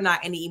when you're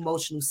not in the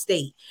emotional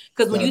state.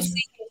 Because when you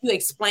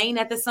explain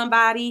that to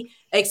somebody,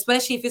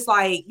 especially if it's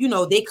like,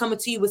 they coming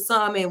to you with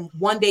something and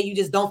one day you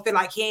just don't feel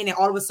like hearing it,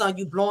 all of a sudden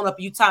you blowing up,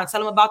 you trying to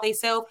tell them about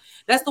themselves,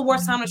 that's the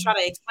worst time to try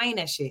to explain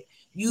that shit.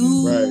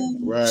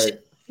 Right.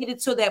 Get it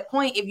to that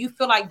point. If you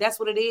feel like that's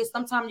what it is,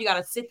 sometimes you got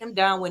to sit them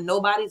down when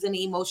nobody's in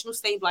the emotional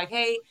state, like,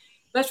 hey,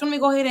 let me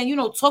go ahead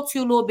and talk to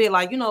you a little bit,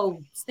 like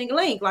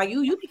Sting-a-link, like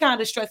you be kind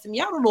of stressing me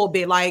out a little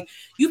bit, like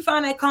you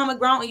find that common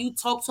ground and you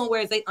talk to them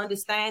whereas they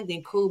understand,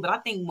 then cool. But I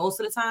think most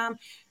of the time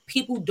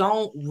people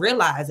don't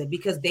realize it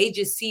because they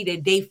just see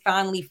that they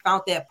finally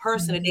found that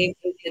person that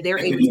they're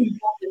able to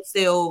put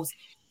themselves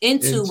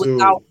into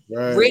without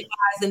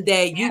realizing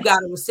that you got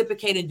to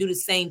reciprocate and do the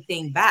same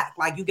thing back.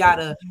 Like you got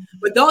to,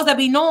 but those that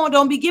be knowing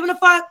don't be giving a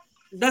fuck,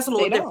 that's a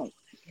little different.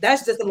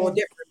 That's just a little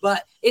different,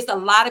 but it's a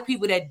lot of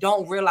people that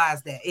don't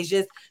realize that. It's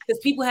just because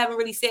people haven't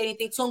really said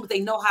anything to them, but they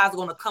know how it's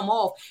going to come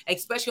off,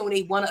 especially when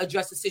they want to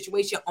address the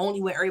situation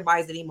only when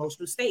everybody's in an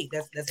emotional state.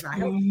 That's not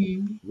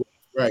healthy.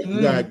 Right.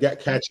 You got to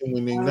catch them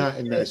when they're not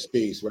in that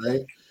space,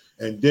 right?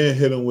 And then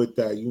hit them with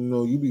that.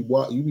 You be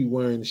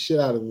wearing the shit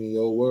out of me,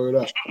 yo. Word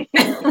up.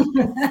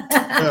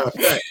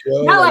 Fact,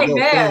 yo. Not like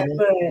that.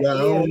 I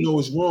don't know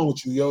what's wrong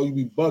with you, yo. You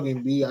be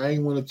bugging, B. I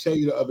ain't want to tell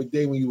you the other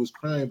day when you was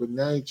crying, but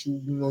now that you're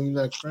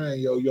not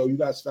crying, yo. You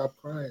gotta stop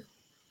crying.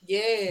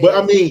 Yeah. But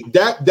I mean,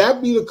 that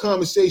be the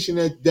conversation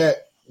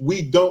that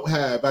we don't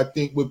have, I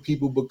think, with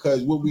people,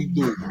 because what we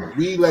do,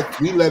 we let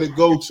it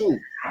go too.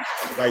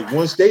 Like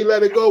once they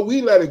let it go,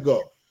 we let it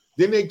go.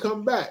 Then they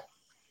come back.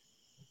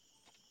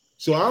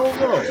 So I don't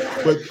know,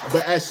 but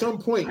at some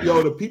point,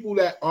 yo, the people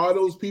that are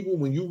those people,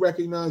 when you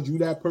recognize you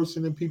that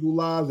person in people's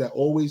lives that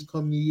always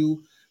come to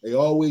you, they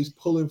always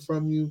pulling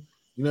from you,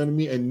 you know what I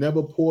mean, and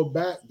never pour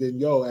back,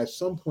 then yo, at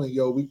some point,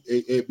 yo,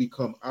 it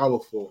become our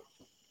fault.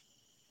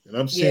 And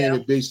I'm saying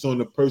it based on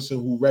the person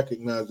who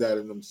recognized that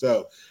in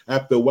themselves.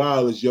 After a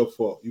while, it's your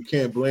fault. You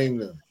can't blame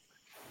them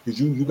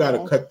because you got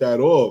to cut that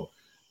off.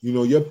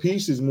 Your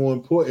peace is more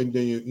important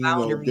than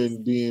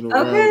than being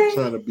around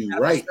trying to be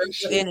right.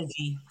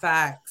 Energy,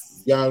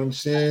 facts. You know what I'm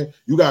saying?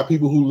 You got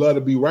people who love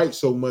to be right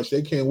so much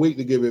they can't wait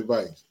to give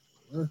advice.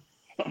 Huh?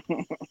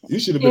 You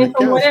should have been a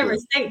counselor. Whatever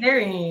state they're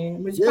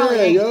in, which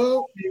probably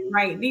ain't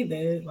right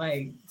neither.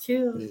 Like,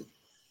 chill. Yeah.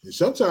 And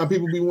sometimes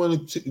people be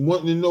wanting to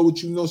know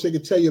what you know so they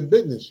can tell your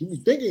business. You be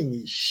thinking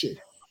these shit.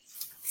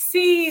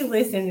 See,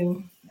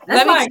 listen.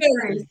 That's why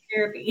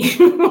therapy.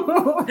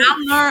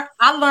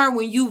 I learned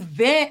when you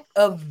vent,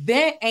 a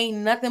vent ain't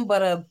nothing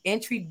but an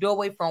entry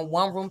doorway from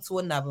one room to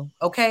another.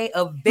 Okay,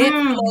 a vent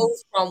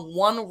flows from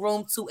one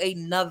room to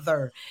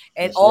another,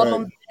 and that's all of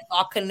them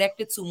are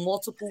connected to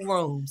multiple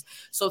rooms.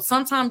 So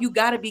sometimes you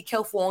got to be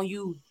careful on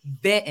you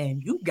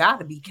venting. You got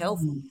to be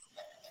careful.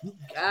 You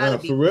got to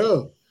be for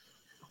real.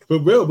 For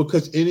real,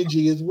 because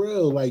energy is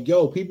real. Like,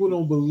 yo, people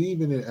don't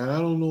believe in it, and I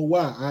don't know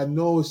why. I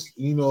know it's,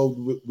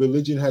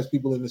 religion has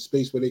people in the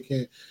space where they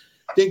can't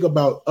think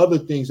about other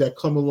things that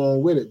come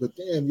along with it. But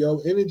damn, yo,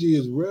 energy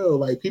is real.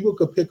 Like, people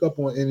could pick up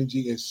on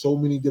energy in so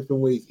many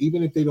different ways,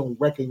 even if they don't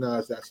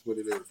recognize that's what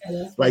it is.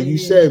 Yeah, like you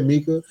said,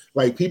 Mika,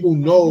 like people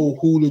know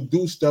who to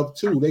do stuff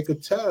to. They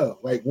could tell.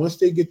 Like once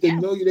they get to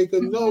know you, they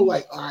could know,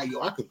 like, all right, yo,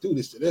 I could do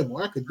this to them,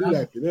 or I could do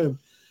that to them.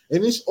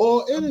 And it's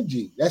all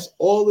energy. That's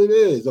all it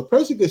is. A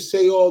person could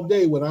say all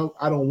day what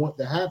I don't want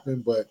to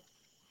happen, but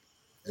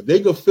if they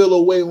could feel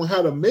a way on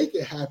how to make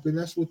it happen,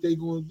 that's what they're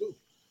going to do.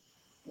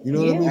 You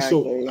know what I mean?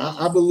 So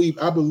I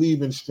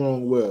believe in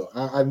strong will.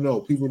 I know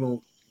people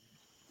don't.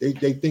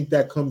 They think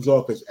that comes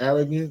off as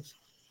arrogance,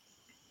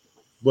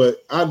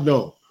 but I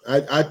know.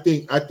 I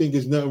think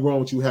there's nothing wrong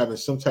with you having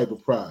some type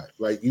of pride.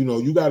 Like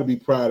you got to be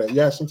proud of.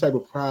 You have some type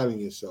of pride in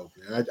yourself,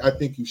 man. I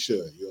think you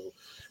should, yo.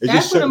 It's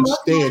that's just certain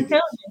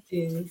standards.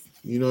 Is.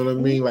 You know what I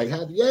mean? Like,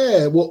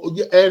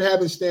 and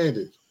having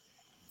standards.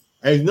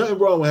 There's nothing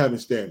wrong with having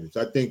standards.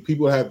 I think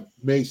people have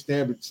made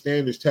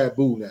standards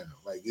taboo now.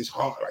 Like, it's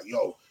hard. Like,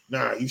 yo,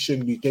 nah, you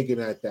shouldn't be thinking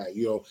like that.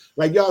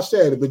 Like y'all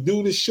said, if a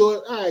dude is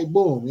short, all right,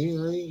 boom,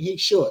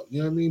 he's short. You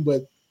know what I mean?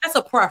 But that's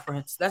a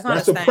preference. That's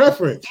not a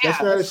preference. Yeah.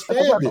 That's not a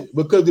standard.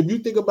 Because if you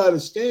think about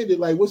a standard,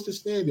 like, what's the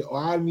standard? Oh,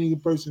 I need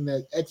a person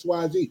that's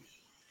XYZ.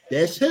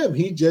 That's him.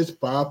 He just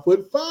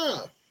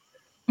 5'5".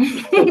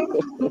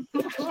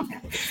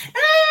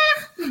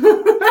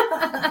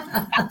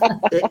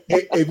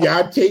 if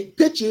y'all take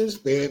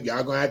pictures, man,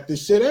 y'all gonna have to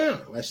sit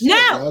down.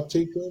 Y'all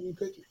take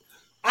pictures.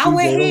 I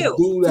wear heels.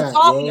 Do that,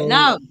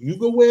 no. You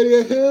go wear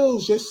their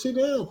heels. Just sit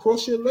down,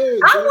 cross your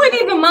legs. I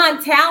wouldn't even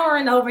mind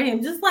towering over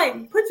him. Just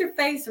like put your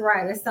face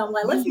right or something.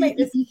 Like, let's make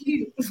this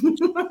cute.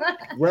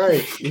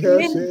 Right. You know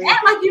what I'm saying?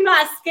 Act like you're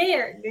not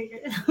scared,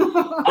 nigga.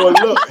 Or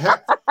look,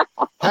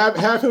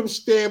 Have him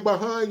stand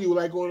behind you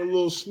like on a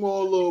little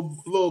small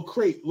little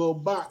crate, little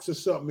box or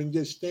something, and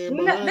just stand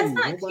behind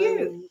that's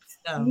you.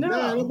 Not cute.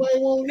 Nobody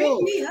won't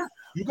know.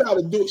 You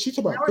gotta do it. She's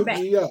talking about pick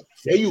me up.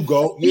 There you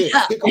go.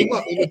 Yeah, pick him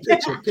up in the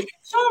picture.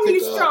 Show me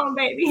strong,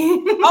 baby.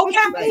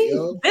 Okay.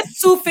 This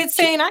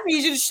 215. I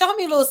need you to show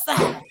me a little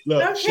something.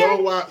 Look, okay.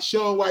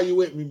 Show him why you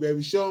with me,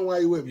 baby. Show him why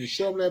you with me.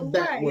 Show him that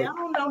back work. I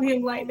don't know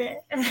him like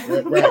that.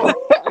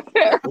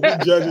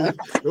 Right.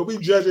 Don't be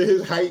judging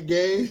his height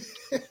game.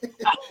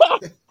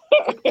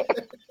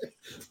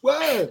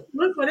 What?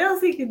 Look what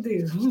else he can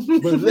do.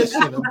 But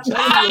listen, I'm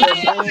telling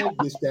you, man,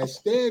 it's that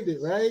standard,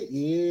 right?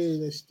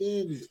 Yeah, that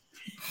standard.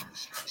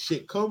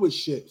 Shit come with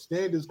shit.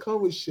 Standards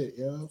come with shit,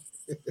 yo.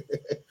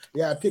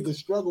 Yeah, I pick a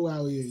struggle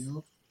out here,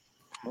 yo.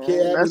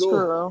 Can't have it all.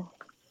 True.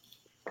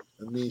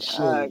 I mean,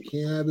 shit, you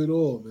can't have it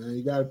all, man.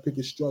 You gotta pick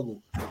a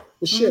struggle.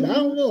 But shit, I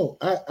don't know.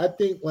 I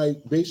think, like,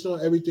 based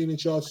on everything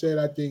that y'all said,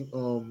 I think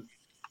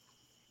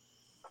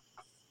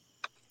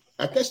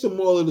I guess the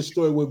moral of the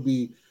story would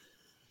be,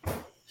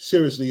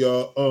 seriously,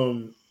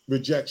 y'all,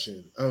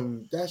 rejection.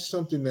 That's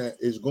something that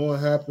is going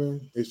to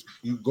happen.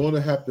 You're going to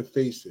have to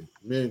face it.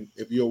 Men,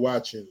 if you're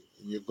watching,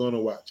 you're going to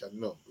watch, I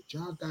know. But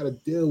y'all got to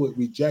deal with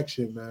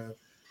rejection, man.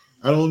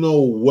 I don't know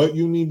what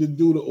you need to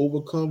do to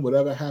overcome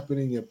whatever happened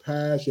in your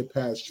past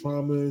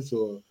traumas,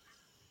 or,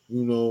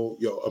 you know,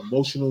 your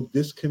emotional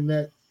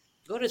disconnect.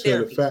 Go to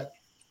therapy.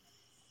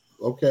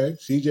 Okay,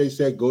 CJ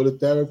said go to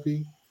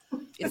therapy.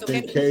 I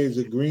think Kay is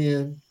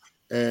agreeing.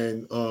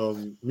 And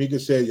Mika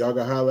said, y'all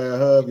can holler at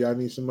her. If y'all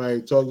need somebody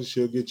to talk to,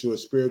 she'll get you a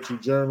spiritual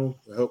journal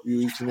to help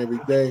you each and every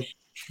day.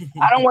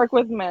 I don't work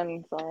with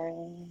men, sorry.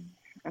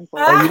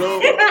 Oh, you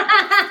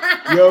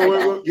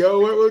don't?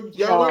 Y'all work with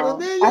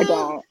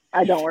men?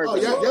 I don't work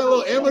with men. Y'all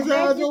little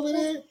Amazons over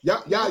there?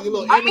 Y'all your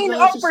little Amazon I mean,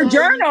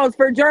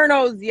 for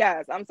journals,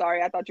 yes. I'm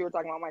sorry. I thought you were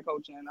talking about my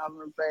coaching. I was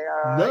going to say.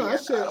 No, I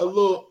said a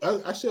little.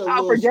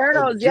 For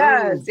journals,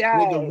 yes.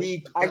 Nigga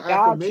read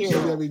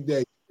affirmations every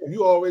day.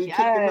 You already kicked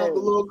them out the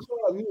little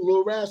club. You a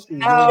little rascal.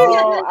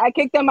 No, I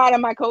kicked them out of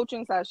my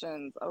coaching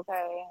sessions.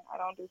 Okay, I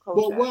don't do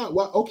coaching. But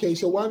why? Okay,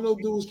 so why no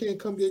dudes can't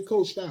come get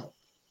coached out?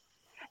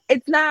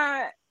 It's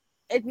not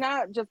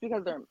just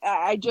because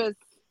I just,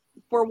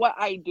 for what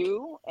I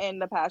do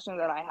and the passion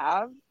that I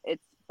have,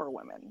 it's for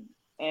women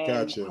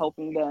and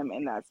helping them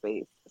in that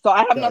space. So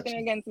I have nothing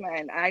against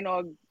men. I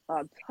know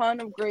a ton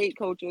of great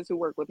coaches who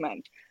work with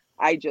men.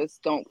 I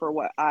just don't for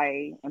what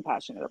I am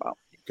passionate about.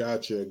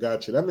 Gotcha.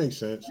 That makes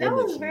sense. That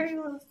was very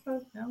well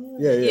spoken.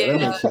 Yeah, that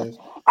makes sense.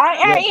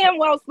 I am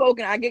well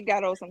spoken. I get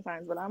ghetto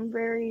sometimes, but I'm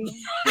very.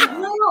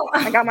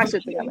 I got my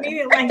shit together.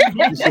 She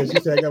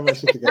said, I got my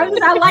shit together.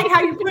 I like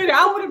how you put it.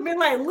 I would have been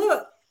like,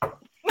 look.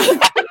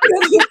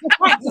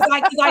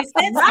 Like I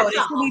said, so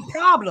there could be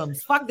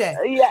problems. Fuck that.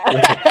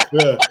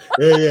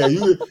 Yeah.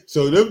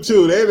 So them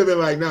two, they'd have been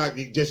like, nah,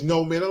 just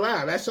no men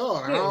alive. That's all.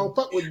 I don't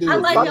fuck with dudes. I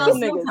like y'all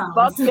sometimes.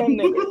 Fuck them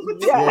niggas.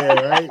 Yeah,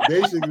 right.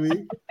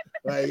 Basically,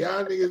 like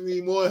y'all niggas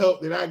need more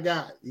help than I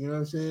got. You know what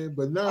I'm saying?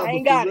 But no, I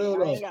ain't got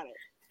it.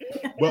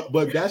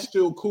 But that's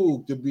still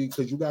cool to be,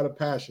 because you got a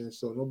passion,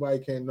 so nobody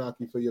can knock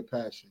you for your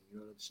passion. You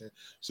know what I'm saying?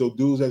 So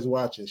dudes that's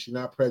watching, she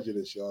not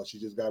prejudiced, y'all. She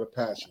just got a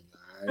passion.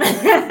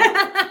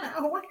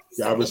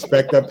 Y'all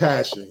respect her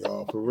passion,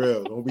 y'all, for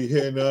real. Don't be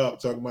hitting her up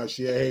talking about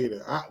she a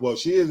hater. Well,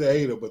 she is a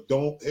hater, but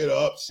don't hit her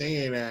up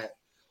saying that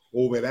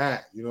over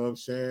that. You know what I'm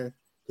saying?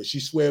 Because she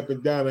swear up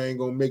and down I ain't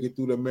gonna make it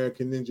through the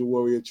American Ninja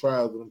Warrior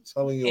trials, but I'm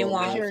telling you, it's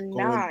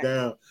going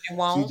down.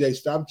 CJ,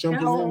 stop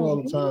jumping in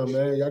all the time,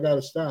 man. Y'all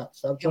gotta stop.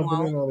 Stop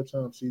jumping in all the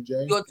time,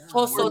 CJ. You're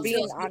also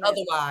being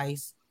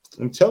otherwise.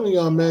 I'm telling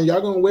y'all, man,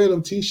 y'all gonna wear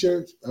them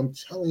t-shirts. I'm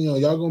telling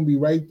y'all gonna be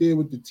right there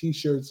with the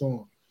t-shirts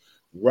on.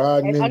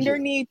 Rod and Ninja.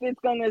 Underneath it's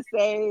gonna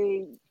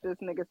say this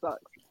nigga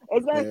sucks.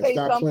 It's gonna say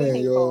something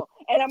hateful.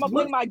 And I'm gonna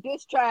play my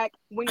diss track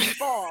when you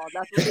fall.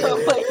 That's what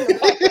we're playing.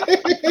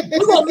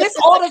 We're gonna list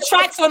all the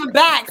tracks on the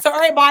back so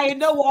everybody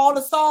know what all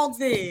the songs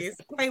is.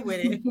 Play with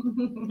it.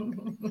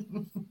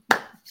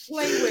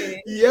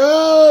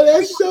 Yo,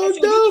 that's so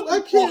dope.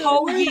 I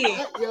can't wait.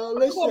 Yo,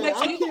 listen, I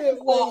can't wait.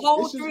 For a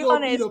whole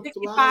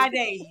 365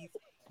 days.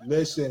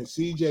 Listen,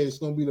 CJ, it's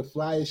gonna be the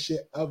flyest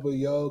shit ever,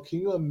 yo.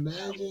 Can you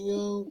imagine,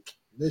 yo?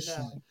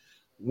 Listen,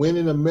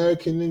 winning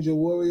American Ninja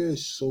Warrior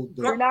is so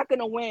dope. You're not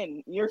gonna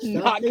win. You're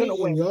not gonna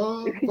win,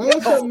 y'all.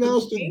 Find something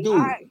else to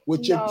do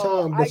with your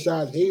time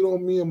besides hate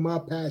on me and my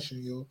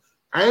passion, yo.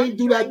 I ain't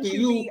do that to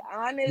you.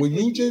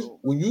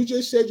 When you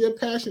just said your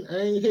passion, I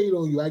ain't hate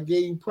on you. I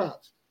gave you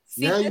props.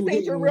 See, now this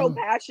ain't your real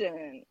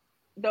passion.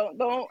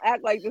 Don't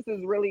act like this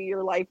is really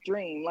your life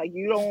dream. Like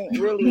you don't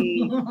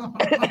really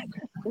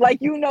like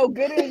you know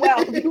good and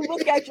well. You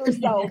look at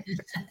yourself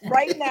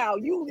right now.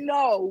 You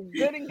know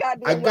good and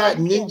goddamn I got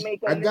well.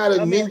 I got a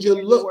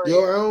ninja look,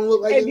 yo. I don't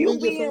look like if a ninja.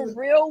 If you being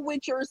real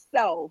with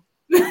yourself,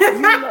 you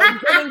know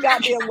good and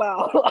goddamn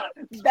well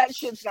that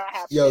shit's not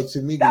happening. Yo,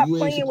 Tamika,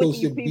 you ain't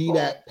supposed to be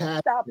that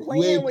passionate.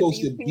 You ain't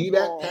supposed to be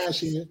that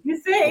passionate.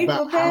 You say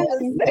about how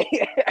you know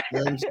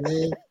what I'm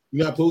saying?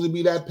 You're not supposed to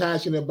be that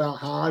passionate about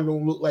how I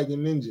don't look like a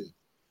ninja.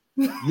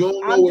 You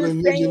don't know what a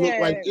ninja look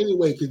like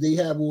anyway, because they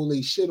have all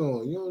their shit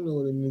on. You don't know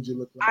what a ninja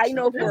look like. I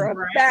know for a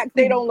fact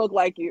they don't look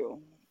like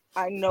you.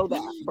 I know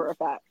that for a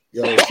fact.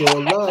 Yo, it's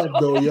all love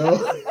though, yo.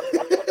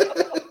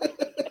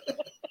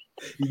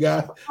 You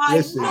got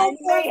listen.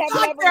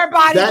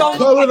 That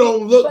color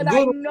don't look good.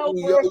 I know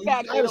for a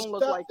fact they don't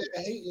look like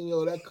that hating,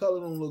 yo. That color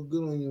don't look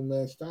good on you,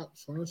 man. Stop.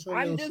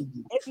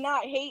 It's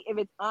not hate if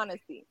it's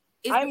honesty.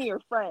 I'm your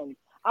friend.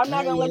 I'm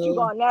not gonna let you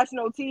go on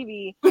national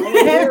TV and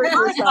embarrass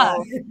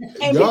yourself.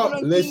 And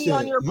listen,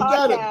 on your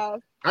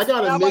podcast. I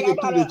gotta make it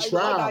through the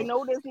trial. I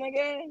know this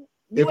nigga.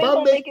 You ain't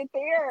gonna make it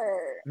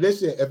there.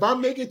 Listen, if I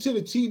make it to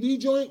the TV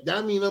joint,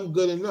 that means I'm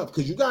good enough.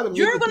 Because you gotta.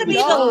 You're gonna be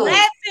the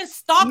laughing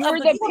stock of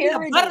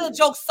the butt of the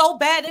joke so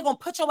bad they're gonna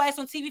put your ass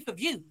on TV for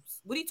views.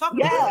 What are you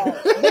talking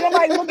about? They're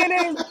like, look at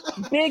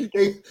this big.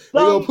 They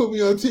gonna put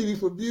me on TV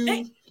for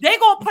views. They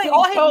gonna play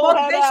all his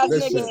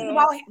motivational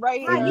about right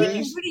here.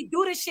 He can really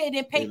do this shit and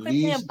then pay for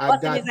him. I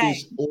got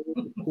this all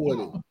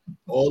recorded.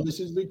 All this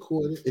is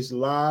recorded. It's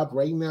live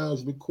right now.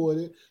 It's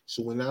recorded.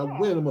 So when I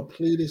win, I'm gonna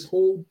play this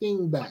whole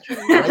thing back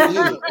right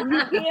here.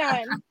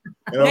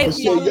 And I'm gonna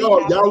say,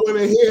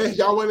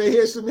 y'all wanna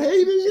hear some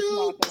haters,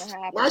 yo?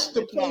 Watch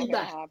the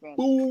playback.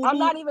 I'm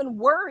not even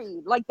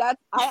worried. Like that,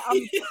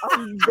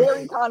 I'm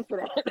very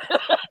confident.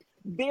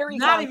 Very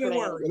not confident. Even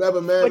worried.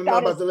 Whatever, man. I'm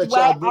not about to let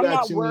y'all do that to me. I'm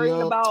not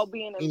worried about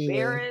being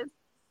embarrassed.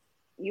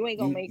 You ain't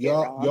gonna make it.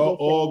 Y'all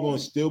all gonna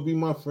still be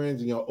my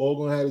friends, and y'all all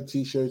gonna have the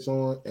t-shirts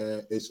on,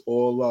 and it's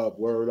all love.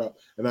 Word up.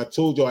 And I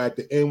told y'all at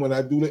the end when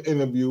I do the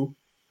interview,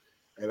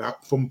 and I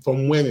from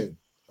winning,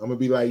 I'm gonna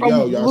be like,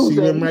 yo, y'all see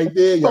them right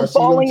there? Y'all see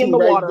them two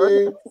right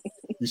there?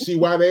 You see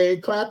why they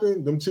ain't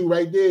clapping? Them two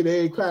right there,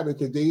 they ain't clapping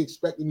because they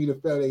expected me to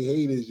fail their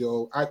haters,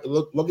 yo. I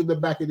look at the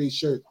back of their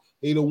shirt.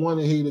 Hater 1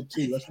 and hater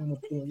 2. That's what I'm gonna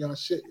put on y'all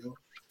shit, yo.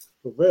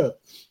 For real.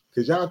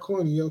 Cause y'all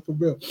corny, yo, for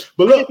real.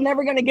 But look, it's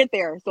never gonna get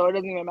there, so it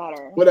doesn't even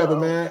matter. Whatever,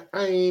 man.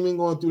 I ain't even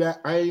going through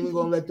that. I ain't even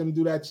gonna let them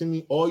do that to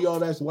me. All y'all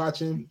that's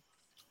watching,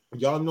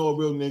 y'all know a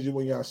real ninja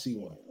when y'all see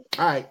one.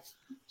 All right.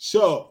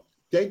 So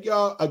thank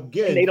y'all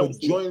again for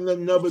joining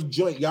another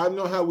joint. Y'all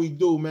know how we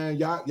do, man.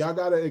 Y'all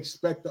gotta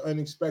expect the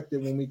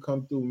unexpected when we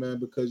come through, man.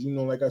 Because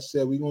like I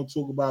said, we're gonna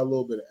talk about a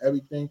little bit of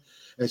everything.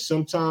 And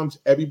sometimes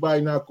everybody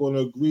not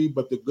gonna agree,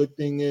 but the good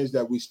thing is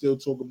that we still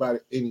talk about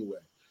it anyway.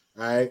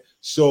 All right.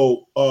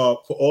 So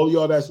for all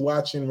y'all that's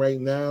watching right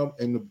now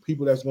and the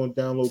people that's going to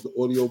download the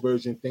audio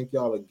version, thank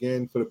y'all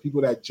again. For the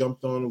people that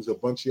jumped on, it was a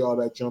bunch of y'all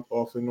that jumped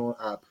off and on.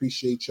 I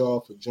appreciate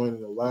y'all for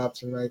joining the live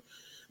tonight.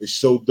 It's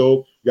so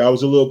dope. Y'all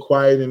was a little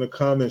quiet in the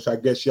comments. I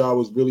guess y'all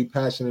was really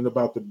passionate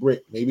about the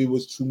brick. Maybe it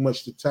was too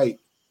much to type.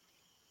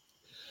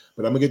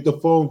 But I'm gonna get the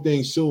phone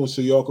thing soon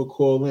so y'all could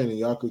call in and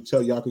y'all could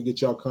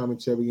get y'all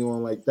commentary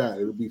on like that.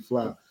 It'll be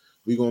fly.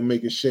 We gonna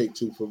make it shake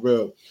too, for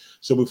real.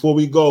 So before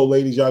we go,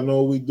 ladies, y'all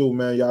know what we do,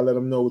 man. Y'all let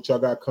them know what y'all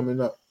got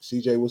coming up.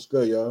 CJ, what's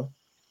good, y'all?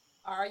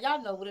 All right,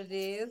 y'all know what it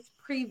is.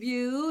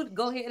 Previewed.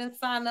 Go ahead and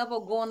sign up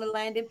or go on the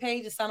landing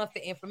page and sign up for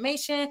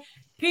information.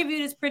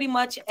 Previewed is pretty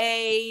much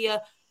a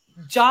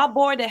job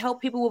board that help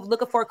people with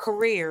looking for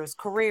careers.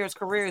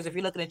 If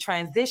you're looking to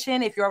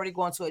transition, if you're already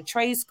going to a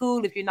trade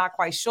school, if you're not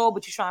quite sure,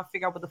 but you're trying to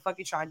figure out what the fuck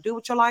you're trying to do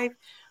with your life,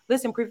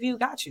 listen, Preview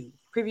got you.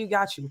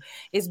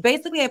 It's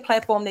basically a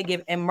platform that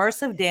give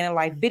immersive day in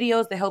life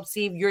videos to help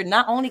see if you're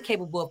not only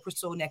capable of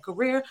pursuing that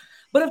career,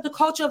 but if the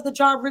culture of the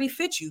job really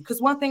fits you.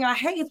 Because one thing I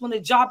hate is when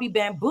the job be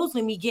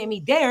bamboozling me, getting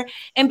me there,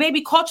 and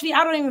baby, culturally,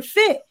 I don't even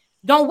fit.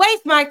 Don't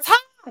waste my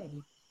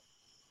time.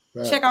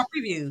 Right. Check out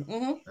Preview.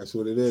 Mm-hmm. That's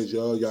what it is,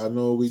 y'all. Y'all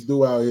know what we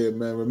do out here,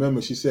 man.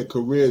 Remember, she said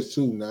careers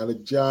too, not a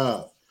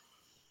job.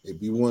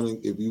 If you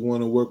want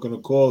to work in a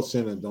call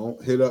center,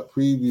 don't hit up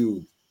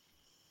Preview.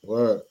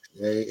 Word.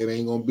 It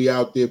ain't gonna be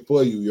out there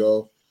for you,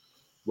 yo.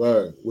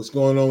 Word. What's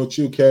going on with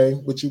you, Kay?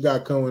 What you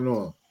got going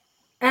on?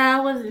 I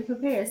wasn't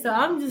prepared, so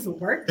I'm just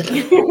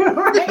working.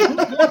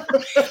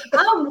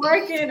 I'm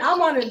working.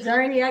 I'm on a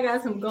journey. I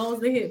got some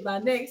goals to hit by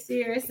next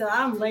year, so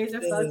I'm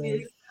laser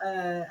focused.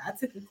 I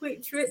took a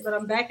quick trip, but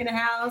I'm back in the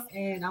house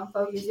and I'm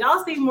focused.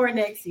 Y'all see more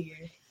next year.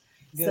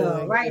 Good,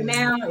 so right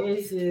now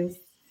it's just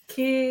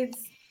kids,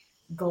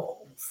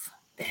 goals.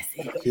 That's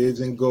it.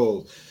 Kids and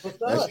goals.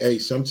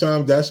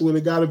 Sometimes that's what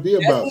it got to be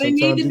about. That's what it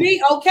need to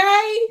be,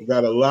 okay? You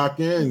got to lock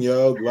in,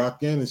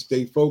 and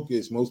stay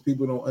focused. Most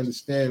people don't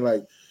understand,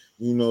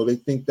 they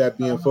think that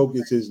being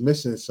focused is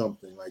missing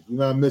something. Like, you're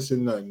not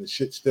missing nothing. The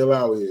shit's still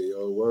out here,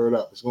 yo. Word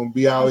up. It's going to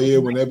be out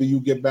here whenever you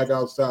get back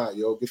outside,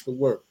 yo. Get to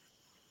work.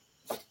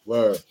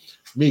 Word.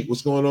 Meek,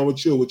 what's going on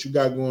with you? What you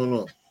got going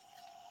on?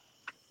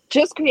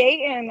 Just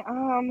creating.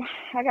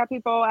 I got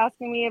people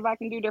asking me if I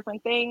can do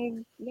different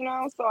things,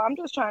 so I'm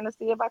just trying to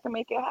see if I can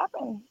make it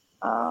happen.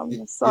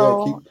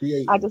 Keep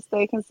creating. I just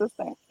stay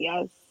consistent.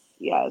 Yes,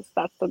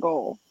 that's the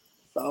goal.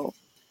 So,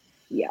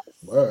 yes.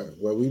 Word.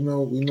 Well, we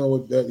know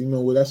what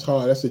that, that's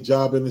hard. That's a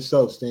job in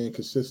itself, staying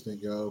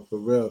consistent, y'all, for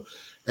real.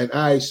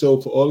 And so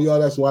for all of y'all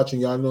that's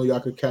watching, y'all know y'all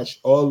could catch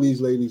all these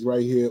ladies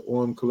right here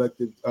on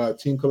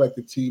Team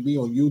Collective TV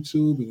on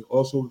YouTube, and you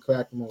also can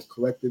catch them on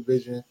Collective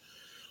Vision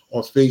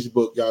on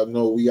Facebook, y'all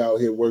know we out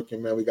here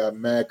working, man. We got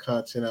mad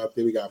content out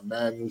there. We got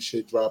mad new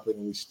shit dropping,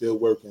 and we still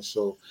working.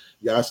 So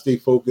y'all stay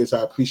focused.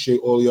 I appreciate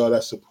all y'all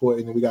that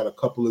supporting. And we got a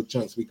couple of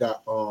joints. We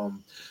got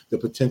the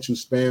potential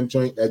spam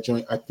joint. That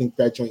joint, I think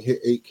that joint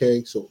hit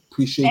 8K. So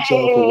appreciate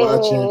y'all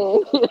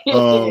for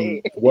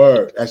watching.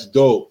 Word, that's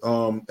dope.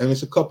 And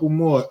it's a couple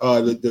more.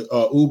 The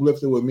Oob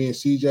Lifter with me and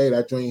CJ.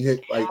 That joint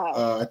hit like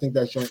I think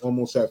that joint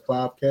almost at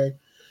 5K.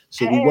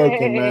 So we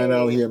working, man,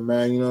 out here,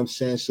 man. You know what I'm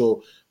saying?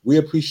 So we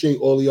appreciate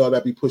all of y'all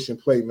that be pushing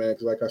play, man.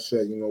 Because like I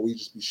said, you know, we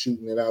just be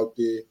shooting it out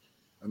there.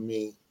 I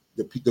mean,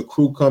 the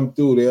crew come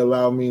through. They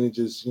allow me to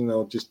just, you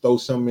know, just throw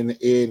something in the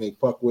air and they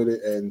fuck with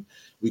it. And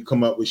we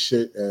come up with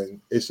shit.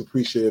 And it's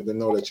appreciative to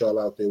know that y'all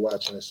out there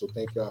watching it. So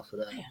thank y'all for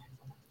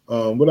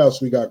that. What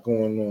else we got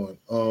going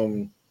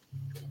on?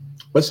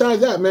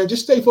 Besides that, man,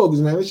 just stay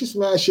focused, man. There's just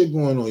mad shit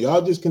going on.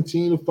 Y'all just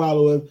continue to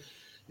follow us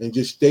and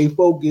just stay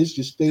focused.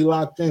 Just stay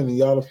locked in and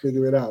y'all will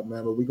figure it out,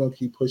 man. But we're going to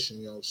keep pushing,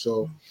 yo.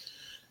 So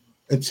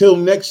until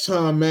next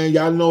time, man,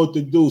 y'all know what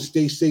to do.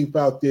 Stay safe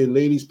out there.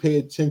 Ladies, pay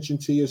attention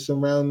to your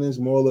surroundings.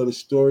 Moral of the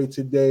story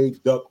today,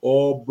 duck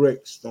all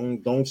bricks.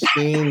 Don't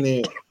stand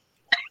there.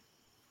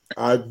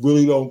 I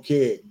really don't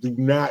care. Do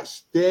not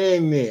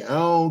stand there. I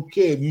don't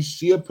care. If you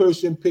see a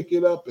person pick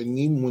it up and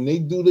even when they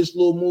do this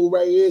little move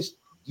right here,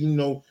 you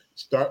know,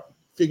 start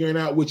figuring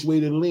out which way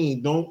to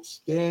lean. Don't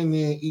stand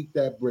there and eat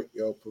that brick,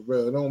 yo, for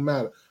real. It don't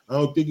matter. I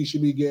don't think you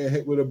should be getting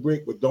hit with a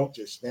brick, but don't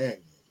just stand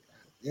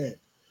there. Yeah.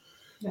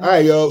 All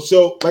right, yo.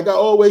 So, like I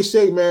always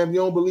say, man, if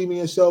you don't believe in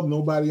yourself,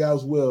 nobody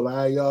else will. All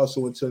right, y'all.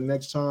 So, until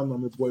next time,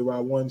 I'm your boy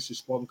Rod One. This is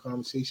Spartan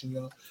Conversation,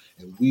 y'all.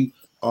 And we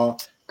are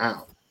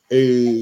out. Hey.